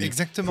traditionnel où il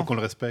faut qu'on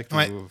le respecte.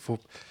 Ouais.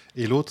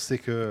 Et l'autre, c'est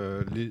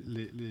que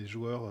les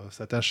joueurs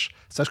sachent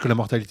que la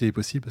mortalité est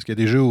possible, parce qu'il y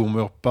a des jeux où on ne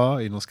meurt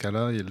pas, et dans ce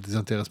cas-là, il y a le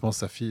désintéressement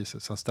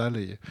s'installe,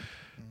 et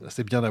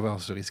c'est bien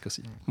d'avoir ce risque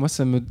aussi. Moi,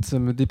 ça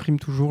me déprime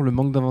toujours le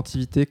manque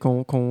d'inventivité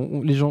quand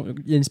les gens.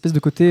 Il y a une espèce de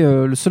côté.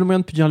 Le seul moyen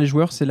de punir les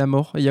joueurs, c'est la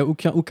mort. Il n'y a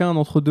aucun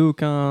entre-deux,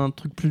 aucun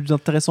truc plus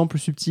intéressant, plus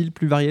subtil,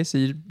 plus varié.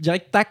 C'est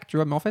direct tac, tu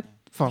vois. Mais en fait.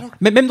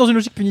 Même dans une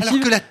logique punitive,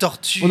 alors que la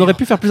torture, on aurait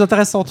pu faire plus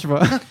intéressant, tu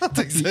vois.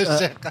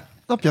 T'exagères.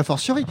 Non, puis a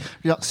fortiori,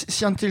 je veux dire,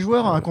 si un de tes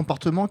joueurs a un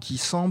comportement qui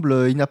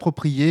semble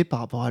inapproprié par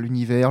rapport à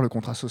l'univers, le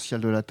contrat social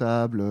de la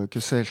table,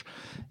 que sais-je,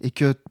 et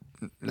que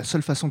la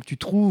seule façon que tu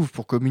trouves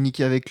pour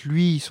communiquer avec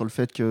lui sur le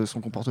fait que son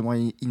comportement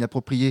est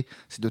inapproprié,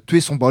 c'est de tuer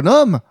son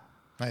bonhomme.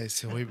 Ouais,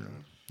 c'est horrible.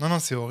 Non,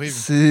 c'est horrible.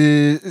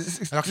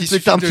 Alors qu'il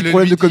c'est un petit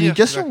problème de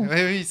communication.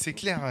 Oui, c'est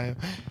clair.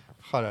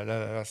 Oh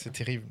là, c'est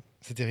terrible.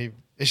 C'est terrible.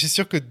 Et je suis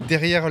sûr que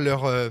derrière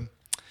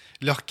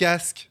leur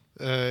casque,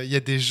 il y a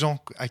des gens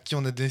à qui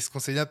on a donné ce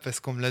conseil-là parce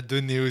qu'on me l'a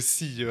donné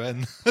aussi, Johan.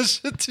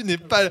 Tu n'es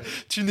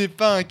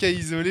pas un cas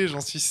isolé,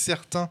 j'en suis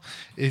certain.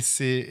 Et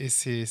c'est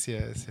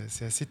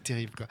assez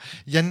terrible, quoi.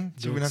 Yann,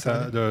 tu voulais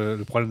intervenir ?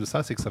 Le problème de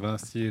ça, c'est que ça va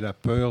instiller la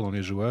peur dans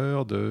les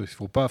joueurs. Il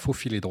faut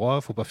filer droit, il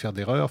ne faut pas faire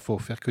d'erreur, il faut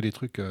faire que des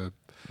trucs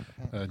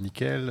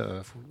nickel.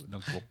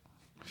 Donc, bon.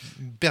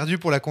 Perdu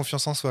pour la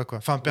confiance en soi, quoi.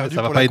 Enfin, perdu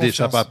ça pour va la pas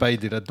confiance. Ça va pas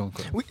aider là-dedans,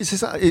 quoi. Oui, c'est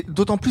ça. Et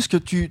d'autant plus que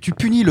tu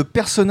punis le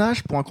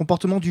personnage pour un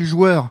comportement du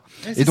joueur.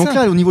 Ouais, et donc ça.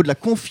 là, au niveau de la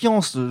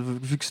confiance,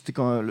 vu que c'était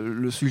quand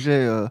le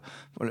sujet,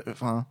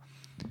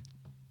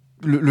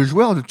 le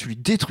joueur, tu lui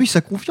détruis sa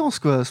confiance,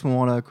 quoi, à ce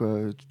moment-là, quoi.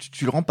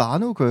 Tu le rends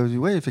parano, quoi.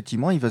 Ouais,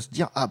 effectivement, il va se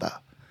dire, ah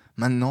bah,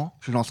 maintenant,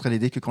 je lancerai les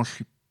dés que quand je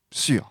suis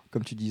sûr,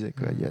 comme tu disais,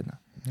 quoi, Yann.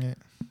 Ouais.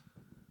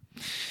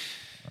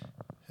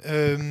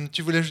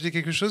 Tu voulais ajouter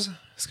quelque chose ?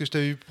 Est-ce que je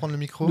t'avais vu prendre le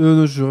micro ?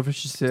 Non, je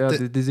réfléchissais à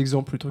des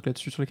exemples, des trucs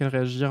là-dessus sur lesquels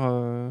réagir.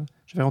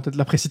 Je vais en tête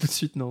la précis tout de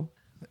suite, non ?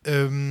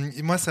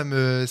 Et moi, ça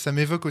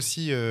m'évoque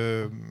aussi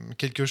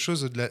quelque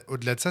chose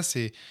au-delà de ça,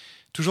 c'est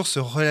toujours ce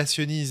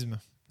relationnisme.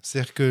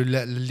 C'est-à-dire que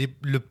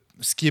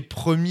ce qui est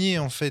premier,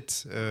 en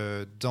fait,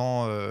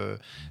 dans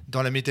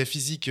la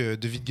métaphysique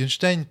de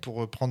Wittgenstein, pour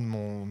reprendre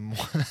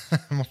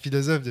mon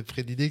philosophe de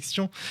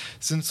prédilection,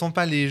 ce ne sont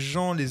pas les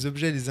gens, les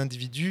objets, les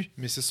individus,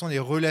 mais ce sont les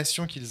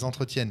relations qu'ils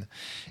entretiennent.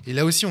 Et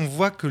là aussi, on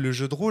voit que le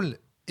jeu de rôle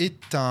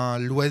est un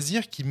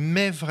loisir qui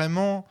met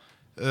vraiment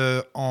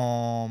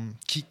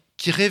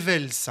qui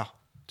révèle ça.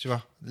 Tu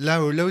vois, là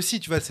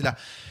aussi, tu vois, c'est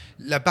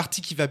la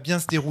partie qui va bien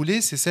se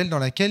dérouler, c'est celle dans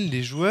laquelle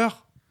les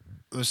joueurs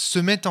se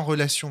mettent en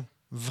relation.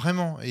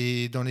 Vraiment,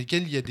 et dans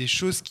lesquels il y a des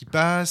choses qui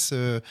passent,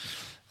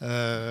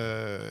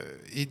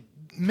 et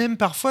même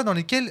parfois dans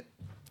lesquels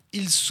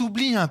ils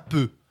s'oublient un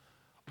peu,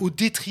 au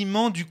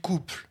détriment du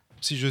couple,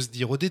 si j'ose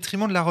dire, au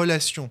détriment de la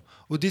relation,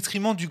 au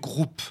détriment du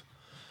groupe.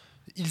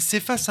 Ils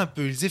s'effacent un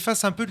peu, ils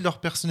effacent un peu de leur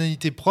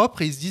personnalité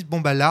propre et ils se disent,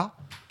 bon bah là,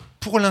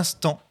 pour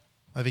l'instant,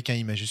 avec un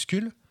I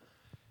majuscule,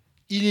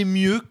 il est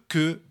mieux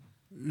que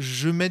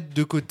je mette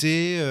de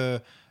côté...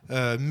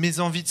 mes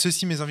envies de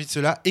ceci, mes envies de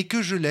cela, et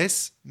que je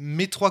laisse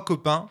mes 3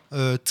 copains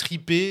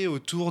triper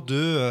autour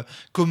de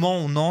comment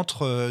on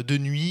entre de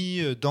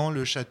nuit dans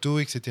le château,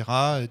 etc.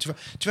 Tu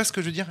vois ce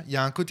que je veux dire ? Il y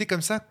a un côté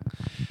comme ça.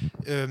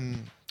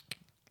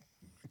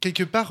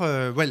 Quelque part,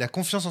 la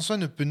confiance en soi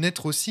ne peut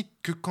naître aussi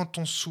que quand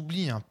on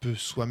s'oublie un peu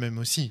soi-même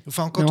aussi.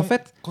 Enfin,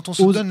 quand on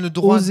se donne le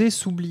droit... Oser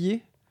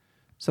s'oublier,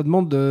 ça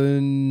demande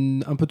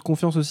un peu de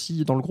confiance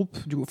aussi dans le groupe.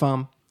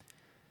 Enfin...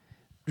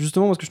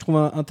 Justement, moi, ce que je trouve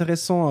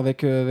intéressant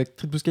avec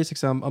Treat Blue Sky, c'est que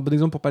c'est un bon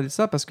exemple pour parler de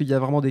ça, parce qu'il y a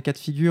vraiment des cas de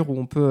figure où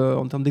on peut,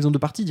 en termes d'exemple de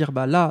partie, dire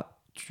bah là,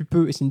 tu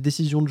peux, et c'est une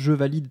décision de jeu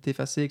valide,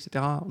 t'effacer,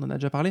 etc. On en a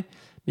déjà parlé.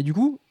 Mais du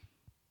coup,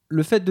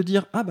 le fait de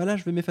dire ah bah là,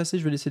 je vais m'effacer,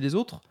 je vais laisser les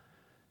autres,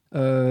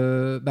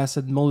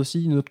 ça demande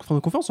aussi une autre forme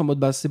de confiance en mode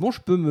bah c'est bon,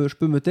 je peux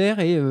me taire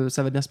et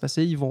ça va bien se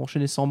passer, ils vont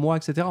enchaîner sans moi,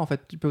 etc. En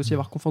fait, tu peux aussi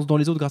avoir confiance dans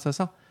les autres grâce à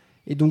ça.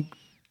 Et donc,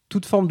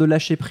 toute forme de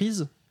lâcher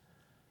prise.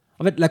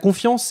 En fait, la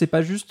confiance, c'est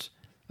pas juste,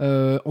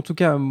 en tout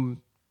cas.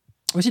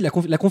 Aussi, la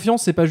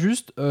confiance, c'est pas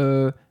juste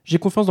j'ai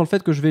confiance dans le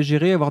fait que je vais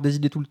gérer, avoir des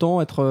idées tout le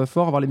temps, être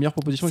fort, avoir les meilleures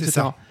propositions, c'est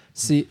etc. Ça.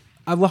 C'est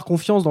avoir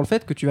confiance dans le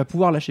fait que tu vas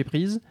pouvoir lâcher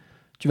prise,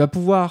 tu vas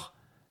pouvoir...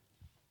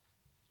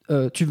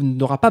 tu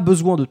n'auras pas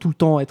besoin de tout le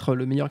temps être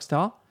le meilleur,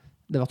 etc.,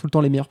 d'avoir tout le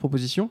temps les meilleures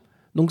propositions.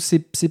 Donc,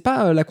 c'est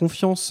pas la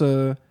confiance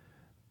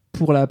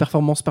pour la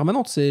performance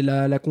permanente, c'est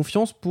la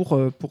confiance pour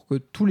que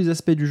tous les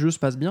aspects du jeu se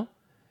passent bien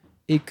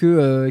et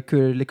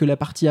que la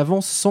partie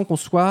avance sans qu'on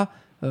soit...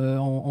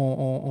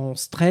 en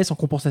stress, en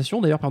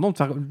compensation d'ailleurs, de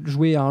faire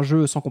jouer à un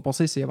jeu sans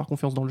compenser, c'est avoir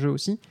confiance dans le jeu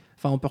aussi.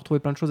 Enfin, on peut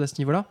retrouver plein de choses à ce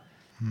niveau-là.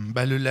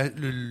 Bah,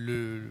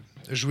 le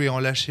jouer en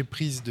lâcher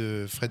prise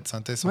de Fred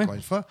Synthèse, encore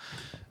une fois,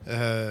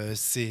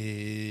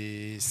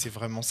 c'est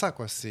vraiment ça,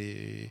 quoi.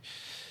 C'est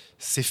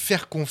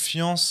faire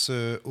confiance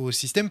au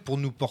système pour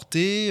nous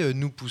porter,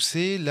 nous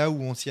pousser là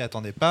où on s'y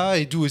attendait pas,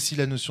 et d'où aussi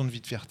la notion de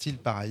vide fertile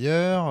par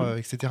ailleurs,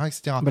 etc.,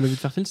 etc. Bah, le vide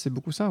fertile, c'est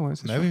beaucoup ça, ouais.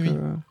 C'est Bah sûr oui, que... oui.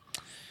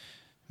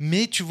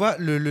 Mais tu vois,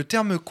 le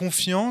terme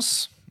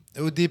confiance,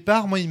 au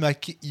départ, moi, il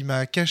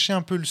m'a caché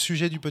un peu le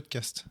sujet du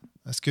podcast.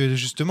 Parce que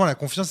justement, la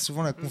confiance, c'est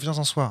souvent la confiance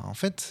en soi. En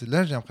fait,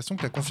 là, j'ai l'impression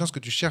que la confiance que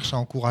tu cherches à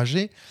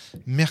encourager,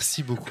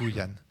 merci beaucoup,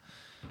 Yann.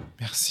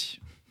 Merci,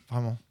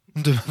 vraiment,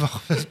 de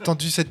m'avoir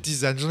tendu cette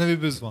tisane. J'en avais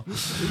besoin.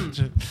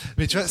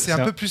 Mais tu vois, c'est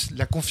un peu plus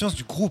la confiance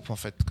du groupe, en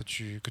fait, que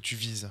tu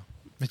vises.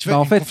 Mais tu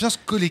vois, confiance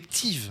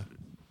collective.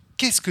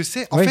 Qu'est-ce que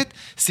c'est ? En fait,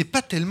 c'est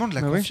pas tellement de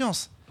la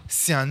confiance.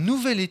 C'est un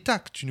nouvel état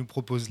que tu nous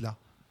proposes là.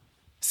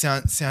 C'est une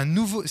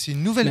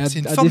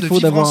forme de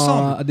vivre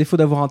ensemble. À défaut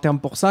d'avoir un terme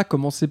pour ça,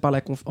 commencer par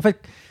la confiance. En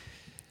fait,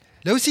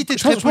 là aussi, tu es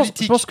très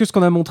politique. Je pense que ce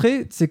qu'on a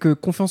montré, c'est que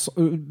confiance.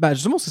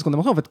 Justement, c'est ce qu'on a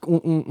montré. En fait,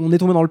 on est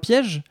tombé dans le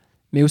piège,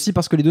 mais aussi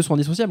parce que les deux sont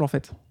indissociables, en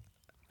fait.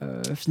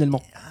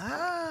 Finalement.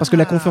 Parce que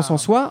la confiance en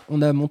soi,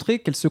 on a montré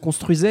qu'elle se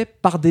construisait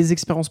par des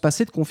expériences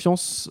passées de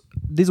confiance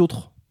des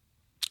autres.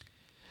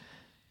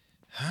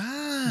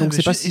 Donc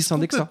c'est pas si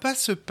scindé que ça. On peut pas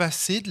se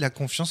passer de la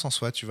confiance en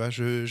soi, tu vois.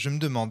 Je me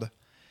demande.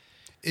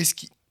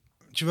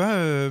 Tu vois,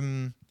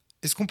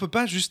 est-ce qu'on peut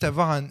pas juste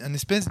avoir un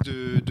espèce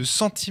de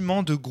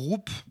sentiment de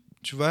groupe,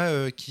 tu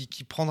vois,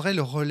 qui prendrait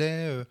le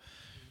relais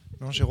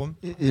non, Jérôme ?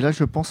 Et là,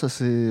 je pense à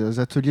ces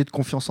ateliers de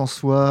confiance en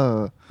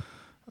soi.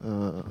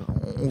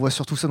 On voit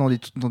surtout ça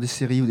dans des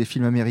séries ou des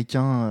films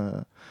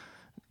américains.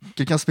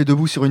 Quelqu'un se met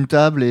debout sur une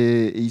table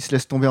et il se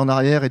laisse tomber en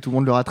arrière et tout le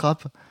monde le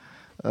rattrape.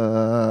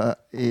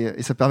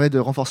 Et ça permet de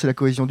renforcer la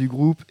cohésion du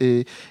groupe.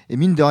 Et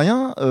mine de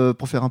rien,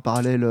 pour faire un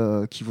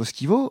parallèle qui vaut ce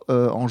qui vaut,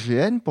 en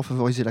GN, pour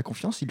favoriser la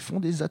confiance, ils font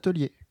des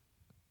ateliers.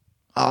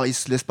 Alors, ils ne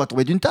se laissent pas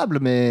tomber d'une table,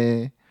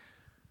 mais...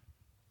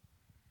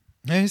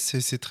 Oui,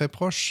 c'est très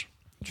proche.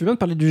 Tu viens de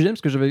parler du GN,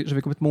 parce que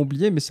j'avais complètement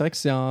oublié, mais c'est vrai que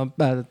c'est un...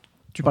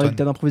 tu parlais de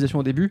cas d'improvisation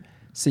au début.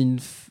 C'est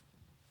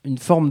une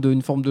forme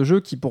de jeu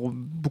qui, pour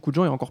beaucoup de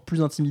gens, est encore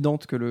plus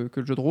intimidante que le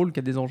jeu de rôle, qui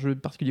a des enjeux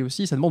particuliers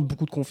aussi. Ça demande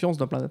beaucoup de confiance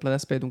dans plein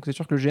d'aspects. Donc c'est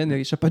sûr que le GN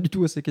n'échappe pas du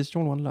tout à ces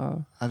questions, loin de là.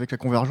 Avec la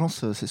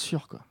convergence, c'est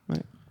sûr, quoi.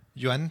 Ouais.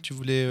 Johan, tu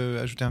voulais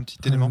ajouter un petit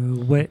élément ?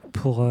 Ouais,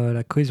 pour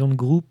la cohésion de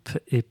groupe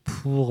et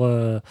pour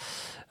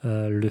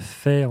le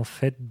fait, en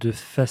fait, de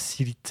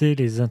faciliter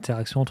les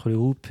interactions entre le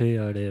groupe et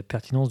la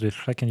pertinence de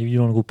chaque individu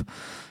dans le groupe.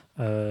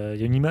 Il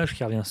y a une image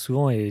qui revient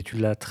souvent et tu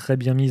l'as très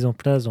bien mise en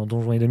place dans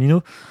Donjons et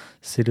Dominos.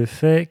 C'est le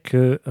fait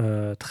que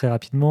très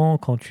rapidement,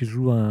 quand tu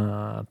joues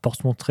un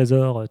portement de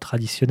trésor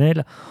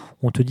traditionnel,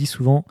 on te dit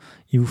souvent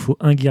il vous faut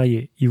un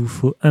guerrier, il vous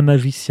faut un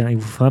magicien, il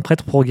vous faut un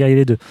prêtre pour guérir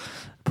les deux.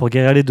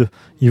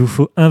 Il vous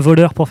faut un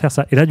voleur pour faire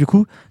ça. Et là, du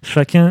coup,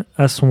 chacun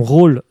a son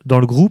rôle dans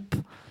le groupe.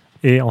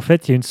 Et en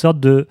fait, il y a une sorte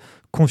de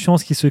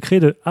confiance qui se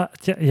crée de ah,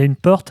 tiens, il y a une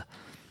porte.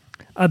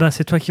 Ah ben,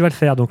 c'est toi qui vas le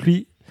faire. Donc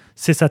lui,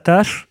 c'est sa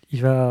tâche.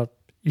 Il va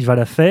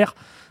la faire.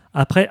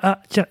 Après, ah,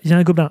 tiens, il y a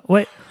un gobelin.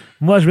 Ouais.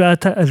 Moi,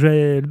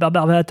 le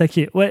barbare va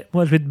attaquer. Ouais,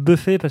 moi, je vais te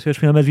buffer parce que je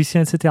suis un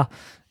magicien, etc.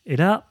 Et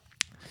là,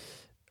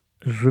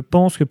 je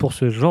pense que pour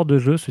ce genre de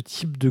jeu, ce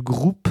type de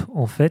groupe,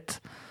 en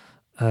fait,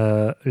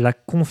 la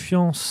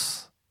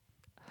confiance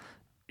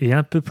est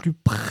un peu plus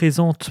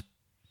présente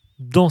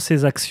dans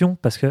ses actions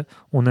parce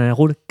qu'on a un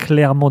rôle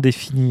clairement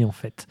défini, en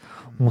fait.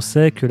 On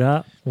sait que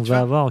là, on va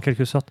avoir en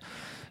quelque sorte...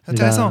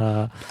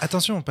 Intéressant.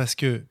 Attention, parce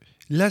que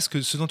là,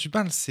 ce dont tu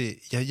parles, c'est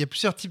il y a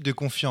plusieurs types de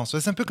confiance.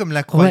 C'est un peu comme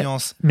la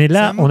croyance. Ouais, mais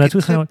là, on a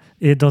tous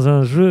et dans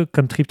un jeu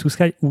comme Trip to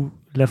Sky où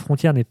la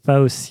frontière n'est pas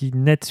aussi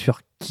nette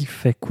sur qui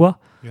fait quoi,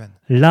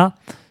 là,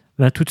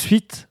 tout de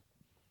suite,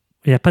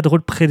 il n'y a pas de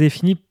rôle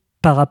prédéfini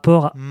par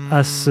rapport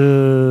à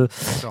ce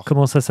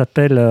comment ça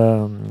s'appelle.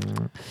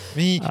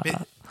 Oui, mais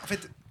en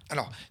fait,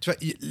 alors, tu vois,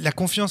 la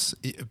confiance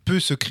peut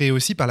se créer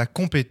aussi par la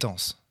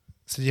compétence.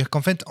 C'est-à-dire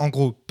qu'en fait, en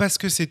gros, parce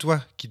que c'est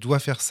toi qui dois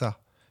faire ça.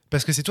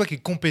 Parce que c'est toi qui es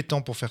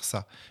compétent pour faire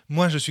ça.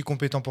 Moi, je suis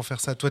compétent pour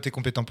faire ça. Toi, tu es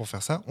compétent pour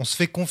faire ça. On se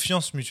fait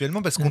confiance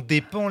mutuellement parce qu'on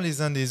dépend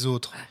les uns des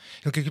autres.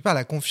 Donc, quelque part,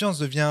 la confiance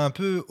devient un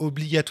peu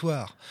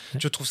obligatoire.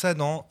 Je trouve ça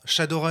dans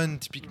Shadowrun,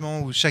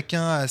 typiquement, où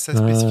chacun a sa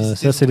spécificité.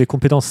 Ça, c'est les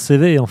compétences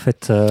CV, en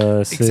fait.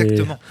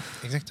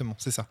 Exactement,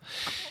 c'est ça.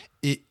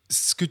 Et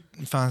tu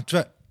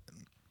vois,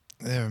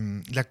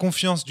 la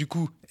confiance, du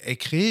coup, est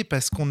créée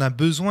parce qu'on a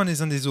besoin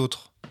les uns des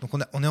autres. Donc,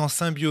 on est en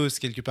symbiose,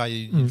 quelque part. Il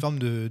y a une forme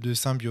de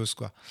symbiose,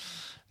 quoi.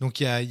 Donc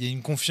il y a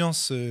une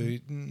confiance.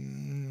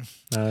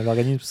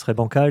 L'organisme serait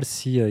bancal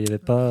s'il n'y avait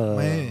pas.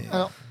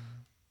 Alors,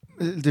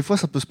 des fois,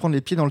 ça peut se prendre les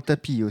pieds dans le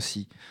tapis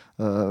aussi.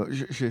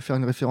 Je vais faire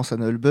une référence à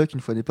Noël Buck, une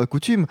fois n'est pas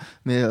coutume.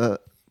 Mais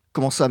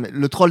comment ça ? Mais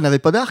le troll n'avait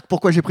pas d'arc.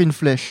 Pourquoi j'ai pris une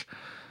flèche ?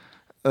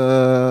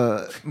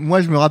 Moi,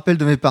 je me rappelle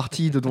de mes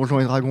parties de Donjons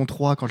et Dragons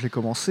 3 quand j'ai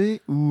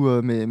commencé, où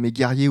mes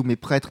guerriers ou mes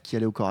prêtres qui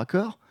allaient au corps à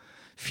corps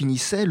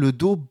finissaient le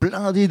dos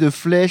blindé de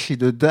flèches et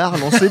de dards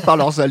lancés par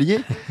leurs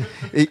alliés.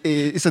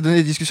 Et ça donnait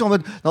des discussions en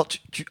mode non,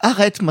 tu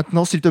arrêtes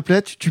maintenant, s'il te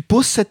plaît, tu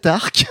poses cet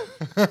arc.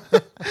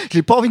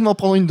 J'ai pas envie de m'en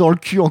prendre une dans le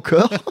cul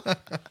encore.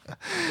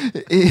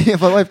 Et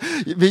enfin bref,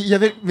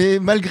 mais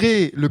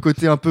malgré le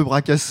côté un peu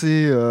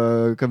bracassé,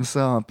 comme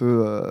ça, un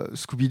peu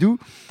Scooby-Doo,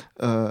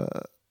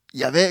 il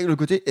y avait le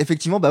côté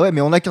effectivement, bah ouais,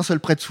 mais on a qu'un seul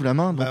prêtre sous la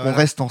main, donc on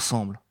reste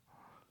ensemble.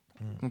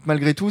 Donc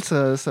malgré tout,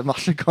 ça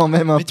marchait quand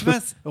même un peu.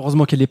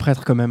 Heureusement qu'il y a les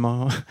prêtres quand même.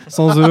 Hein.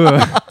 Sans eux,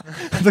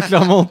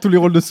 clairement, tous les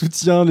rôles de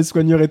soutien, les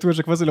soigneurs et tout, à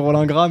chaque fois c'est le rôle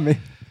ingrat. Mais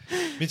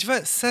tu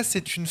vois, ça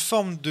c'est une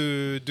forme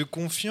de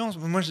confiance.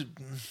 Moi,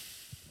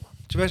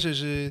 tu vois,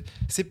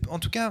 c'est en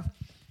tout cas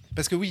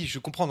parce que oui, je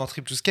comprends dans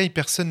Triple Sky,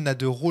 personne n'a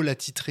de rôle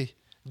attitré.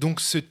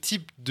 Donc ce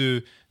type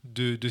de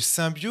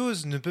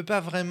symbiose ne peut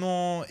pas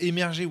vraiment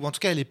émerger, ou en tout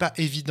cas elle n'est pas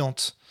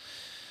évidente.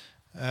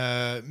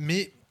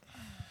 Mais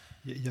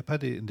il n'y a pas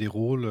des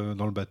rôles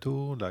dans le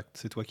bateau, là,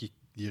 c'est toi qui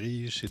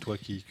dirige, c'est toi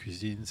qui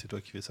cuisine, c'est toi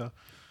qui fais ça.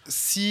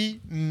 Si,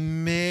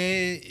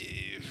 mais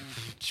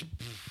tu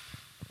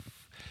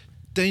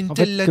as une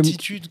telle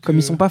latitude comme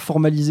ils sont pas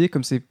formalisés,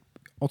 comme c'est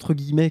entre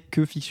guillemets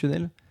que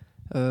fictionnel,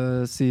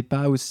 c'est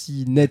pas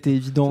aussi net et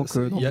évident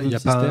que dans d'autres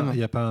systèmes. Il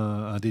n'y a pas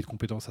un dé de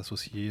compétences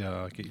associé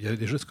à... Il y a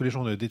des jeux, est-ce que les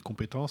gens ont le dé de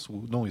compétences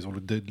ou non, ils ont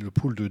le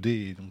pool de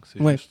dés, donc c'est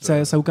juste,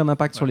 ça n'a aucun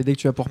impact sur les dés que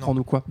tu vas pouvoir prendre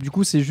ou quoi. Du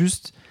coup, c'est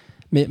juste...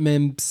 Mais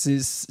même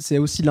c'est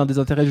aussi l'un des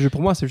intérêts du jeu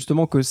pour moi, c'est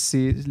justement que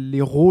c'est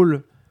les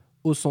rôles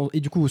au sens, et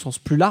du coup au sens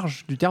plus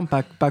large du terme,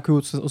 pas que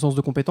au sens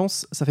de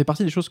compétences, ça fait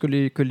partie des choses que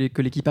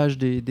l'équipage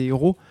des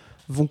héros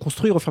vont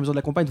construire au fur et à mesure de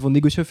la campagne, vont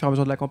négocier au fur et à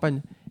mesure de la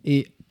campagne.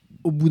 Et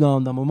au bout d'un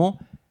moment,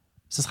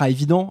 ça sera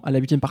évident à la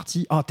 8e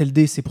partie, tel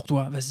dé c'est pour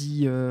toi,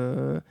 vas-y.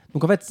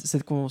 Donc en fait,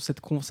 cette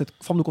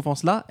forme de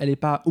confiance-là, elle n'est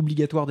pas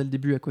obligatoire dès le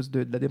début à cause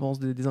de la dépendance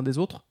des uns des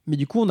autres, mais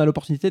du coup on a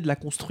l'opportunité de la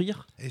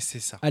construire et c'est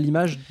ça. À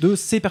l'image de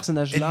ces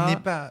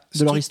personnages-là,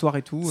 de leur histoire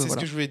et tout. C'est ce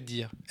que je voulais te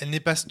dire. Elle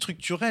n'est pas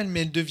structurelle,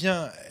 mais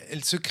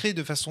elle se crée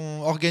de façon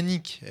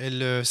organique,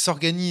 elle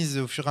s'organise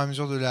au fur et à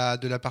mesure de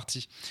la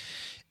partie.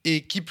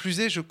 Et qui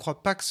plus est, je ne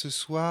crois pas que ce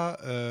soit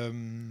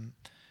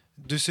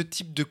de ce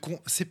type de...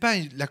 C'est pas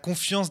la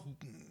confiance...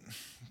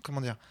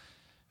 Comment dire ?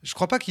 Je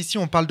crois pas qu'ici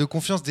on parle de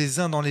confiance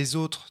des uns dans les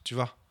autres, tu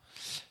vois.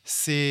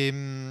 C'est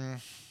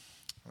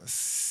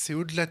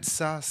au-delà de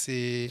ça.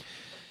 C'est.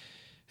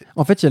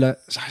 En fait, il y a la.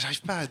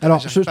 J'arrive pas. Alors,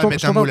 je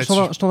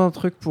tente un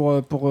truc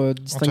pour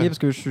distinguer, parce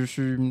que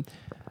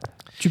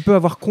tu peux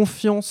avoir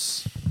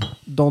confiance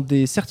dans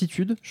des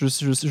certitudes. Je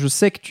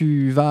sais que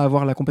tu vas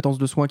avoir la compétence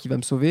de soin qui va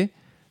me sauver.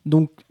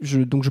 Donc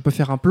je peux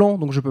faire un plan,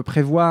 donc je peux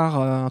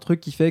prévoir un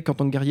truc qui fait qu'en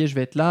tant que guerrier, je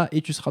vais être là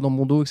et tu seras dans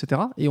mon dos,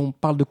 etc. Et on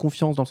parle de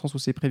confiance dans le sens où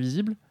c'est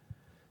prévisible.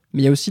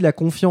 Mais il y a aussi la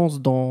confiance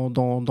dans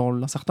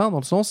l'incertain, dans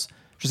le sens,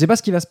 je sais pas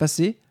ce qui va se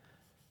passer,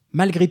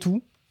 malgré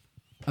tout,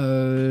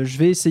 je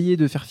vais essayer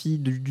de faire fi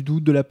du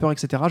doute, de la peur,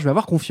 etc. Je vais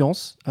avoir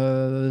confiance.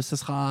 Je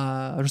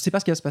sais pas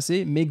ce qui va se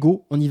passer, mais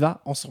go, on y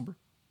va ensemble.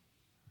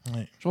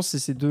 Ouais. Je pense que c'est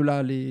ces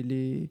deux-là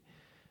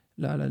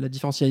la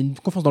différence. Il y a une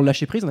confiance dans le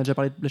lâcher prise, on a déjà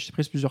parlé de lâcher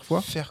prise plusieurs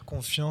fois. Faire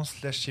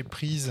confiance, lâcher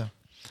prise.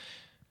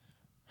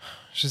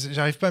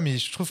 J'arrive pas, mais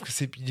je trouve que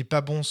il est pas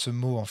bon ce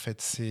mot en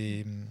fait.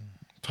 C'est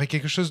faudrait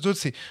quelque chose d'autre.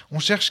 On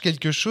cherche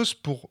quelque chose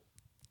pour.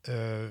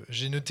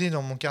 J'ai noté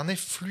dans mon carnet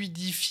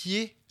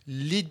fluidifier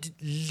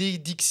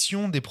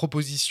l'édiction des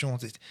propositions,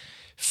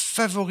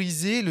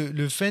 favoriser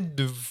le fait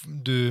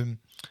de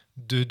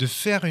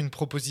faire une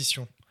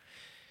proposition.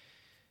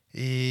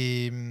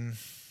 Et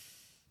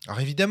alors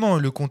évidemment,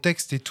 le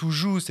contexte est tout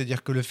joue,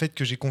 c'est-à-dire que le fait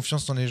que j'ai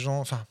confiance dans les gens,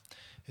 enfin,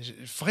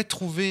 il faudrait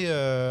trouver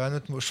un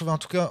autre mot. En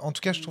tout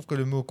cas, je trouve que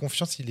le mot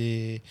confiance, il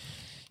est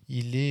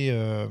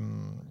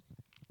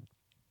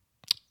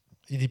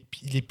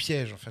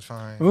piège en fait.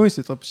 Enfin, oui,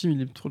 c'est très possible.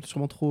 Il est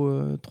sûrement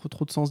trop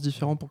de sens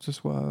différents pour que ce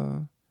soit.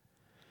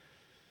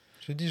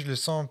 Je le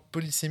sens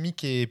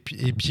polysémique et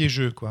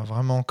piégeux, quoi.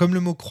 Vraiment, comme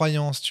le mot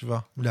croyance, tu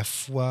vois, ou la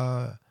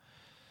foi.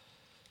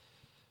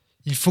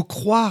 Il faut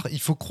croire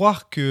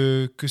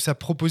que sa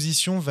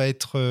proposition va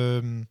être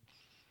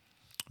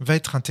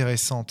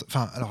intéressante.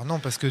 Enfin, alors non,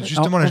 parce que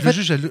justement, là, je le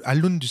juge à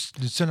l'aune du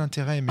seul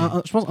intérêt. Mais...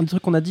 je pense un des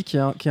trucs qu'on a dit qui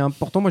est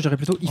important, moi, je dirais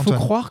plutôt, il faut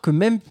croire que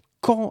même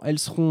quand elles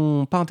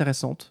seront pas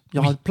intéressantes, il y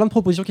aura plein de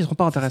propositions qui seront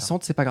pas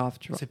intéressantes, c'est pas grave,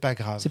 tu vois. C'est pas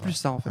grave. C'est plus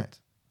ça, en fait. Ouais.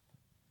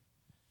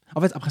 En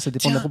fait, après, ça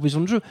dépend de la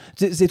proposition de jeu.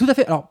 C'est tout à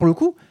fait... Alors, pour le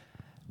coup,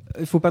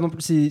 il faut pas non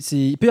plus...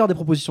 il peut y avoir des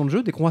propositions de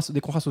jeu, des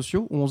contrats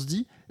sociaux, où on se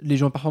dit, les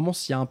jeux en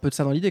performance, il y a un peu de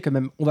ça dans l'idée quand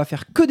même, on va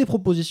faire que des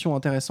propositions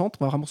intéressantes,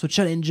 on va vraiment se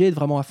challenger, être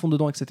vraiment à fond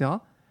dedans, etc.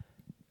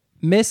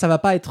 Mais ça va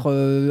pas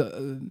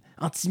être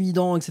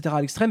intimidant, etc.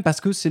 à l'extrême,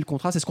 parce que c'est le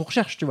contrat, c'est ce qu'on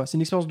recherche, tu vois. C'est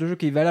une expérience de jeu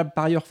qui est valable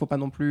par ailleurs, faut pas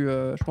non plus,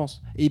 je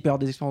pense. Et il peut y avoir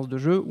des expériences de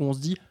jeu où on se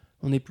dit,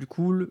 on est plus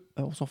cool,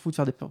 on s'en fout de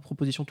faire des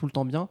propositions tout le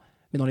temps bien,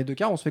 mais dans les deux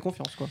cas, on se fait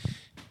confiance, quoi.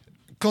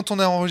 Quand on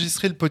a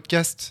enregistré le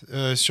podcast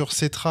sur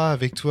Cetra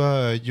avec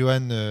toi,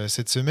 Johan,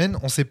 cette semaine,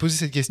 on s'est posé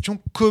cette question,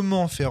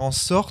 comment faire en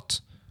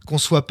sorte qu'on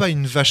soit pas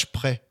une vache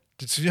près ?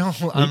 Tu te souviens,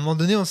 à un moment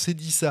donné, on s'est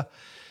dit ça.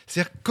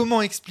 C'est-à-dire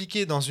comment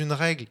expliquer dans une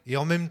règle, et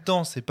en même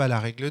temps, c'est pas la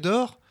règle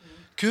d'or,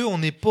 qu'on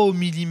n'est pas au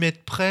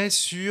millimètre près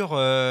sur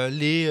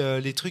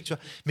les trucs. Tu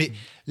vois. Mais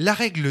la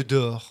règle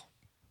d'or,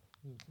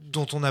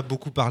 dont on a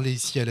beaucoup parlé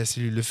ici à la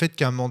cellule, le fait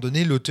qu'à un moment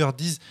donné, l'auteur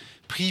dise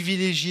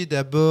privilégier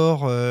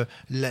d'abord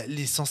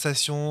les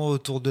sensations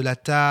autour de la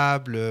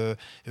table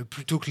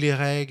plutôt que les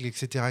règles,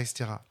 etc.,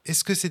 etc.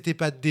 Est-ce que c'était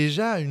pas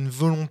déjà une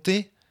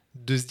volonté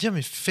de se dire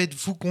mais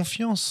faites-vous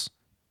confiance.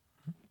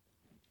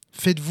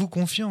 Faites-vous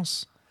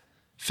confiance.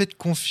 Faites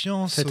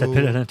confiance. Faites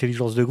appel à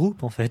l'intelligence de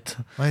groupe, en fait.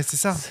 Ouais, c'est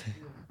ça.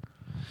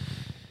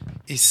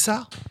 Et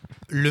ça,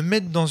 le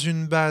mettre dans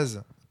une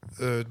base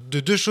de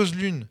deux choses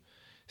l'une,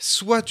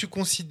 soit tu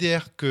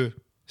considères que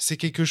c'est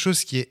quelque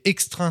chose qui est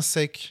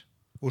extrinsèque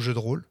au jeu de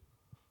rôle,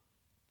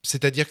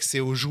 c'est-à-dire que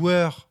c'est aux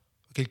joueurs,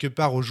 quelque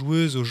part aux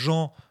joueuses, aux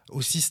gens,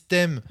 au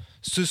système,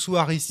 ce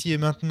soir, ici et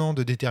maintenant,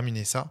 de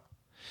déterminer ça.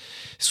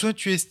 Soit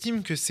tu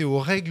estimes que c'est aux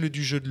règles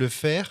du jeu de le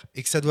faire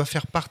et que ça doit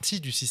faire partie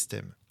du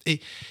système.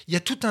 Et il y a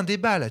tout un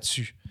débat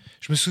là-dessus.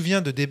 Je me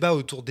souviens de débats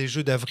autour des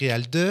jeux d'Avery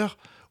Alder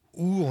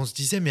où on se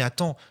disait, mais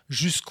attends,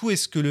 jusqu'où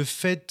est-ce que le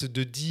fait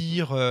de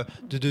dire,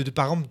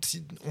 par exemple,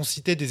 on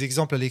citait des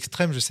exemples à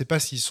l'extrême, je ne sais pas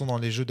s'ils sont dans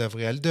les jeux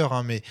d'Avery Alder,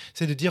 hein, mais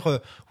c'est de dire,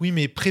 oui,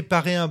 mais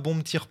préparez un bon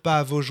petit repas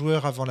à vos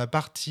joueurs avant la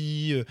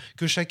partie,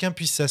 que chacun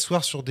puisse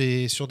s'asseoir sur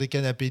des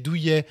canapés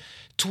douillets.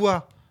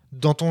 Toi,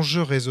 dans ton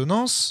jeu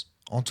Résonance,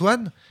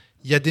 Antoine,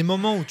 il y a des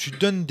moments où tu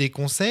donnes des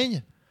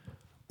conseils,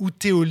 où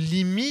tu es aux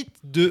limites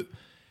de...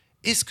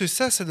 Est-ce que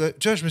ça doit...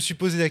 Tu vois, je me suis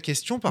posé la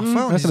question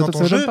parfois en disant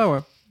ton jeu... Pas, ouais.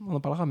 On en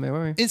parlera, mais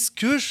ouais. Est-ce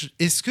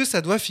que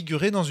ça doit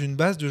figurer dans une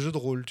base de jeu de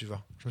rôle, tu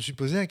vois ? Je me suis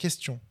posé la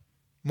question.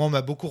 Moi, on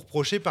m'a beaucoup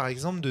reproché, par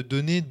exemple,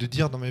 de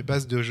dire dans mes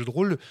bases de jeu de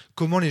rôle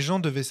comment les gens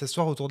devaient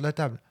s'asseoir autour de la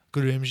table. Que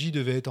le MJ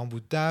devait être en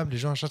bout de table, les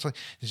gens...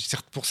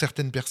 Pour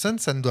certaines personnes,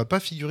 ça ne doit pas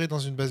figurer dans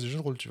une base de jeu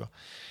de rôle, tu vois.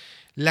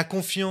 La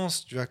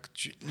confiance, tu vois,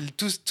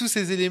 tous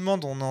ces éléments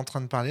dont on est en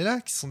train de parler là,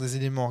 qui sont des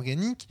éléments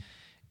organiques,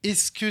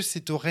 est-ce que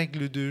c'est aux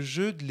règles de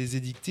jeu de les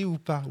édicter ou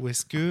pas ? Ou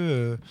est-ce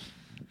que...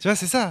 Tu vois,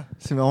 c'est ça.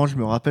 C'est marrant, je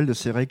me rappelle de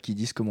ces règles qui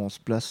disent comment on se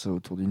place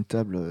autour d'une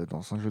table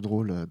dans un jeu de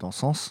rôle dans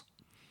Sens.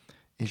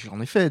 Et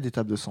j'en ai fait des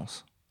tables de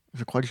Sens.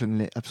 Je crois que je ne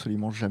l'ai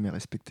absolument jamais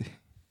respecté.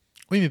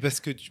 Oui, mais parce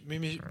que...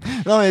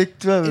 Non, mais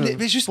tu vois...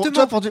 mais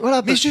justement,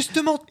 voilà, mais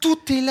justement, tout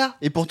est là.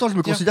 Et pourtant, je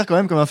me considère quand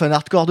même comme un fan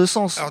hardcore de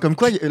Sens. Alors, comme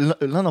quoi,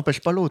 l'un n'empêche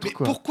pas l'autre. Mais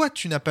quoi. Pourquoi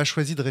tu n'as pas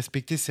choisi de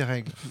respecter ces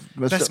règles ?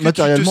 Parce que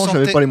matériellement, je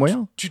n'avais pas les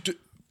moyens.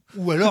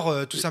 Ou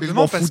alors, tout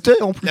simplement, parce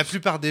que en plus. La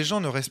plupart des gens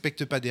ne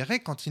respectent pas des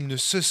règles quand ils ne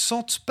se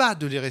sentent pas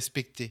de les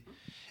respecter.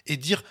 Et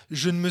dire «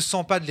 je ne me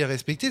sens pas de les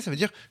respecter », ça veut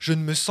dire « je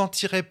ne me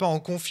sentirai pas en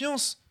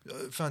confiance ».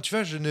 Enfin, tu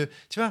vois,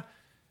 Tu vois,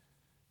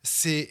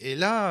 c'est... Et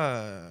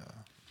là...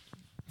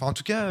 en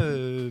tout cas,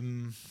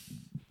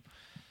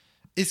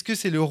 est-ce que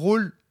c'est le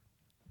rôle...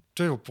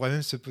 Tu vois, on pourrait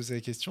même se poser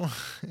la question...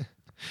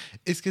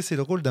 Est-ce que c'est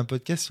le rôle d'un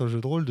podcast sur le jeu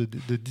de rôle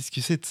de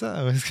discuter de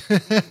ça ?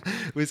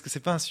 Ou est-ce que c'est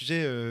pas un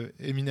sujet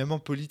éminemment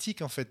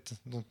politique, en fait,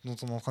 dont on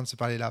est en train de se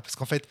parler là ? Parce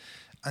qu'en fait,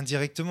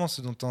 indirectement,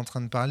 ce dont on est en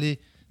train de parler,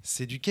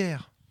 c'est du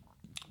care.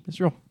 Bien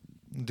sûr.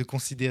 De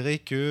considérer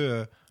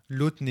que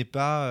l'autre n'est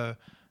pas,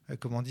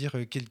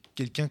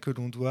 quelqu'un que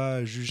l'on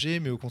doit juger,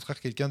 mais au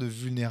contraire, quelqu'un de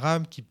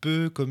vulnérable qui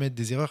peut commettre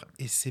des erreurs.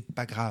 Et c'est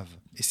pas grave.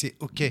 Et c'est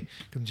OK,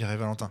 comme dirait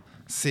Valentin.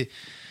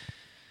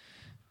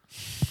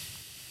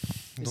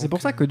 C'est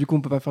pour ça que du coup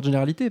on peut pas faire de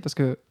généralité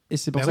et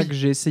c'est pour ça que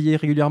j'ai essayé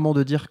régulièrement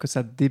de dire que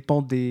ça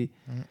dépend des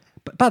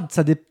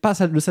ça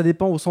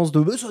dépend au sens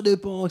de ça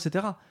dépend,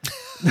 etc.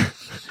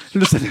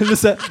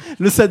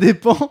 le ça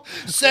dépend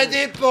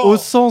au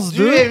sens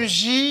du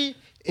MJ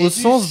et au du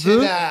sens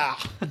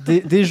scénar.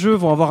 Des jeux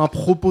vont avoir un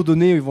propos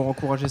donné, ils vont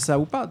encourager ça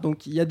ou pas.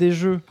 Donc il y a des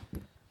jeux,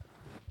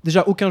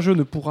 déjà aucun jeu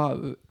ne pourra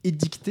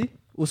édicter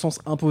au sens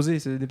imposé,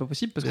 ce n'est pas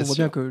possible parce qu'on voit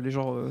bien que les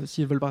gens,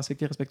 s'ils veulent pas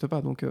respecter, ils respectent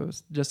pas. Donc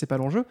déjà c'est pas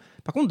l'enjeu.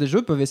 Par contre, des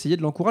jeux peuvent essayer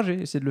de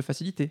l'encourager, essayer de le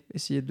faciliter,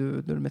 essayer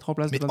de le mettre en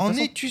place. Mais en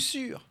es-tu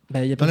sûr ?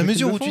 Y a dans la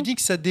mesure où tu dis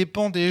que ça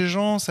dépend des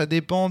gens, ça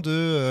dépend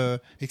de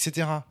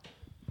etc.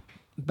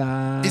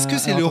 Est-ce que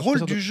c'est le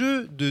rôle du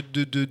jeu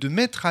de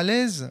mettre à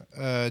l'aise,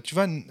 tu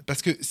vois,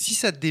 parce que si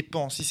ça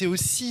dépend, si c'est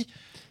aussi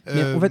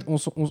mais en fait, on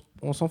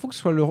s'en fout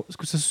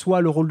que ce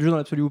soit le rôle du jeu dans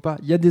l'absolu ou pas.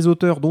 Il y a des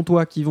auteurs, dont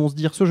toi, qui vont se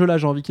dire ce jeu-là,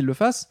 j'ai envie qu'il le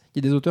fasse.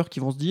 Il y a des auteurs qui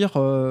vont se dire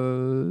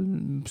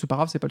c'est pas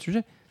grave, c'est pas le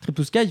sujet. Trip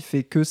to Sky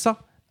fait que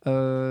ça.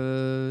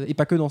 Et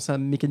pas que dans sa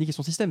mécanique et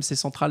son système. C'est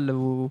central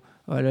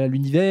à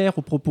l'univers,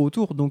 aux propos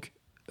autour. Donc,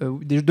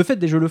 de fait,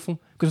 des jeux le font.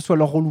 Que ce soit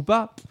leur rôle ou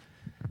pas,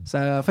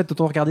 ça, en fait,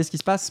 autant regarder ce qui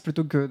se passe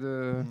plutôt que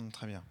de.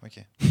 Très bien,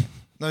 ok.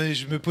 Non, mais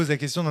je me pose la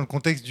question dans le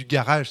contexte du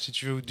garage, si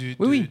tu veux, ou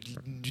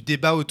du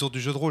débat autour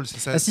du jeu de rôle. C'est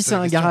ça. Si c'est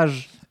un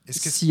garage,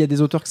 s'il y a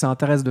des auteurs que ça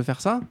intéresse de faire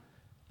ça,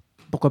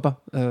 pourquoi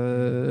pas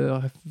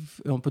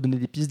on peut donner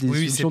des pistes, des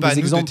solutions, des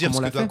exemples. C'est pas à nous de dire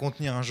ce que doit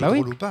contenir un jeu de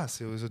rôle ou pas.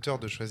 C'est aux auteurs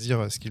de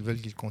choisir ce qu'ils veulent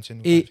qu'il contienne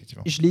ou pas,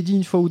 effectivement. Je l'ai dit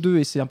une fois ou deux,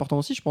 et c'est important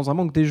aussi, je pense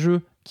vraiment que des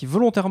jeux qui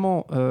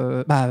volontairement...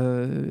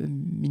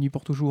 Minuit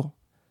pour toujours,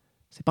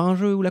 c'est pas un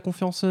jeu où la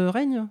confiance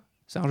règne ?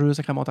 C'est un jeu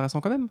sacrément intéressant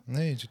quand même.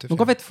 Oui, tout à fait.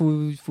 Donc en fait,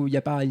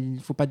 il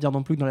faut pas dire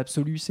non plus que dans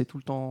l'absolu, c'est tout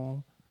le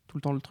temps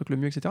le truc le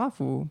mieux, etc.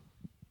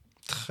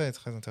 Très,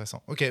 très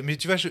intéressant. Ok, mais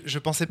tu vois, je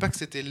pensais pas que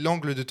c'était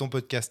l'angle de ton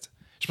podcast.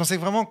 Je pensais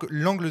vraiment que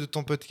l'angle de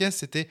ton podcast,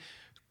 c'était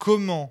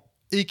comment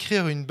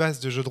écrire une base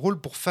de jeu de rôle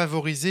pour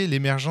favoriser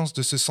l'émergence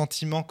de ce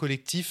sentiment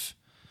collectif.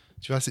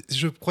 Tu vois,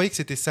 je croyais que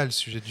c'était ça le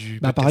sujet du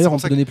podcast. Par ailleurs, on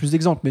peut donner plus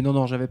d'exemples, mais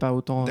non, j'avais pas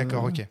autant.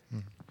 D'accord, ok.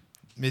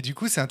 Mais du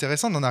coup, c'est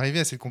intéressant d'en arriver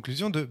à cette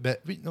conclusion de,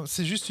 oui, non,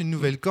 c'est juste une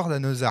nouvelle corde à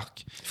nos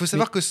arcs. Il faut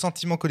savoir que ce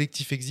sentiment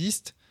collectif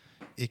existe.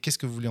 Et qu'est-ce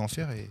que vous voulez en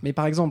faire Mais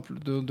par exemple,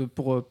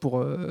 pour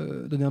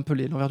donner un peu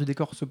l'envers du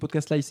décor, ce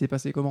podcast-là, il s'est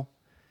passé comment?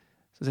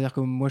 C'est-à-dire que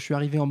moi, je suis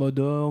arrivé en mode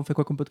on fait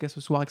quoi comme podcast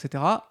ce soir,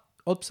 etc.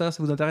 Hop, ça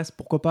vous intéresse,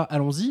 pourquoi pas,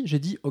 allons-y. J'ai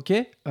dit ok,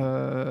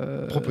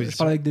 je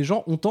parle avec des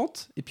gens, on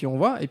tente, et puis on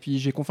voit, et puis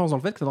j'ai confiance dans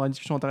le fait que ça aura une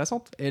discussion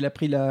intéressante. Et elle a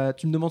pris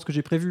tu me demandes ce que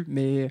j'ai prévu,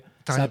 mais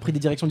ça a pris des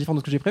directions différentes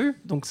de ce que j'ai prévu,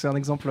 donc c'est un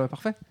exemple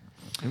parfait.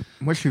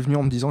 Moi, je suis venu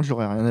en me disant que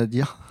j'aurais rien à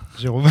dire.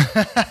 Jérôme.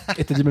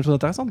 Et t'as dit même chose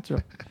intéressante, tu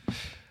vois.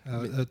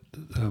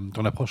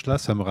 Ton approche là,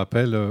 ça me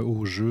rappelle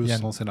aux jeux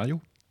sans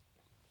scénario.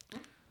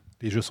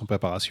 Les jeux sans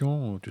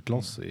préparation, tu te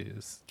lances et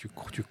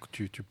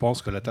tu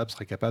penses que la table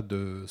serait capable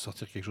de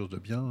sortir quelque chose de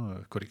bien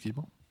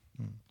collectivement.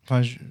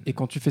 Et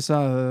quand tu fais ça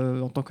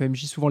en tant que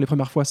MJ, souvent les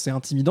premières fois c'est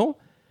intimidant,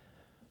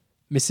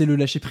 mais c'est le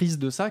lâcher prise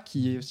de ça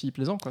qui est aussi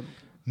plaisant, quoi.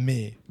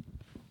 Mais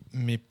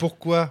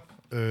pourquoi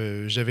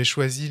j'avais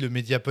choisi le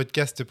média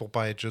podcast pour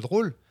parler de jeux de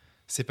rôle?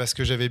 C'est parce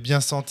que j'avais bien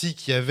senti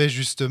qu'il y avait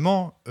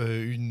justement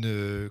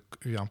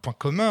un point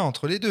commun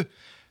entre les deux.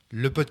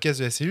 Le podcast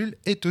de la cellule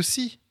est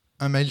aussi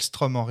un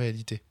maelstrom en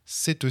réalité.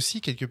 C'est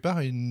aussi quelque part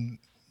une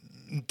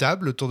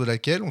table autour de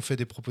laquelle on fait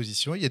des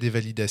propositions, il y a des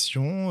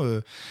validations,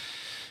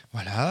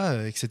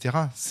 etc.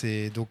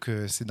 Donc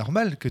c'est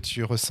normal que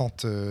tu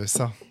ressentes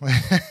ça.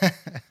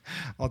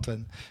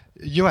 Antoine.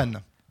 Johan.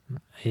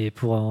 Et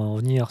pour en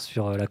revenir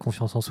sur la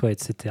confiance en soi,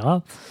 etc.,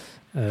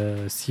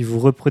 si vous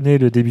reprenez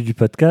le début du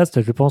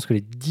podcast, je pense que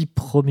les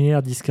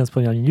 10-15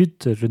 premières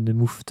minutes, je ne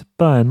moufte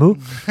pas un mot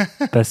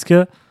parce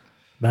que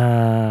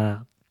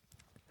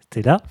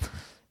t'es là.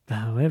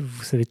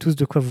 Vous savez tous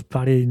de quoi vous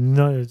parlez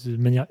de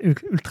manière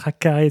ultra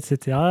carrée,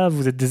 etc.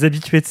 Vous êtes des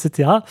habitués,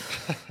 etc.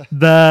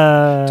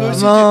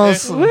 Toi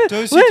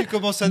aussi, tu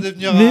commences à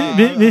devenir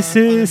mais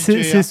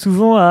c'est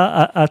souvent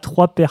à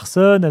 3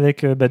 personnes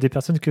avec des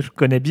personnes que je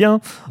connais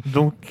bien.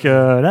 Donc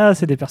là,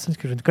 c'est des personnes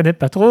que je ne connais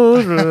pas trop.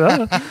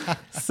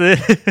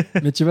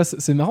 Mais tu vois,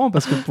 c'est marrant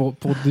parce que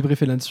pour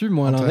débriefer là-dessus,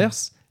 moi à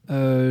l'inverse,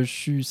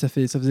 ça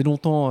faisait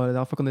longtemps la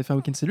dernière fois qu'on avait fait un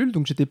week-end cellule,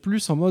 donc j'étais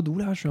plus en mode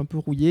oula, je suis un peu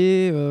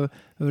rouillé,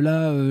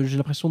 j'ai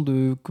l'impression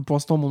que pour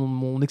l'instant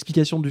mon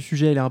explication du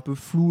sujet elle est un peu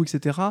floue,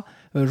 etc.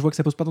 Je vois que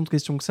ça pose pas tant de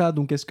questions que ça,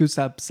 donc est-ce que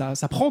ça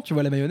prend, tu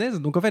vois, la mayonnaise?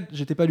 Donc en fait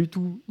j'étais pas du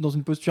tout dans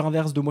une posture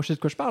inverse de moi je sais de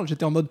quoi je parle,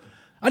 j'étais en mode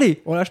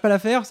allez, on lâche pas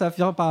l'affaire, ça va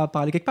finir par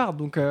aller quelque part,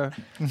 donc tu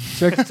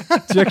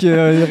vois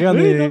que rien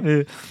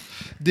n'est...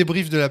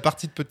 Débrief de la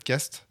partie de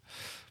podcast.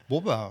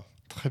 Bon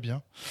très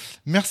bien.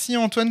 Merci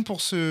Antoine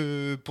pour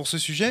ce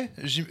sujet.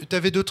 Tu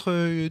avais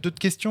d'autres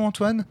questions,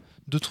 Antoine?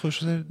 D'autres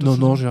choses?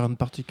 Non, j'ai rien de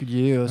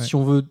particulier. Ouais. Si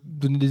on veut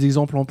donner des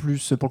exemples en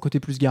plus pour le côté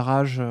plus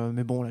garage,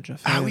 mais bon, on l'a déjà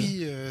fait. Ah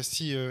oui,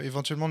 si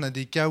éventuellement on a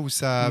des cas où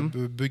ça a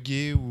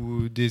bugué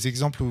ou des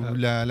exemples où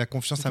la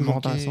confiance a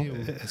manqué.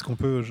 Est-ce qu'on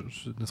peut,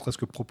 ne serait-ce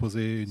que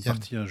proposer une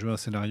partie, un jeu, un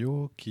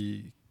scénario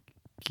qui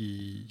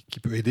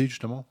peut aider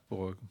justement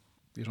pour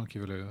les gens qui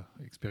veulent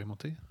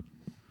expérimenter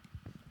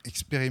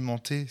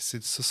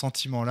ce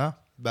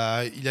sentiment-là?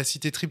 Il a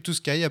cité Trip to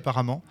Sky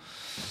apparemment.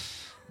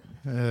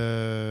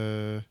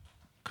 Mais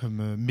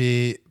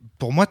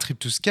pour moi, Trip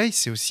to Sky,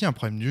 c'est aussi un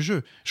problème du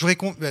jeu.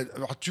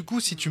 Alors, du coup,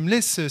 si tu me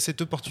laisses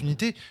cette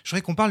opportunité, je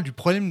voudrais qu'on parle le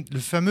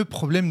fameux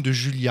problème de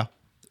Julia.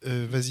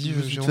 Vas-y,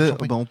 Jérôme.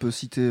 On peut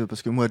citer,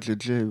 parce que moi,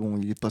 JDR,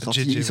 il n'est pas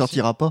sorti, JDR il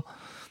sortira pas.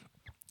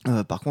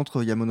 Par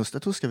contre, il y a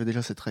Monostatos qui avait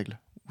déjà cette règle,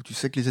 où tu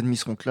sais que les ennemis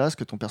seront classe,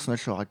 que ton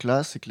personnage sera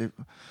classe, et que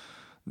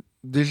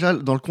déjà,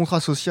 dans le contrat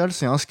social,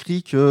 c'est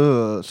inscrit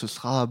que ce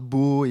sera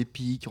beau,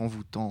 épique,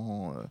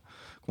 envoûtant,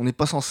 qu'on n'est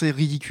pas censé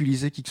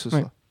ridiculiser qui que ce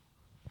soit.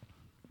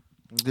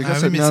 Donc déjà,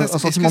 ça met un sentiment de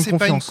confiance. Est-ce que c'est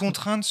pas une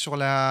contrainte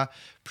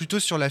plutôt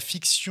sur la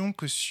fiction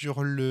que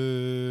sur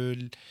le...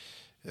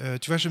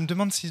 tu vois, je me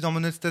demande si dans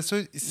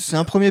Monostatos... C'est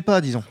un premier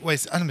pas, disons. Ouais,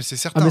 mais c'est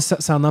certain. Mais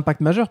c'est un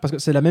impact majeur, parce que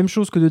c'est la même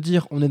chose que de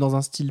dire on est dans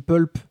un style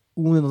pulp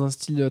ou on est dans un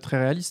style très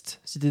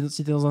réaliste. Si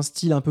t'es dans un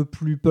style un peu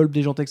plus pulp,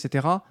 déjanté,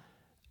 etc.,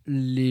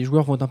 les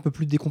joueurs vont être un peu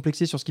plus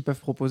décomplexés sur ce qu'ils peuvent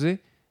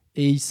proposer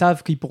et ils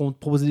savent qu'ils pourront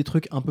proposer des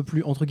trucs un peu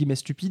plus entre guillemets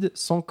stupides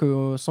sans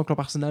que leur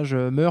personnage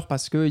meure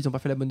parce qu'ils n'ont pas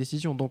fait la bonne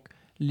décision. Donc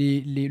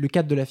le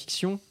cadre de la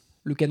fiction,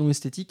 le canon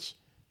esthétique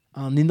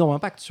a un énorme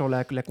impact sur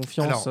la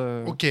confiance.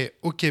 Alors,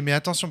 ok, mais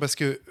attention parce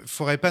que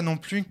faudrait pas non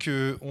plus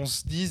qu'on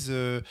se dise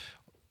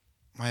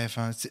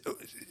parce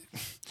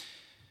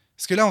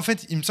que là en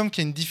fait il me semble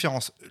qu'il y a une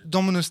différence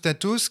dans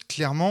Monostatos.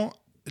 Clairement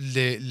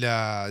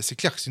c'est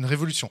clair que c'est une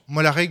révolution.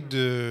 Moi, la règle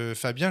de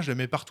Fabien, je la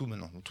mets partout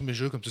maintenant, dans tous mes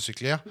jeux, comme ça c'est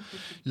clair.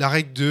 La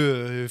règle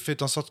de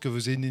faites en sorte que vos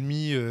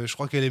ennemis, je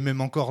crois qu'elle est même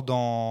encore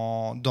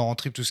dans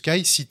Trip to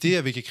Sky, citée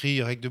avec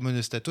écrit règle de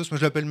Monostatos. Moi,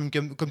 je l'appelle même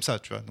comme ça,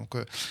 tu vois. Donc,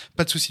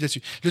 pas de souci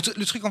là-dessus.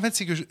 Le truc, en fait,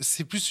 c'est que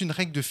c'est plus une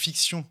règle de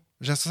fiction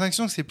J'ai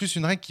l'impression que c'est plus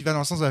une règle qui va dans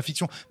le sens de la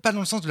fiction, pas dans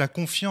le sens de la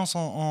confiance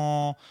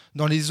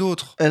dans les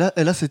autres.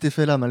 Elle a cet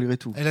effet-là, malgré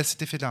tout. Elle a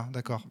cet effet-là,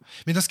 d'accord.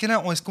 Mais dans ce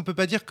cas-là, est-ce qu'on peut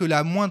pas dire que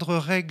la moindre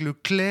règle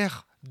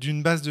claire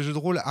d'une base de jeu de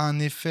rôle a un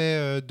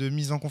effet de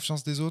mise en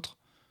confiance des autres ?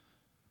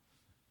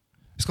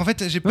 Parce qu'en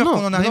fait, j'ai peur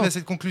qu'on en arrive à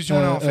cette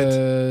conclusion-là, en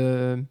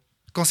fait.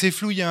 Quand c'est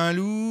flou, il y a un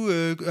loup.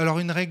 Alors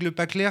une règle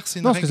pas claire, c'est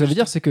une règle... Non, ce que ça veut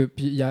dire, c'est que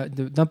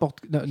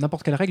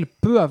n'importe quelle règle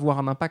peut avoir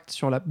un impact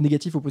sur la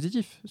négatif ou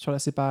positif.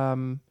 C'est pas...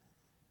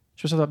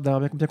 Je suis sûr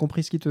d'avoir bien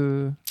compris ce qui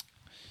te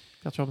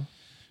perturbe.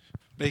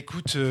 Bah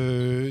écoute,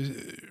 je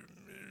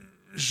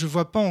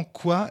vois pas en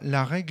quoi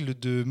la règle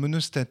de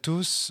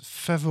Monostatos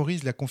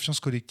favorise la confiance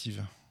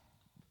collective.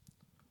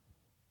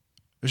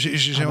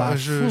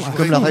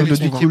 Comme la règle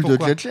du cool de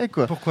JDR,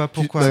 quoi.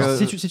 Pourquoi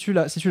si tu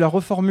la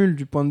reformules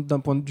du point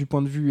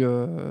de vue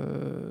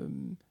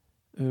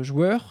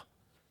joueur,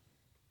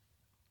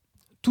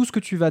 tout ce que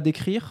tu vas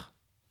décrire,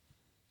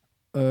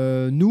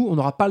 nous, on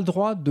n'aura pas le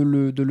droit de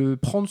le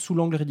prendre sous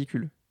l'angle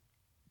ridicule.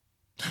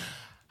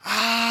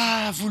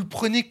 Ah, vous le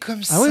prenez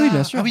comme ça. Ah oui,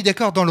 bien sûr. Ah oui,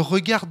 d'accord, dans le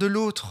regard de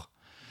l'autre.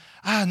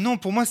 Ah non,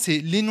 pour moi, c'est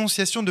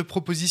l'énonciation de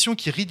propositions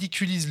qui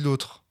ridiculise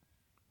l'autre.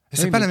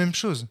 C'est pas la même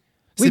chose.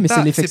 Oui, mais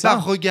c'est l'effet que ça a.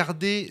 Pas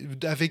regarder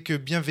avec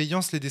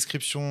bienveillance les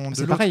descriptions de l'autre.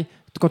 C'est pareil.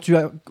 Quand tu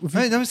as,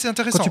 c'est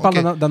intéressant. Quand tu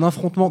parles d'un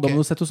affrontement, dans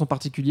Monostatos en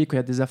particulier, quand il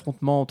y a des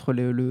affrontements entre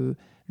le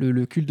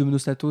culte de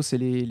Monostatos et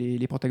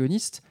les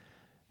protagonistes,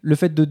 le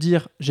fait de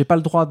dire j'ai pas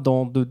le droit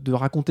de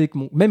raconter que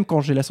même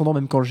quand j'ai l'ascendant,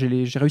 même quand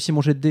j'ai réussi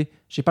mon jet de dés,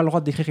 j'ai pas le droit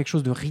d'écrire quelque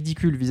chose de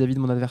ridicule vis-à-vis de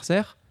mon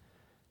adversaire.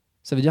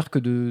 Ça veut dire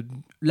que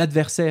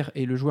l'adversaire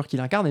et le joueur qui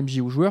l'incarne, MJ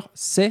ou joueur,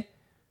 sait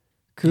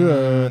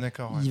que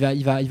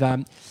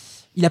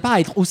il n'a pas à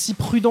être aussi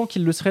prudent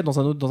qu'il le serait dans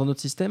un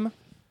autre système.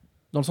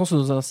 Dans le sens où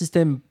dans un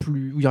système où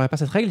il n'y aurait pas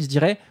cette règle, il se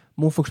dirait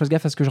bon, il faut que je fasse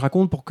gaffe à ce que je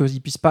raconte pour qu'il ne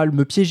puisse pas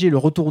me piéger, le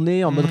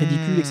retourner en mode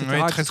ridicule, etc.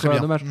 Ouais, très bien.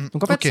 Dommage.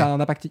 Donc en fait, ça a un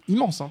impact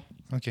immense. Hein.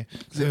 Okay.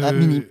 À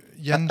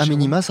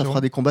minima, ça fera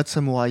des combats de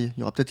samouraïs. Il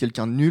y aura peut-être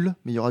quelqu'un de nul,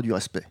 mais il y aura du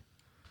respect.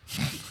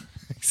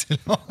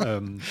 Excellent.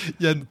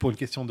 Yann, pour une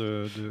question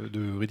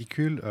de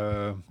ridicule,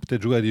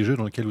 peut-être jouer à des jeux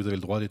dans lesquels vous avez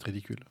le droit d'être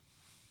ridicule.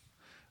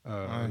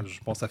 Je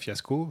pense à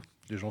Fiasco.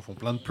 Les gens font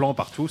plein de plans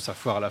partout, ça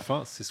foire à la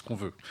fin, c'est ce qu'on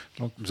veut.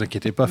 Donc ne vous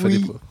inquiétez pas, faites des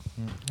poids.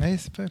 Oui,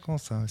 c'est pas con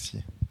ça aussi.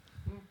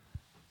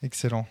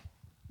 Excellent.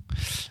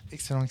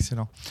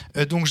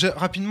 Donc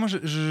rapidement,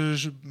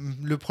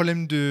 le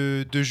problème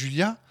de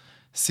Julia,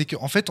 c'est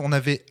qu'en fait, on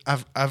avait,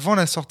 avant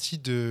la sortie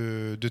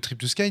de Trip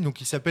to Sky,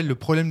 donc il s'appelle le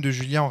problème de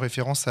Julia en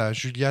référence à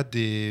Julia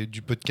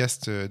du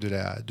podcast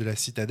de la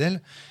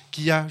Citadelle,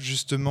 qui a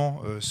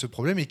justement ce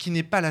problème et qui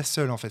n'est pas la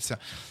seule en fait.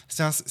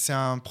 C'est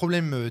un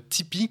problème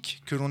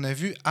typique que l'on a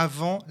vu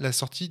avant la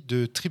sortie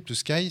de Trip to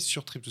Sky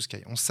sur Trip to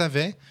Sky. On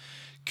savait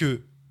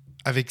que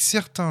avec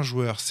certains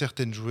joueurs,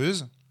 certaines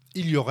joueuses,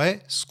 il y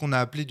aurait ce qu'on a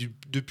appelé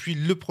depuis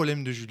le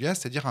problème de Julia,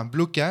 c'est-à-dire un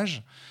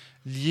blocage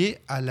lié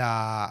à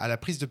la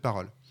prise de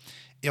parole.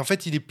 Et en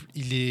fait,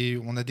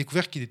 on a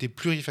découvert qu'il était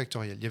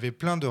plurifactoriel. Il y avait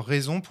plein de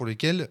raisons pour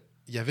lesquelles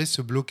il y avait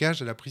ce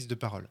blocage à la prise de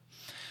parole.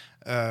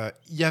 Il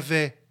y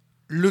avait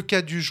le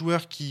cas du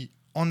joueur qui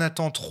en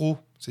attend trop,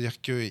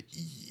 c'est-à-dire qu'il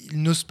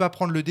n'ose pas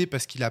prendre le dé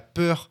parce qu'il a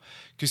peur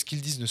que ce qu'il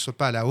dise ne soit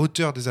pas à la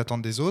hauteur des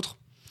attentes des autres.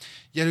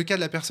 Il y a le cas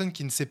de la personne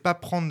qui ne sait pas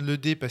prendre le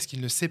dé parce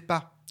qu'il ne sait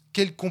pas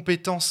quelle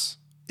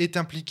compétence est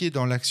impliquée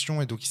dans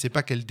l'action et donc il ne sait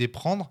pas quel dé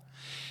prendre.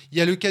 Il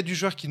y a le cas du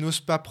joueur qui n'ose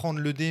pas prendre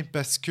le dé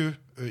parce que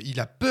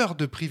il a peur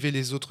de priver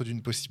les autres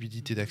d'une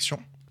possibilité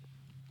d'action,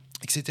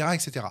 etc.,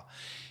 etc.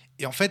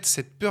 Et en fait,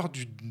 cette peur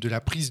de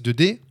la prise de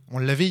dé, on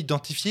l'avait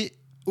identifiée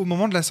au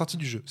moment de la sortie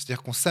du jeu.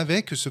 C'est-à-dire qu'on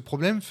savait que ce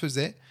problème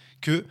faisait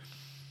que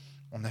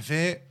on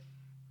avait,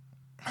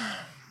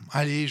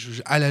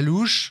 à la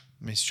louche,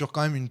 mais sur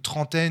quand même une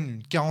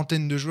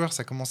quarantaine de joueurs,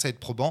 ça commençait à être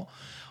probant.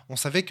 On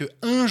savait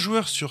qu'un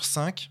joueur sur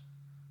 5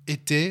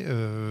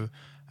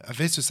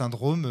 avait ce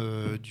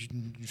syndrome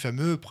du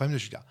fameux problème de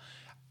Julia.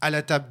 À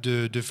la table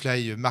de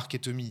Fly, Marc et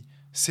Tommy,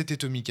 c'était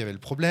Tommy qui avait le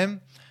problème.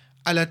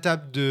 À la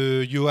table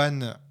de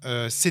Johan,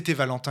 c'était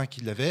Valentin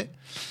qui l'avait.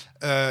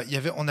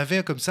 On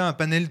avait comme ça un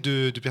panel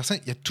de personnes.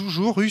 Il y a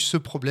toujours eu ce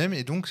problème.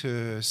 Et donc,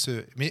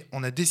 mais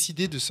on a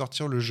décidé de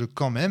sortir le jeu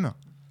quand même,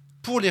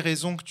 pour les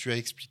raisons que tu as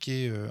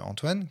expliquées,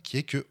 Antoine, qui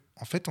est que,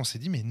 en fait, on s'est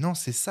dit, mais non,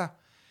 c'est ça.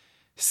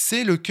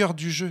 C'est le cœur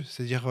du jeu.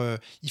 C'est-à-dire,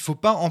 il ne faut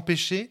pas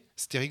empêcher.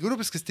 C'était rigolo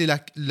parce que c'était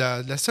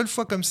la seule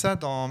fois comme ça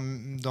dans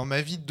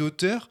ma vie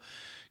d'auteur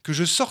que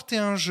je sortais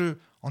un jeu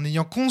en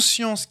ayant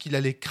conscience qu'il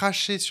allait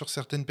cracher sur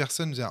certaines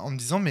personnes, en me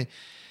disant mais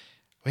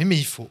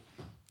il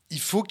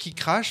faut qu'il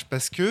crache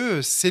parce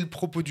que c'est le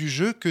propos du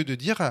jeu que de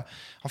dire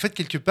en fait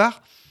quelque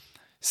part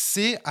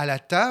c'est à la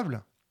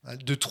table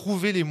de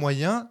trouver les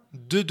moyens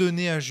de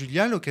donner à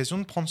Julia l'occasion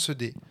de prendre ce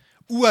dé.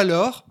 Ou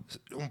alors,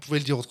 on pouvait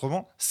le dire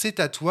autrement,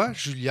 c'est à toi,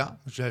 Julia,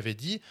 je l'avais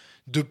dit,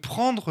 de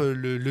prendre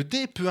le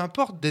dé, peu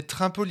importe,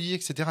 d'être impoli,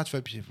 etc. Tu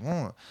vois, puis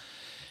bon...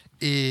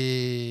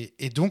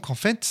 Et donc, en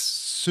fait,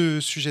 ce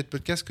sujet de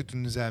podcast que tu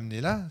nous as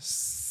amené là,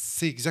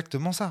 c'est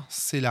exactement ça.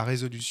 C'est la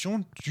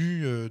résolution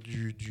du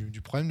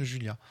problème de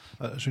Julia.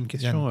 J'ai une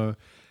question.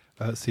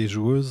 ces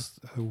joueuses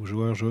ou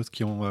joueuses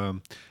qui ont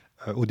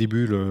au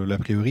début l'a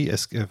priori,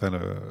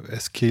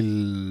 est-ce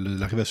qu'ils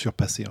arrivent à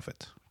surpasser en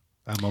fait?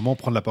 À un moment,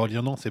 prendre la parole,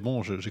 dire non, c'est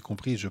bon, j'ai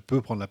compris, je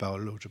peux prendre la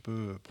parole, je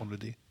peux prendre le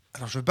dé.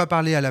 Alors, je ne veux pas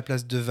parler à la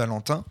place de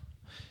Valentin,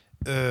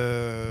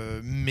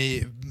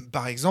 mais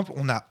par exemple,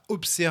 on a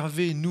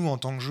observé, nous, en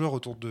tant que joueurs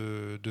autour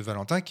de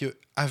Valentin,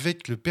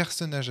 qu'avec le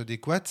personnage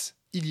adéquat,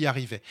 il y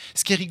arrivait.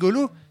 Ce qui est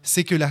rigolo,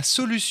 c'est que la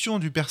solution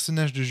du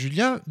personnage de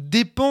Julia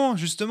dépend,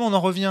 justement, on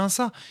en revient à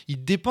ça,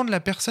 il dépend de la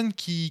personne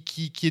qui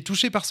est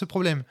touchée par ce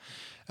problème.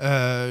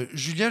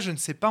 Julia, je ne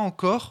serais pas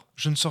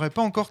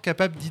encore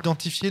capable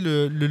d'identifier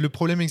le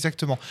problème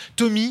exactement.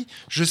 Tommy,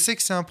 je sais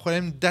que c'est un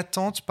problème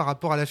d'attente par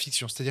rapport à la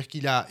fiction. C'est-à-dire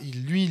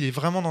il est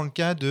vraiment dans le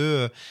cas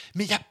de...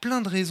 mais il y a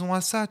plein de raisons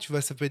à ça, tu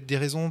vois. Ça peut être des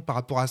raisons par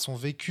rapport à son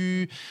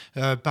vécu,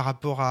 par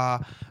rapport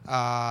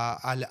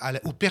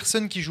aux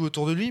personnes qui jouent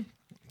autour de lui.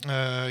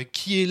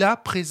 Qui est là,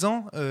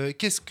 présent,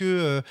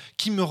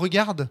 qui me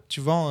regarde, tu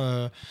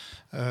vois.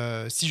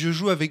 Si je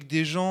joue avec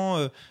des gens...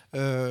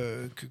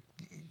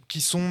 qui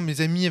sont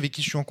mes amis avec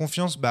qui je suis en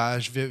confiance,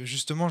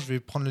 je vais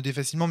prendre le dé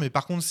facilement. Mais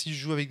par contre, si je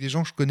joue avec des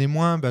gens que je connais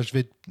moins, je vais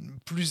être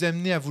plus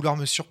amené à vouloir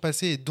me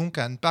surpasser et donc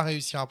à ne pas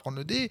réussir à prendre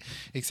le dé,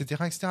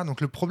 etc., etc.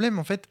 Donc le problème,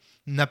 en fait,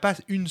 n'a pas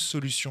une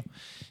solution.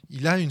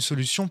 Il a une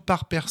solution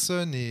par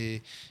personne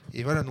et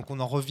voilà. Donc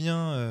on en revient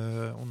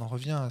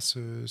à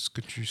ce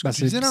que tu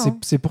disais là.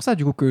 C'est pour ça,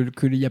 du coup,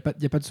 qu'il n'y a pas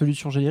de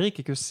solution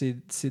générique et que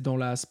c'est dans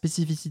la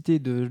spécificité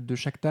de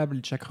chaque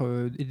table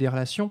et des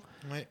relations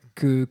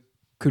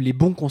que les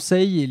bons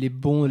conseils et les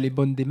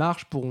bonnes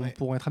démarches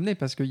pourront être amenés,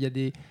 parce qu'il y a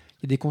des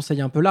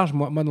conseils un peu larges.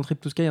 Moi dans Trip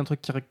to Sky, un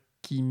truc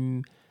qui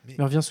me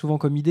revient souvent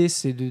comme idée,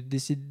 c'est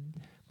d'essayer,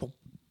 pour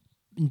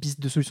une piste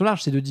de solution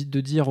large, c'est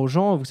de dire aux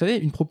gens, vous savez,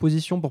 une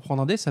proposition pour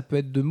prendre un dé, ça peut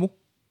être 2 mots.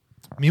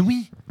 Mais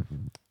oui.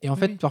 Et en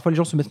fait, parfois les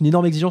gens se mettent une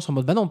énorme exigence en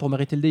mode non, pour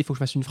mériter le dé, il faut que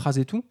je fasse une phrase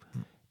et tout.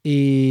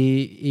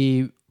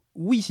 Et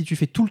oui, si tu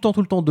fais tout le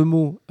temps 2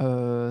 mots,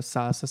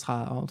 ça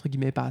sera entre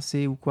guillemets pas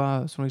assez ou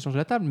quoi selon l'exigence de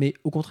la table. Mais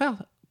au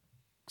contraire,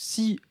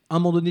 si à un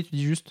moment donné tu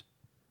dis juste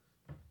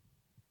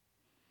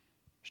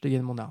je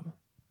dégaine mon arme.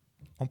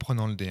 En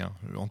prenant le dé, hein.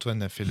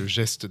 Antoine a fait le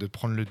geste de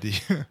prendre le dé.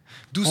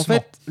 Doucement. En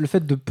fait, le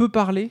fait de peu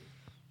parler,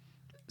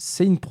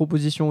 c'est une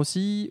proposition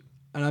aussi.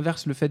 À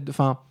l'inverse, le fait de...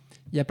 Enfin,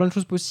 il y a plein de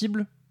choses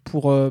possibles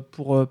pour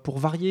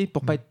varier,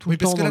 pour pas être tout le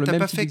temps dans le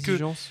même type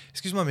d'exigence.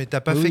 Excuse-moi, mais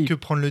t'as pas fait que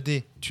prendre le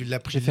dé. Tu l'as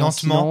pris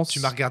lentement,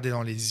 tu m'as regardé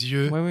dans les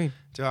yeux. Oui.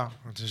 Tu vois,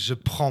 je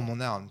prends mon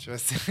arme. Tu vois,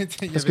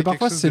 parce que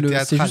parfois, c'est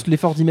juste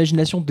l'effort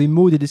d'imagination des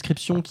mots, des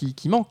descriptions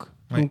qui manque.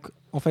 Ouais. Donc,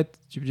 en fait,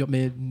 tu peux dire,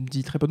 mais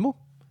dis très peu de mots.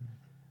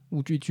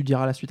 Ou tu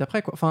diras la suite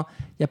après, quoi. Enfin,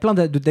 il y a plein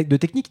de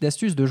techniques,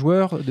 d'astuces, de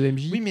joueurs, de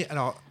MJ. Oui, mais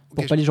alors...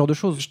 pour pallier ce genre de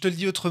choses. Je te le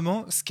dis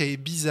autrement, ce qui est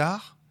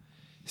bizarre,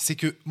 c'est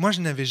que moi,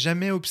 je n'avais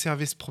jamais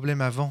observé ce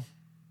problème avant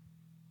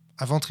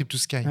Trip to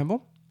Sky. Ah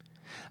bon ?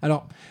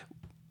 Alors...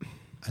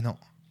 Ah non.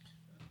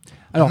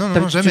 Alors,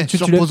 non, jamais. Tu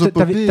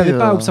n'avais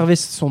pas observé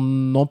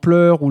son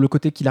ampleur ou le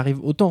côté qu'il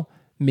arrive autant,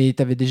 mais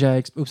tu avais déjà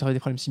observé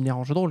des problèmes similaires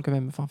en jeu de rôle quand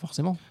même, enfin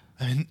forcément.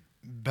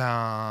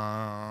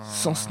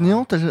 Sens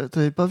néant,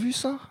 t'avais pas vu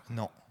ça ?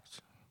 Non.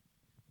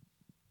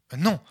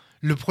 Non.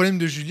 Le problème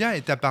de Julia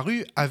est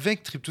apparu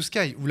avec Trip to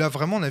Sky, où là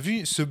vraiment on a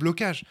vu ce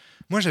blocage.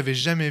 Moi, j'avais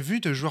jamais vu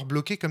de joueur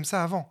bloqué comme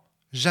ça avant.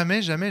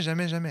 Jamais. Jamais. Je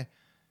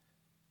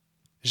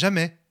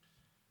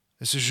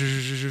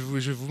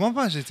vous mens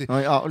pas. Ouais,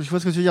 alors, je vois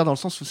ce que tu veux dire, dans le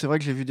sens où c'est vrai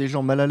que j'ai vu des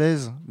gens mal à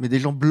l'aise, mais des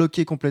gens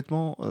bloqués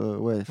complètement.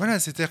 Ouais. Voilà,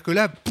 c'est-à-dire que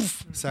là,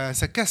 pouf, ça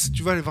casse.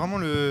 Tu vois vraiment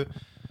le.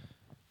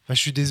 Enfin, je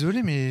suis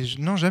désolé, mais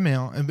non, jamais.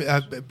 Hein.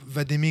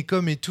 Va des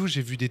mécoms et tout,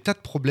 j'ai vu des tas de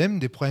problèmes,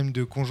 des problèmes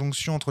de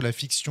conjonction entre la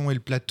fiction et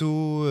le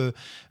plateau.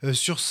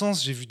 Sur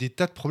Sens, j'ai vu des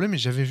tas de problèmes et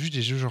j'avais vu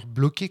des jeux genre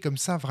bloqués comme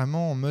ça,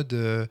 vraiment en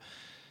mode.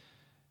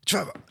 Tu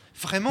vois,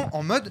 vraiment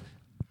en mode.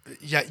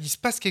 Il se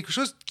passe quelque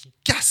chose qui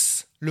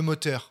casse le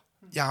moteur.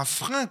 Il y a un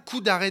frein, coup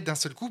d'arrêt d'un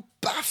seul coup,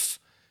 paf!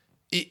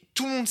 Et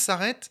tout le monde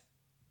s'arrête,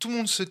 tout le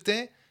monde se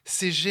tait,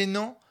 c'est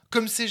gênant.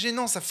 Comme c'est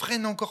gênant, ça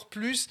freine encore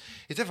plus.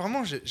 Et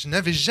vraiment, je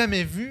n'avais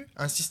jamais vu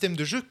un système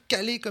de jeu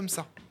calé comme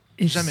ça.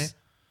 Jamais.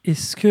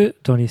 Est-ce que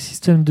dans les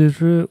systèmes de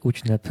jeu où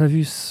tu n'as pas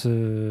vu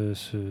ces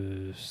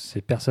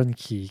personnes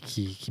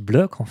qui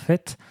bloquent, en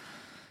fait,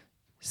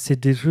 c'est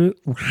des jeux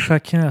où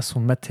chacun a son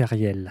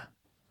matériel,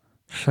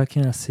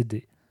 chacun a ses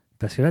dés.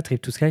 Parce que là,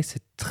 Trip to Sky,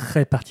 c'est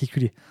très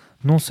particulier.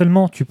 Non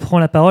seulement tu prends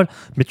la parole,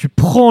 mais tu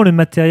prends le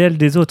matériel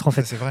des autres, en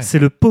fait. C'est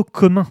le pot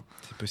commun.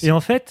 Et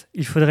en fait,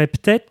 il faudrait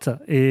peut-être,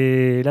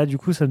 et là, du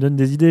coup, ça me donne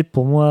des idées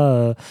pour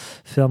moi,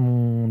 faire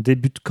mon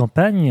début de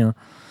campagne,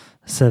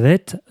 ça va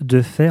être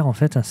de faire, en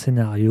fait, un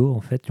scénario,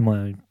 en fait, du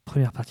moins une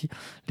première partie,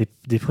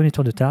 des premiers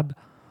tours de table,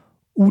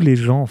 où les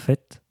gens, en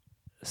fait,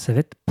 ça va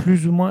être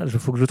plus ou moins, il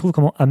faut que je trouve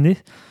comment amener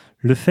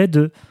le fait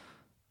de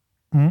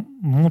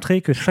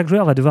montrer que chaque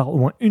joueur va devoir, au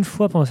moins une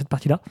fois pendant cette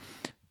partie-là,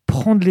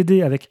 prendre les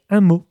dés avec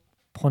un mot,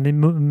 prendre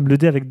le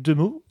dé avec 2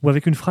 mots, ou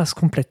avec une phrase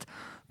complète,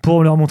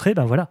 pour leur montrer,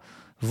 ben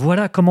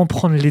voilà comment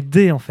prendre les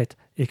dés, en fait.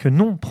 Et que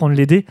non, prendre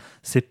les dés,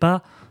 c'est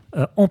pas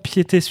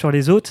empiéter sur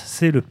les autres,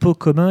 c'est le pot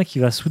commun qui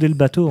va souder le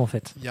bateau en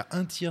fait. Il y a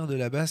un tiers de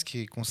la base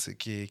qui est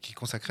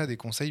consacré à des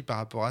conseils par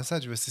rapport à ça.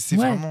 Tu vois, c'est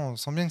Ouais. vraiment, on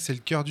sent bien que c'est le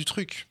cœur du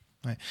truc.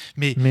 Ouais.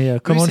 Mais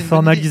Comment c'est le une bonne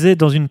formaliser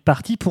dans une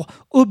partie pour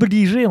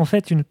obliger en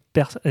fait une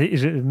personne.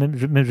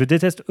 Je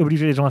déteste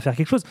obliger les gens à faire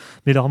quelque chose,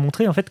 mais leur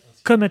montrer en fait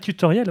comme un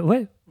tutoriel.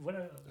 Ouais.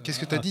 Qu'est-ce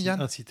que tu as dit,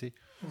 Yann? Inciter.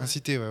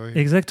 Inciter, ouais.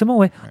 Exactement,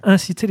 ouais.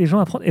 Inciter les gens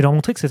à apprendre et leur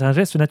montrer que c'est un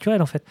geste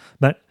naturel en fait.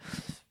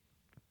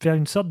 Faire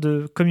une sorte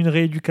de comme une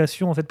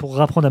rééducation en fait pour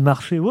apprendre à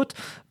marcher ou autre,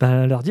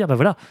 leur dire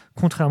voilà,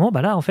 contrairement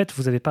là en fait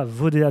vous n'avez pas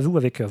vos dés à vous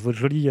avec votre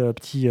joli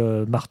petit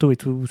marteau et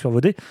tout sur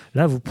vos dés,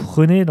 là vous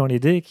prenez dans les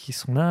dés qui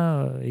sont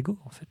là égaux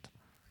en fait.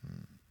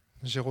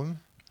 Jérôme?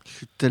 Je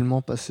suis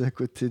tellement passé à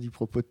côté du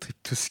propos de Trip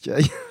to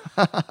Sky.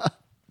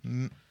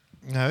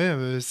 Ah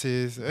ouais,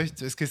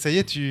 est-ce que ça y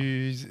est,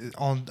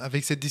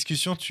 avec cette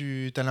discussion,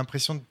 tu as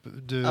l'impression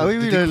de Ah oui,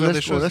 de là, découvrir des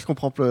choses? là, je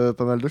comprends pas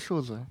mal de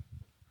choses. Ouais.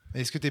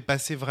 Est-ce que tu es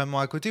passé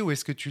vraiment à côté ou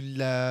est-ce que tu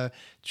l'as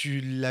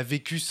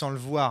vécu sans le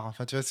voir?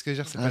 Enfin, tu vois ce que je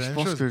veux dire, c'est pas la Je même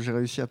pense chose. que j'ai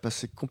réussi à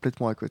passer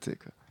complètement à côté.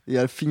 Quoi. Et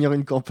à finir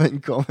une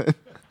campagne quand même.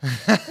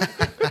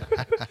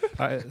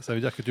 Ça veut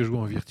dire que tu joues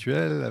en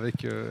virtuel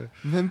avec.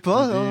 Même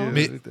pas, des, non.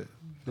 Mais-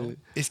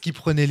 Est-ce qu'il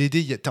prenait les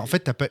dés? En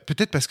fait,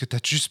 peut-être parce que tu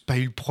n'as juste pas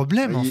eu le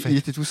problème, en fait. Il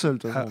était tout seul.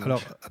 Toi,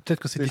 alors, peut-être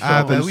que c'est c'est différent.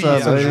 Ah, bah oui,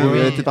 ça joue,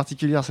 elle oui. était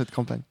particulière cette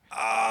campagne.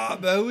 Ah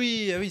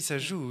oui, ça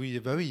joue, oui,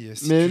 bah oui.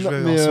 Si mais tu non,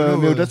 jouais mais, en solo,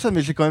 mais au-delà de ça,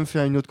 mais j'ai quand même fait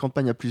une autre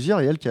campagne à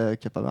plusieurs et elle qui a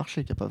pas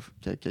marché, qui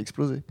a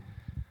explosé.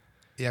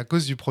 et à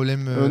cause du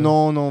problème.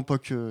 Non, pas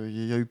que.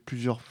 Il y a eu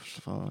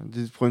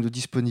des problèmes de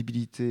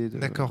disponibilité.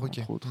 D'accord, ok.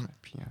 Entre autres. Et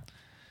puis,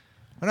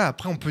 Voilà,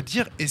 après, on peut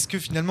dire, est-ce que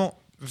finalement,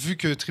 vu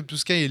que Trip to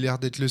Sky a l'air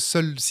d'être le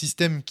seul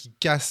système qui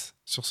casse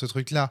sur ce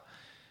truc-là,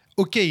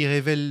 ok, il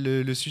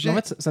révèle le sujet. En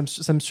fait,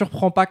 ça me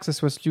surprend pas que ça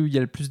soit celui où il y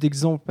a le plus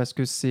d'exemples parce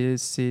que c'est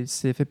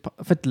fait.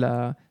 En fait,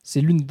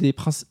 c'est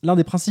l'un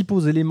des principaux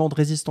éléments de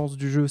résistance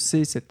du jeu,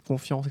 c'est cette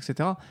confiance,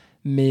 etc.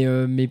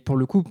 Mais pour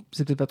le coup,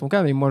 c'est peut-être pas ton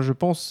cas, mais moi je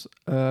pense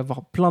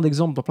avoir plein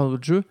d'exemples dans plein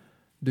d'autres jeux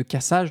de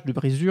cassage, de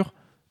brisure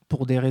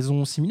pour des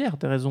raisons similaires,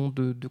 des raisons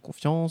de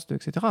confiance,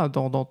 etc.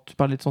 Tu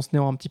parlais de Sens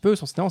Néant un petit peu.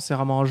 Sens Néant, c'est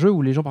vraiment un jeu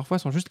où les gens parfois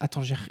sont juste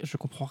attends, je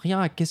comprends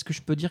rien, qu'est-ce que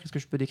je peux dire, qu'est-ce que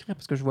je peux décrire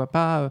parce que je vois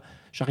pas,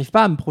 j'arrive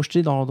pas à me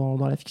projeter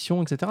dans la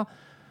fiction, etc.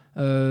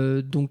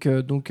 Donc,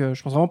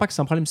 je pense vraiment pas que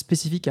c'est un problème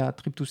spécifique à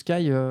Trip to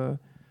Sky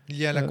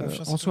Lié à la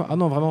confiance en soi. Ah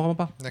non, vraiment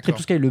pas. D'accord. Trip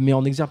to Sky le met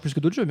en exergue plus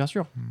que d'autres jeux, bien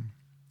sûr.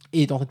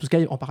 Et dans Trip to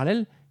Sky, en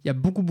parallèle, il y a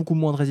beaucoup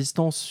moins de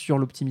résistance sur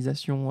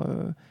l'optimisation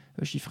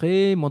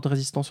chiffrée, moins de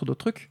résistance sur d'autres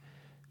trucs.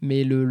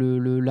 Mais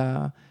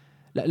la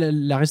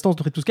résistance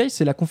de Trip to Sky,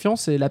 c'est la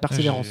confiance et la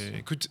persévérance.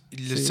 Écoute,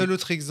 le seul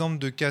autre exemple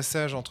de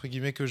cassage entre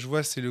guillemets que je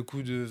vois, c'est le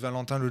coup de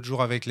Valentin l'autre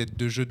jour avec l'aide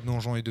de jeux de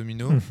donjons et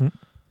dominos.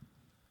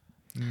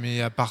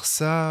 Mais à part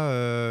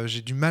ça,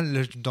 j'ai du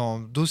mal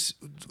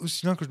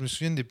aussi loin que je me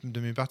souvienne de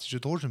mes parties de jeux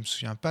de rôle, je me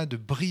souviens pas de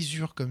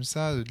brisures comme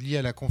ça liées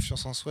à la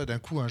confiance en soi. D'un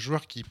coup, un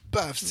joueur qui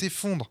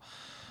s'effondre.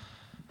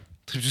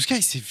 Trip to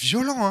Sky, c'est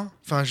violent, hein.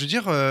 Enfin, je veux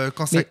dire,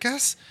 quand ça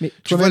casse,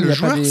 tu vois le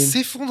joueur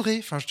s'effondrer.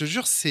 Enfin, je te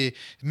jure, c'est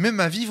même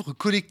à vivre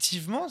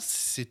collectivement,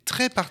 c'est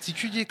très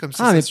particulier comme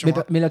sensation.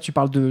 Mais là, tu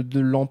parles de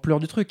l'ampleur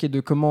du truc et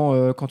de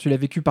comment, quand tu l'as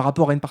vécu par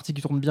rapport à une partie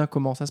qui tourne bien,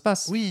 comment ça se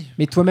passe. Oui.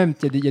 Mais toi-même,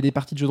 il y a des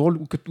parties de jeux de rôle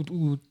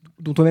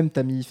dont toi-même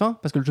t'as mis fin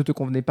parce que le jeu te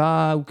convenait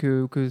pas ou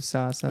que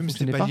ça Mais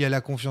fonctionnait c'est pas. pas lié à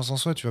la confiance en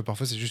soi, tu vois.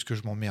 Parfois, c'est juste que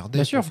je m'emmerdais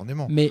Bien sûr,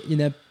 profondément. mais il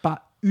n'y en a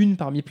pas une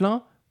parmi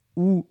plein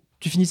où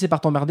tu finissais par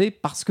t'emmerder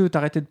parce que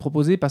t'arrêtais de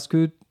proposer, parce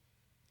que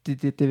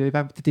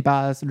t'étais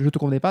pas, le jeu te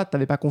convenait pas,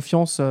 t'avais pas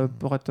confiance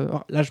pour être.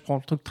 Alors, là, je prends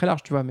le truc très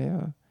large, tu vois, mais.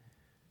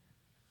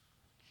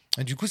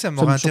 Et du coup, ça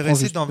m'aurait surprend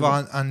intéressé juste,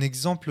 d'avoir un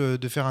exemple,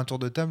 de faire un tour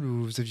de table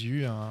où vous aviez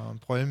eu un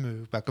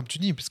problème, comme tu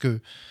dis, parce que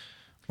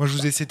moi, je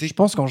vous ai cité. Je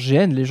pense qu'en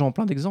GN, les gens ont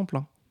plein d'exemples.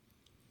 Hein.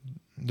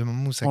 De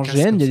moments où ça En casse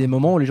GN, comme il y a ça. des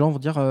moments où les gens vont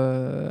dire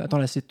attends,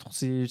 là, c'est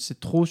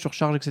trop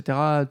surcharge, etc.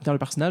 Tiens, le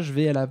personnage, je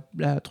vais à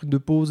la truc de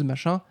pause,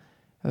 machin.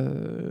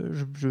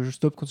 Je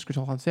stoppe ce que je suis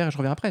en train de faire et je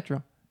reviens après, tu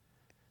vois.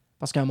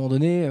 Parce qu'à un moment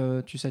donné,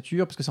 tu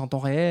satures, parce que c'est en temps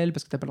réel,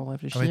 parce que t'as pas le temps de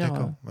réfléchir. Ah oui,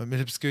 d'accord. Mais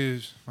parce que,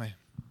 ouais.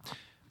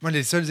 Moi,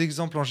 les seuls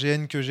exemples en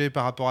GN que j'ai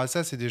par rapport à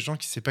ça, c'est des gens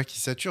qui ne savent pas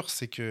qu'ils saturent,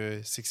 c'est que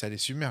ça les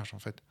submerge, en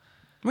fait.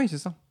 Oui, c'est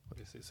ça.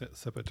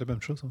 Ça peut être la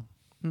même chose.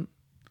 Hein.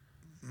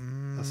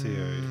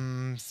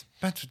 C'est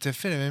pas tout à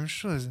fait la même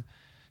chose.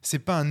 C'est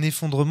pas un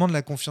effondrement de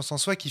la confiance en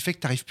soi qui fait que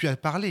tu n'arrives plus à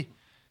parler.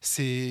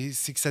 C'est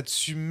que ça te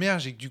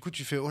submerge et que du coup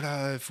tu fais oh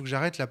là, il faut que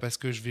j'arrête là parce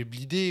que je vais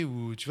bleeder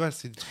ou tu vois,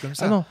 c'est des trucs comme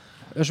ça. Ah non,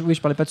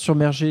 je parlais pas de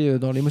submerger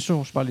dans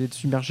l'émotion, je parlais de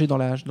submerger dans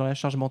la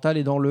charge mentale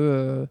et dans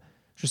le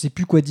je sais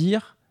plus quoi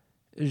dire,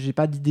 j'ai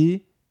pas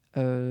d'idée.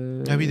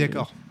 Ah oui,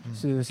 d'accord.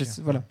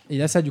 Voilà. Et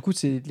là, ça, du coup,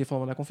 c'est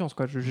l'effondrement de la confiance.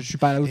 Quoi. Je suis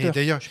pas à la hauteur. Et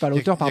d'ailleurs, je suis pas à la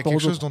hauteur par rapport aux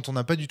autres. Il y a quelque chose dont on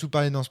n'a pas du tout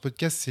parlé dans ce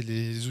podcast, c'est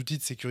les outils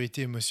de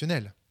sécurité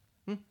émotionnelle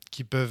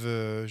qui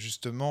peuvent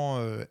justement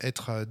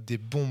être des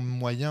bons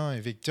moyens et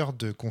vecteurs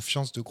de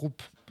confiance de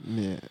groupe.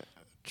 Mais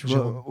tu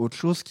vois, autre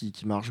chose qui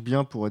marche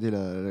bien pour aider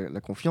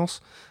la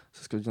confiance,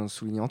 c'est ce que vient de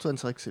souligner Antoine.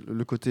 C'est vrai que c'est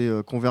le côté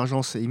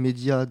convergence et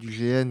immédiat du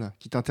GN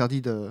qui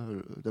t'interdit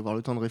d'avoir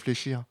le temps de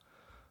réfléchir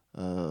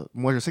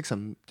Moi, je sais que ça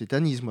me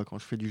tétanise, moi, quand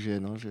je fais du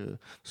GN.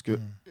 Parce que,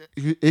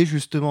 et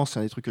justement, c'est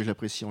un des trucs que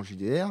j'apprécie en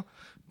JDR,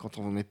 quand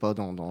on n'est pas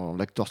dans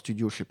l'acteur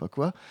studio, je sais pas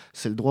quoi,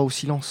 c'est le droit au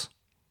silence.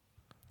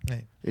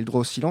 Ouais. Et le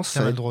droit au silence,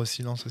 C'est le droit au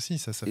silence aussi,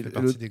 ça fait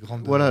partie des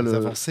grandes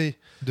avancées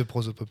de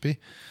prosopopée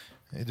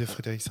et de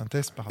Frédéric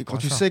Sintès par rapport à ça. Et quand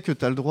tu sais que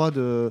tu as le droit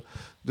de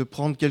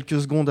prendre quelques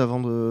secondes avant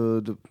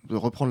de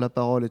reprendre la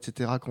parole,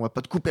 etc., qu'on va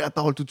pas te couper la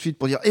parole tout de suite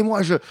pour dire « Et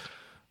moi, je... »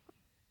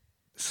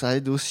 Ça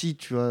aide aussi,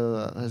 tu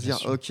vois, à se dire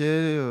 « Ok,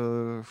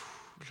 je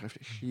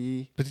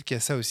réfléchis. » Peut-être qu'il y a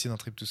ça aussi dans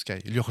Trip to Sky.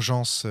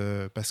 L'urgence,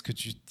 parce que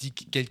tu dis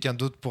que quelqu'un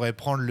d'autre pourrait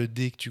prendre le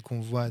dé que tu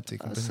convoites. Et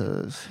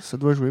ça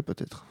doit jouer,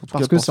 peut-être.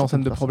 Parce que c'est en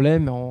scène de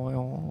problème.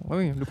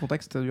 Oui, le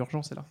contexte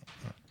d'urgence est là.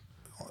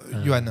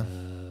 Johan.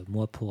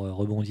 Moi, pour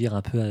rebondir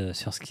un peu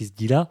sur ce qui se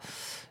dit là,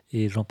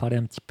 et j'en parlais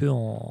un petit peu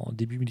en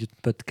milieu de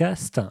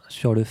podcast,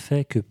 sur le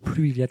fait que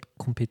plus il y a de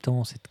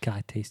compétences et de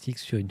caractéristiques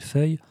sur une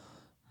feuille,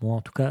 moi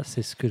en tout cas,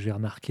 c'est ce que j'ai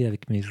remarqué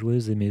avec mes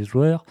joueuses et mes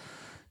joueurs,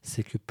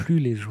 c'est que plus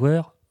les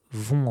joueurs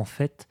vont en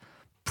fait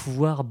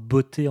pouvoir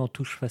botter en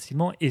touche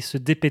facilement et se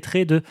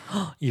dépêtrer de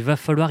il va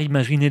falloir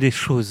imaginer des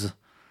choses.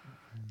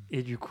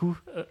 Et du coup,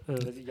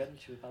 vas-y Yann,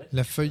 tu veux parler ?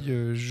 La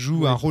feuille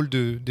joue un rôle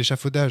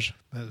d'échafaudage.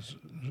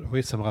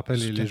 Oui, ça me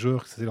rappelle les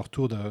joueurs, c'est leur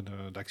tour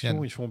d'action.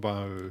 Yann. Ils font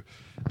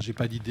j'ai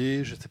pas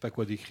d'idée, je sais pas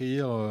quoi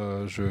décrire,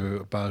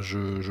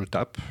 je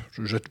tape,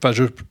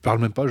 je parle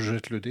même pas, je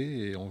jette le dé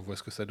et on voit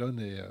ce que ça donne.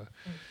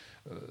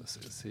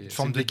 C'est une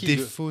forme de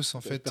défausse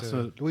en fait.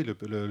 Oui,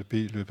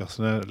 le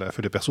personnage, la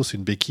feuille de perso, c'est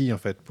une béquille en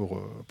fait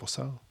pour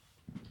ça.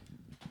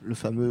 Le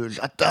fameux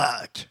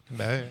j'attaque.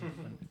 Bah ouais.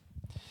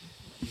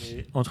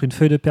 Mais entre une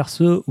feuille de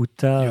perso où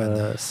tu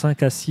as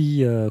 5 à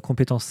 6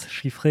 compétences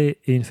chiffrées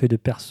et une feuille de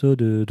perso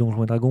de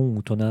Donjons et Dragons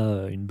où tu en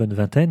as une bonne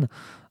vingtaine,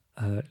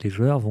 les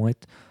joueurs vont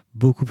être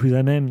beaucoup plus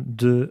à même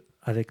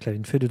avec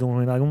une feuille de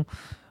Donjons et Dragons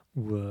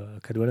ou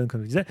Cadwallon,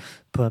 comme je disais,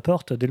 peu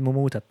importe, dès le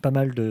moment où tu as pas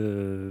mal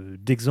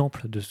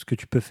d'exemples de ce que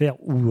tu peux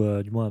faire, ou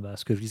du moins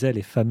ce que je disais,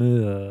 les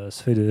fameux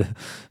feuilles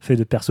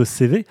de perso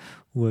CV,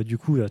 où du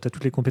coup tu as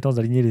toutes les compétences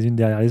alignées les unes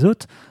derrière les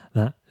autres,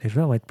 les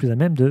joueurs vont être plus à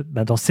même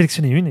d'en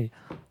sélectionner une et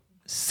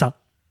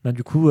ça,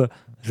 du coup,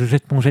 je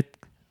jette mon jet.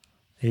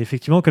 Et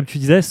effectivement, comme tu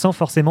disais, sans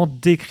forcément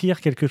décrire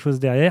quelque chose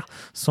derrière,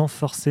 sans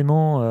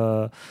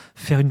forcément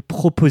faire une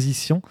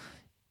proposition,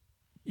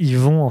 ils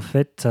vont en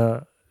fait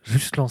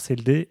juste lancer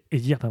le dé et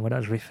dire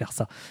voilà, je vais faire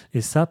ça. Et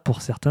ça,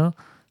 pour certains,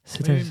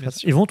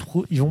 ils vont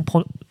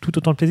prendre tout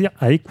autant de plaisir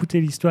à écouter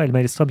l'histoire et le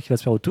maelstrom qui va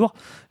se faire autour,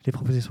 les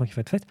propositions qui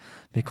vont être faites.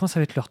 Mais quand ça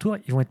va être leur tour,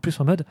 ils vont être plus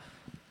en mode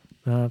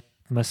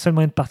ma seule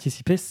moyen de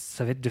participer,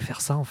 ça va être de faire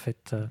ça en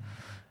fait.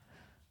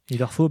 Il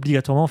leur faut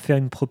obligatoirement faire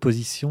une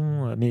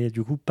proposition, mais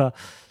du coup pas.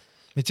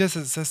 Mais tu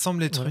vois, ça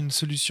semble être une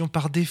solution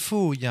par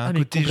défaut. Il y a un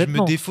côté, je me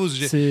complètement. défausse.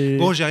 J'ai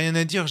rien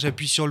à dire,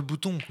 j'appuie sur le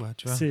bouton, quoi.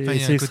 Tu vois. C'est il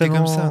y a un côté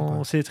comme ça.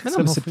 Quoi.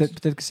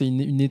 Peut-être que c'est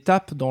une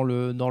étape dans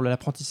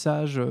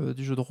l'apprentissage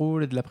du jeu de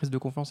rôle et de la prise de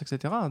confiance,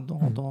 etc.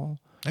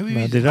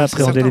 Déjà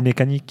appréhender les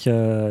mécaniques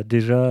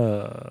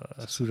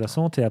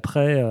sous-jacentes et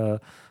après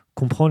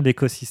comprendre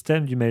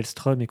l'écosystème du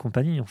Maelstrom et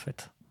compagnie, en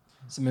fait.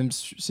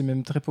 C'est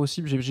même très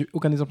possible. J'ai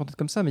aucun exemple en tête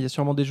comme ça, mais il y a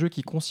sûrement des jeux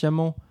qui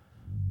consciemment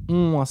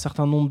ont un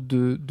certain nombre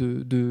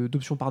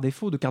d'options par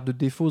défaut, de cartes de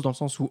défausse, dans le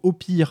sens où au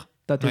pire,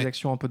 tu as tes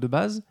actions un peu de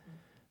base,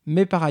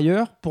 mais par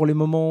ailleurs, pour les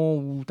moments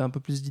où tu as un peu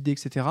plus d'idées,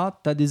 etc.,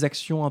 tu as des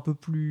actions un peu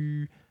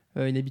plus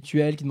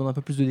inhabituelles, qui demandent un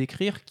peu plus de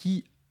décrire,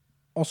 qui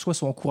en soi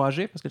sont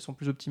encouragées, parce qu'elles sont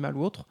plus optimales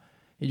ou autres.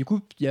 Et du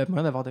coup, il y a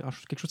moyen d'avoir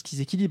quelque chose qui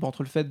s'équilibre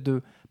entre le fait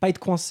de pas être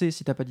coincé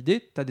si tu n'as pas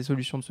d'idée, tu as des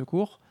solutions de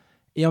secours,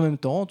 et en même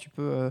temps, tu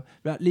peux...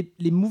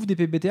 les moves des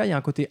PBTA, il y a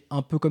un côté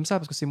un peu comme ça,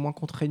 parce que c'est moins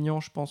contraignant,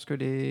 je pense, que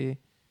les...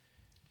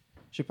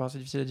 Je sais pas, c'est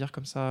difficile à dire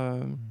comme ça.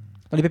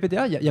 Dans les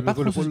PBTA, il n'y a pas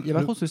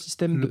trop ce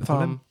système de... Le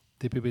problème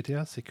des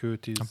PBTA, c'est que...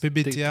 Un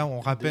PBTA,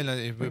 on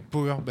rappelle,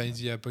 Power by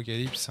the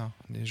Apocalypse,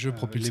 les jeux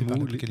propulsés par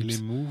l'Apocalypse.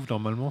 Les moves,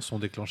 normalement, sont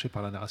déclenchés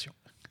par la narration.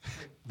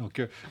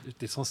 Donc,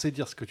 tu es censé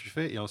dire ce que tu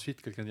fais, et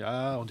ensuite, quelqu'un dit «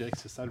 Ah, on dirait que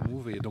c'est ça le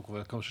move », et donc on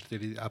va quand jeter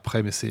les...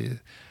 Après, mais c'est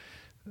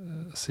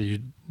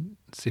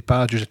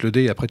pas tu jettes le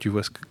dé et après tu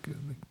vois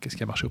qu'est-ce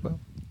qui a marché ou pas.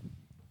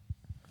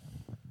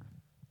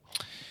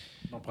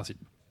 En principe.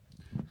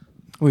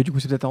 Oui, du coup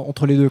c'est peut-être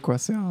entre les deux quoi.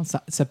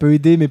 Ça peut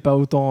aider mais pas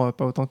autant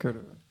que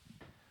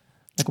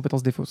la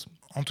compétence défausse.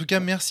 En tout cas,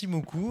 merci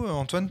beaucoup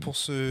Antoine pour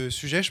ce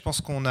sujet. Je pense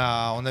qu'on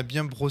a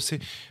bien brossé.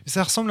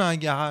 Ça ressemble à un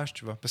garage,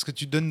 tu vois, parce que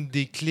tu donnes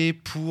des clés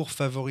pour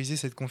favoriser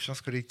cette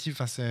confiance collective.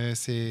 Enfin,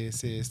 c'est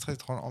très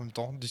en même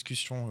temps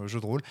discussion jeu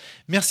de rôle.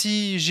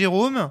 Merci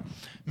Jérôme,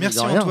 merci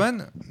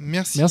Antoine,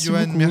 merci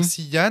Johan,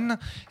 merci Yann.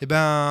 Et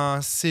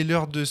c'est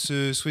l'heure de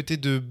se souhaiter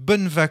de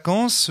bonnes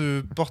vacances.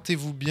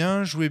 Portez-vous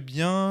bien, jouez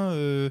bien.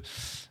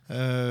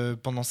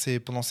 Pendant ces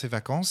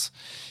vacances.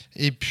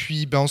 Et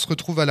puis, on se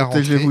retrouve à la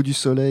rentrée. Protégez-vous du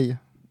soleil.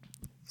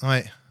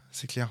 Ouais,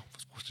 c'est clair. Faut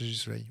se protéger du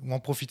soleil. Ou en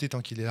profiter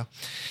tant qu'il est là.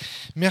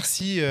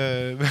 Merci,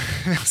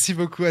 merci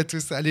beaucoup à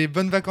tous. Allez,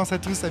 bonnes vacances à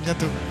tous. À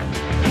bientôt.